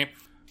 okay?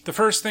 The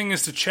first thing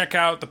is to check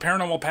out the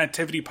Paranormal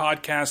Pativity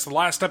podcast. The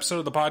last episode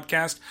of the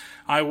podcast,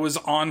 I was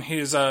on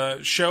his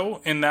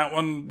show. In that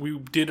one, we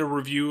did a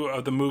review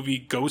of the movie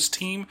Ghost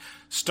Team,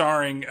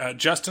 starring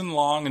Justin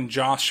Long and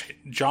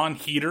John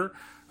Heater.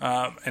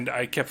 And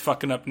I kept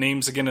fucking up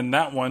names again in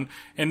that one.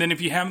 And then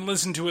if you haven't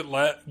listened to it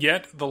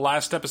yet, the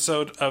last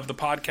episode of the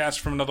podcast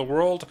from Another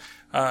World,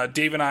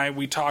 Dave and I,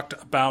 we talked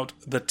about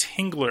The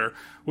Tingler,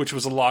 which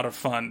was a lot of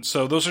fun.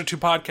 So those are two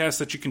podcasts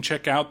that you can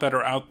check out that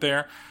are out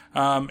there.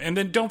 And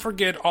then don't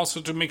forget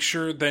also to make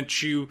sure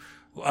that you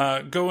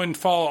go and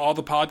follow all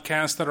the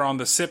podcasts that are on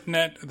the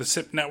SIPNet, the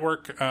SIP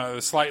network,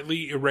 the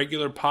Slightly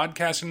Irregular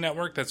Podcasting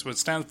Network. That's what it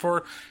stands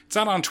for. It's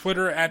out on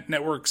Twitter at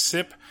Network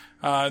SIP.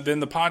 Then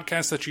the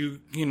podcasts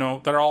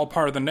that that are all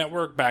part of the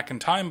network: Back in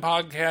Time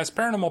podcast,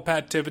 Paranormal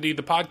Pativity,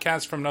 the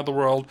podcast from Another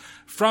World,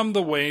 From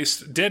the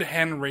Waste, Dead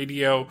Hen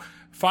Radio,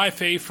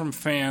 5A from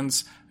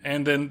Fans,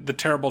 and then the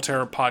Terrible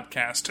Terror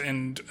podcast.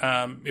 And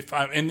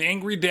the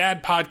Angry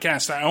Dad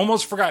podcast. I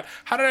almost forgot.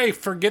 How did I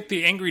forget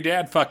the Angry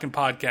Dad fucking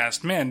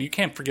podcast? Man, you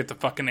can't forget the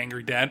fucking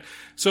Angry Dad.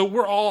 So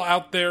we're all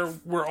out there.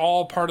 We're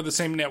all part of the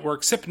same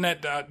network,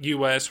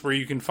 sipnet.us, where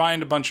you can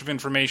find a bunch of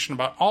information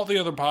about all the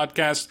other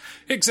podcasts,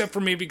 except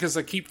for me, because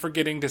I keep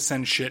forgetting to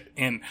send shit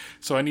in.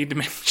 So I need to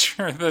make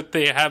sure that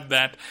they have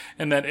that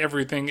and that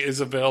everything is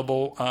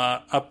available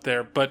up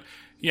there. But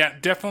yeah,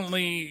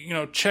 definitely,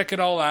 check it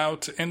all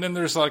out. And then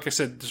there's, like I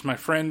said, there's my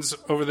friends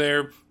over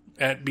there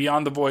at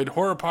Beyond the Void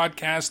Horror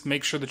Podcast.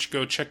 Make sure that you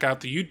go check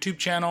out the YouTube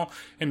channel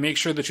and make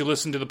sure that you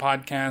listen to the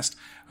podcast,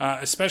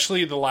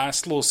 especially the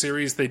last little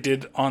series they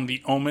did on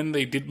The Omen.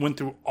 They went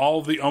through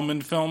all the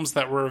Omen films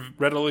that were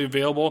readily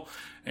available,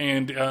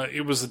 and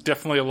it was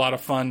definitely a lot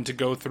of fun to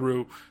go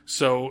through.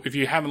 So if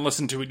you haven't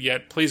listened to it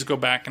yet, please go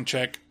back and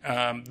check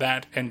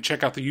that, and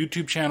check out the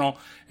YouTube channel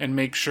and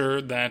make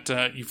sure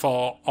that you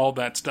follow all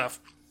that stuff.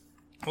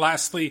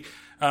 Lastly,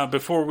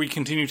 before we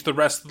continue to the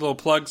rest of the little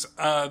plugs,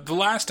 the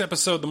last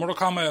episode, the Mortal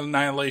Kombat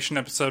Annihilation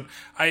episode,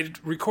 I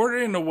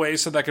recorded it in a way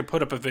so that I could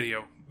put up a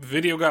video. The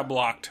video got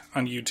blocked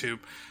on YouTube.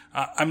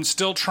 I'm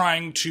still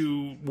trying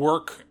to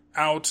work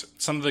out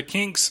some of the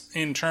kinks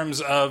in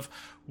terms of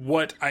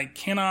what I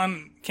can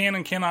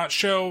and cannot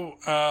show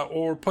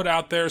or put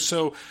out there.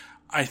 So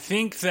I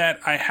think that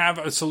I have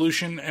a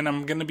solution, and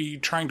I'm going to be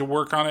trying to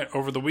work on it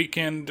over the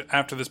weekend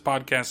after this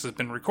podcast has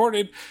been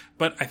recorded,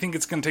 but I think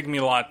it's going to take me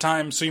a lot of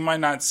time, so you might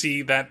not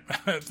see that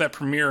that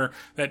premiere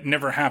that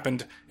never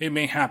happened. It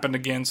may happen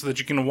again, so that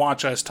you can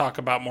watch us talk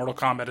about Mortal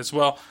Kombat as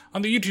well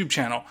on the YouTube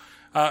channel.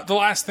 The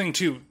last thing,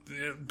 too,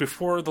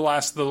 before the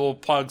last of the little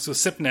plugs, the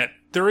SIPNet,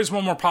 there is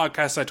one more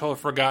podcast I totally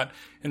forgot,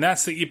 and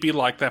that's the It Be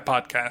Like That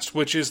podcast,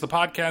 which is the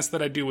podcast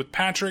that I do with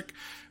Patrick,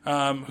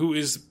 who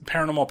is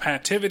Paranormal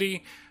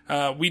Pativity.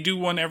 We do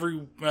one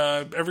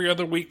every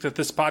other week that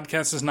this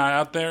podcast is not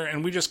out there,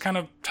 and we just kind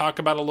of talk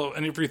about a little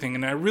and everything.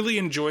 And I really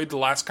enjoyed the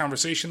last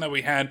conversation that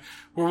we had,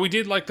 where we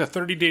did like the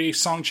 30-day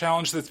song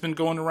challenge that's been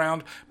going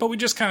around, but we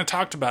just kind of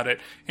talked about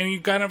it, and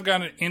you kind of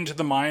got into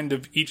the mind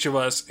of each of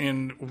us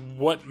and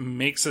what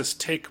makes us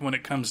tick when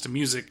it comes to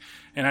music.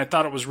 And I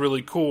thought it was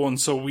really cool, and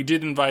so we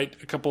did invite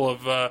a couple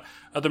of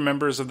other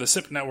members of the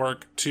SIP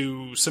network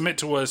to submit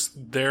to us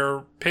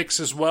their picks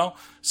as well.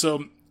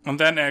 So on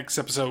that next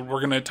episode, we're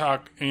going to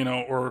talk,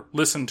 or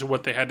listen to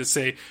what they had to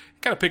say,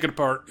 kind of pick it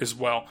apart as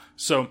well.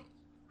 So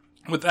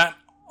with that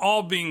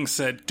all being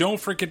said, don't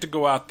forget to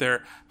go out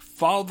there,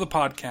 follow the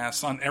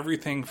podcast on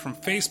everything from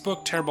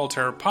Facebook, Terrible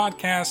Terror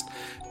Podcast,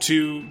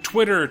 to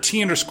Twitter,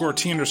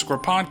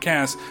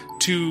 T_T_podcast,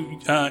 to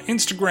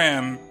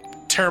Instagram,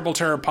 Terrible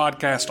Terror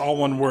Podcast, all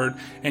one word,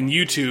 and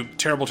YouTube,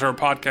 Terrible Terror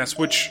Podcast,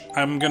 which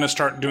I'm going to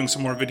start doing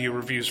some more video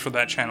reviews for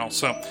that channel.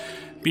 So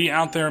be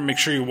out there, make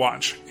sure you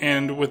watch.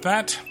 And with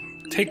that,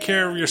 take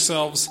care of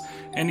yourselves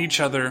and each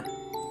other.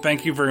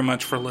 Thank you very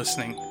much for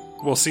listening.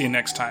 We'll see you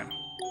next time.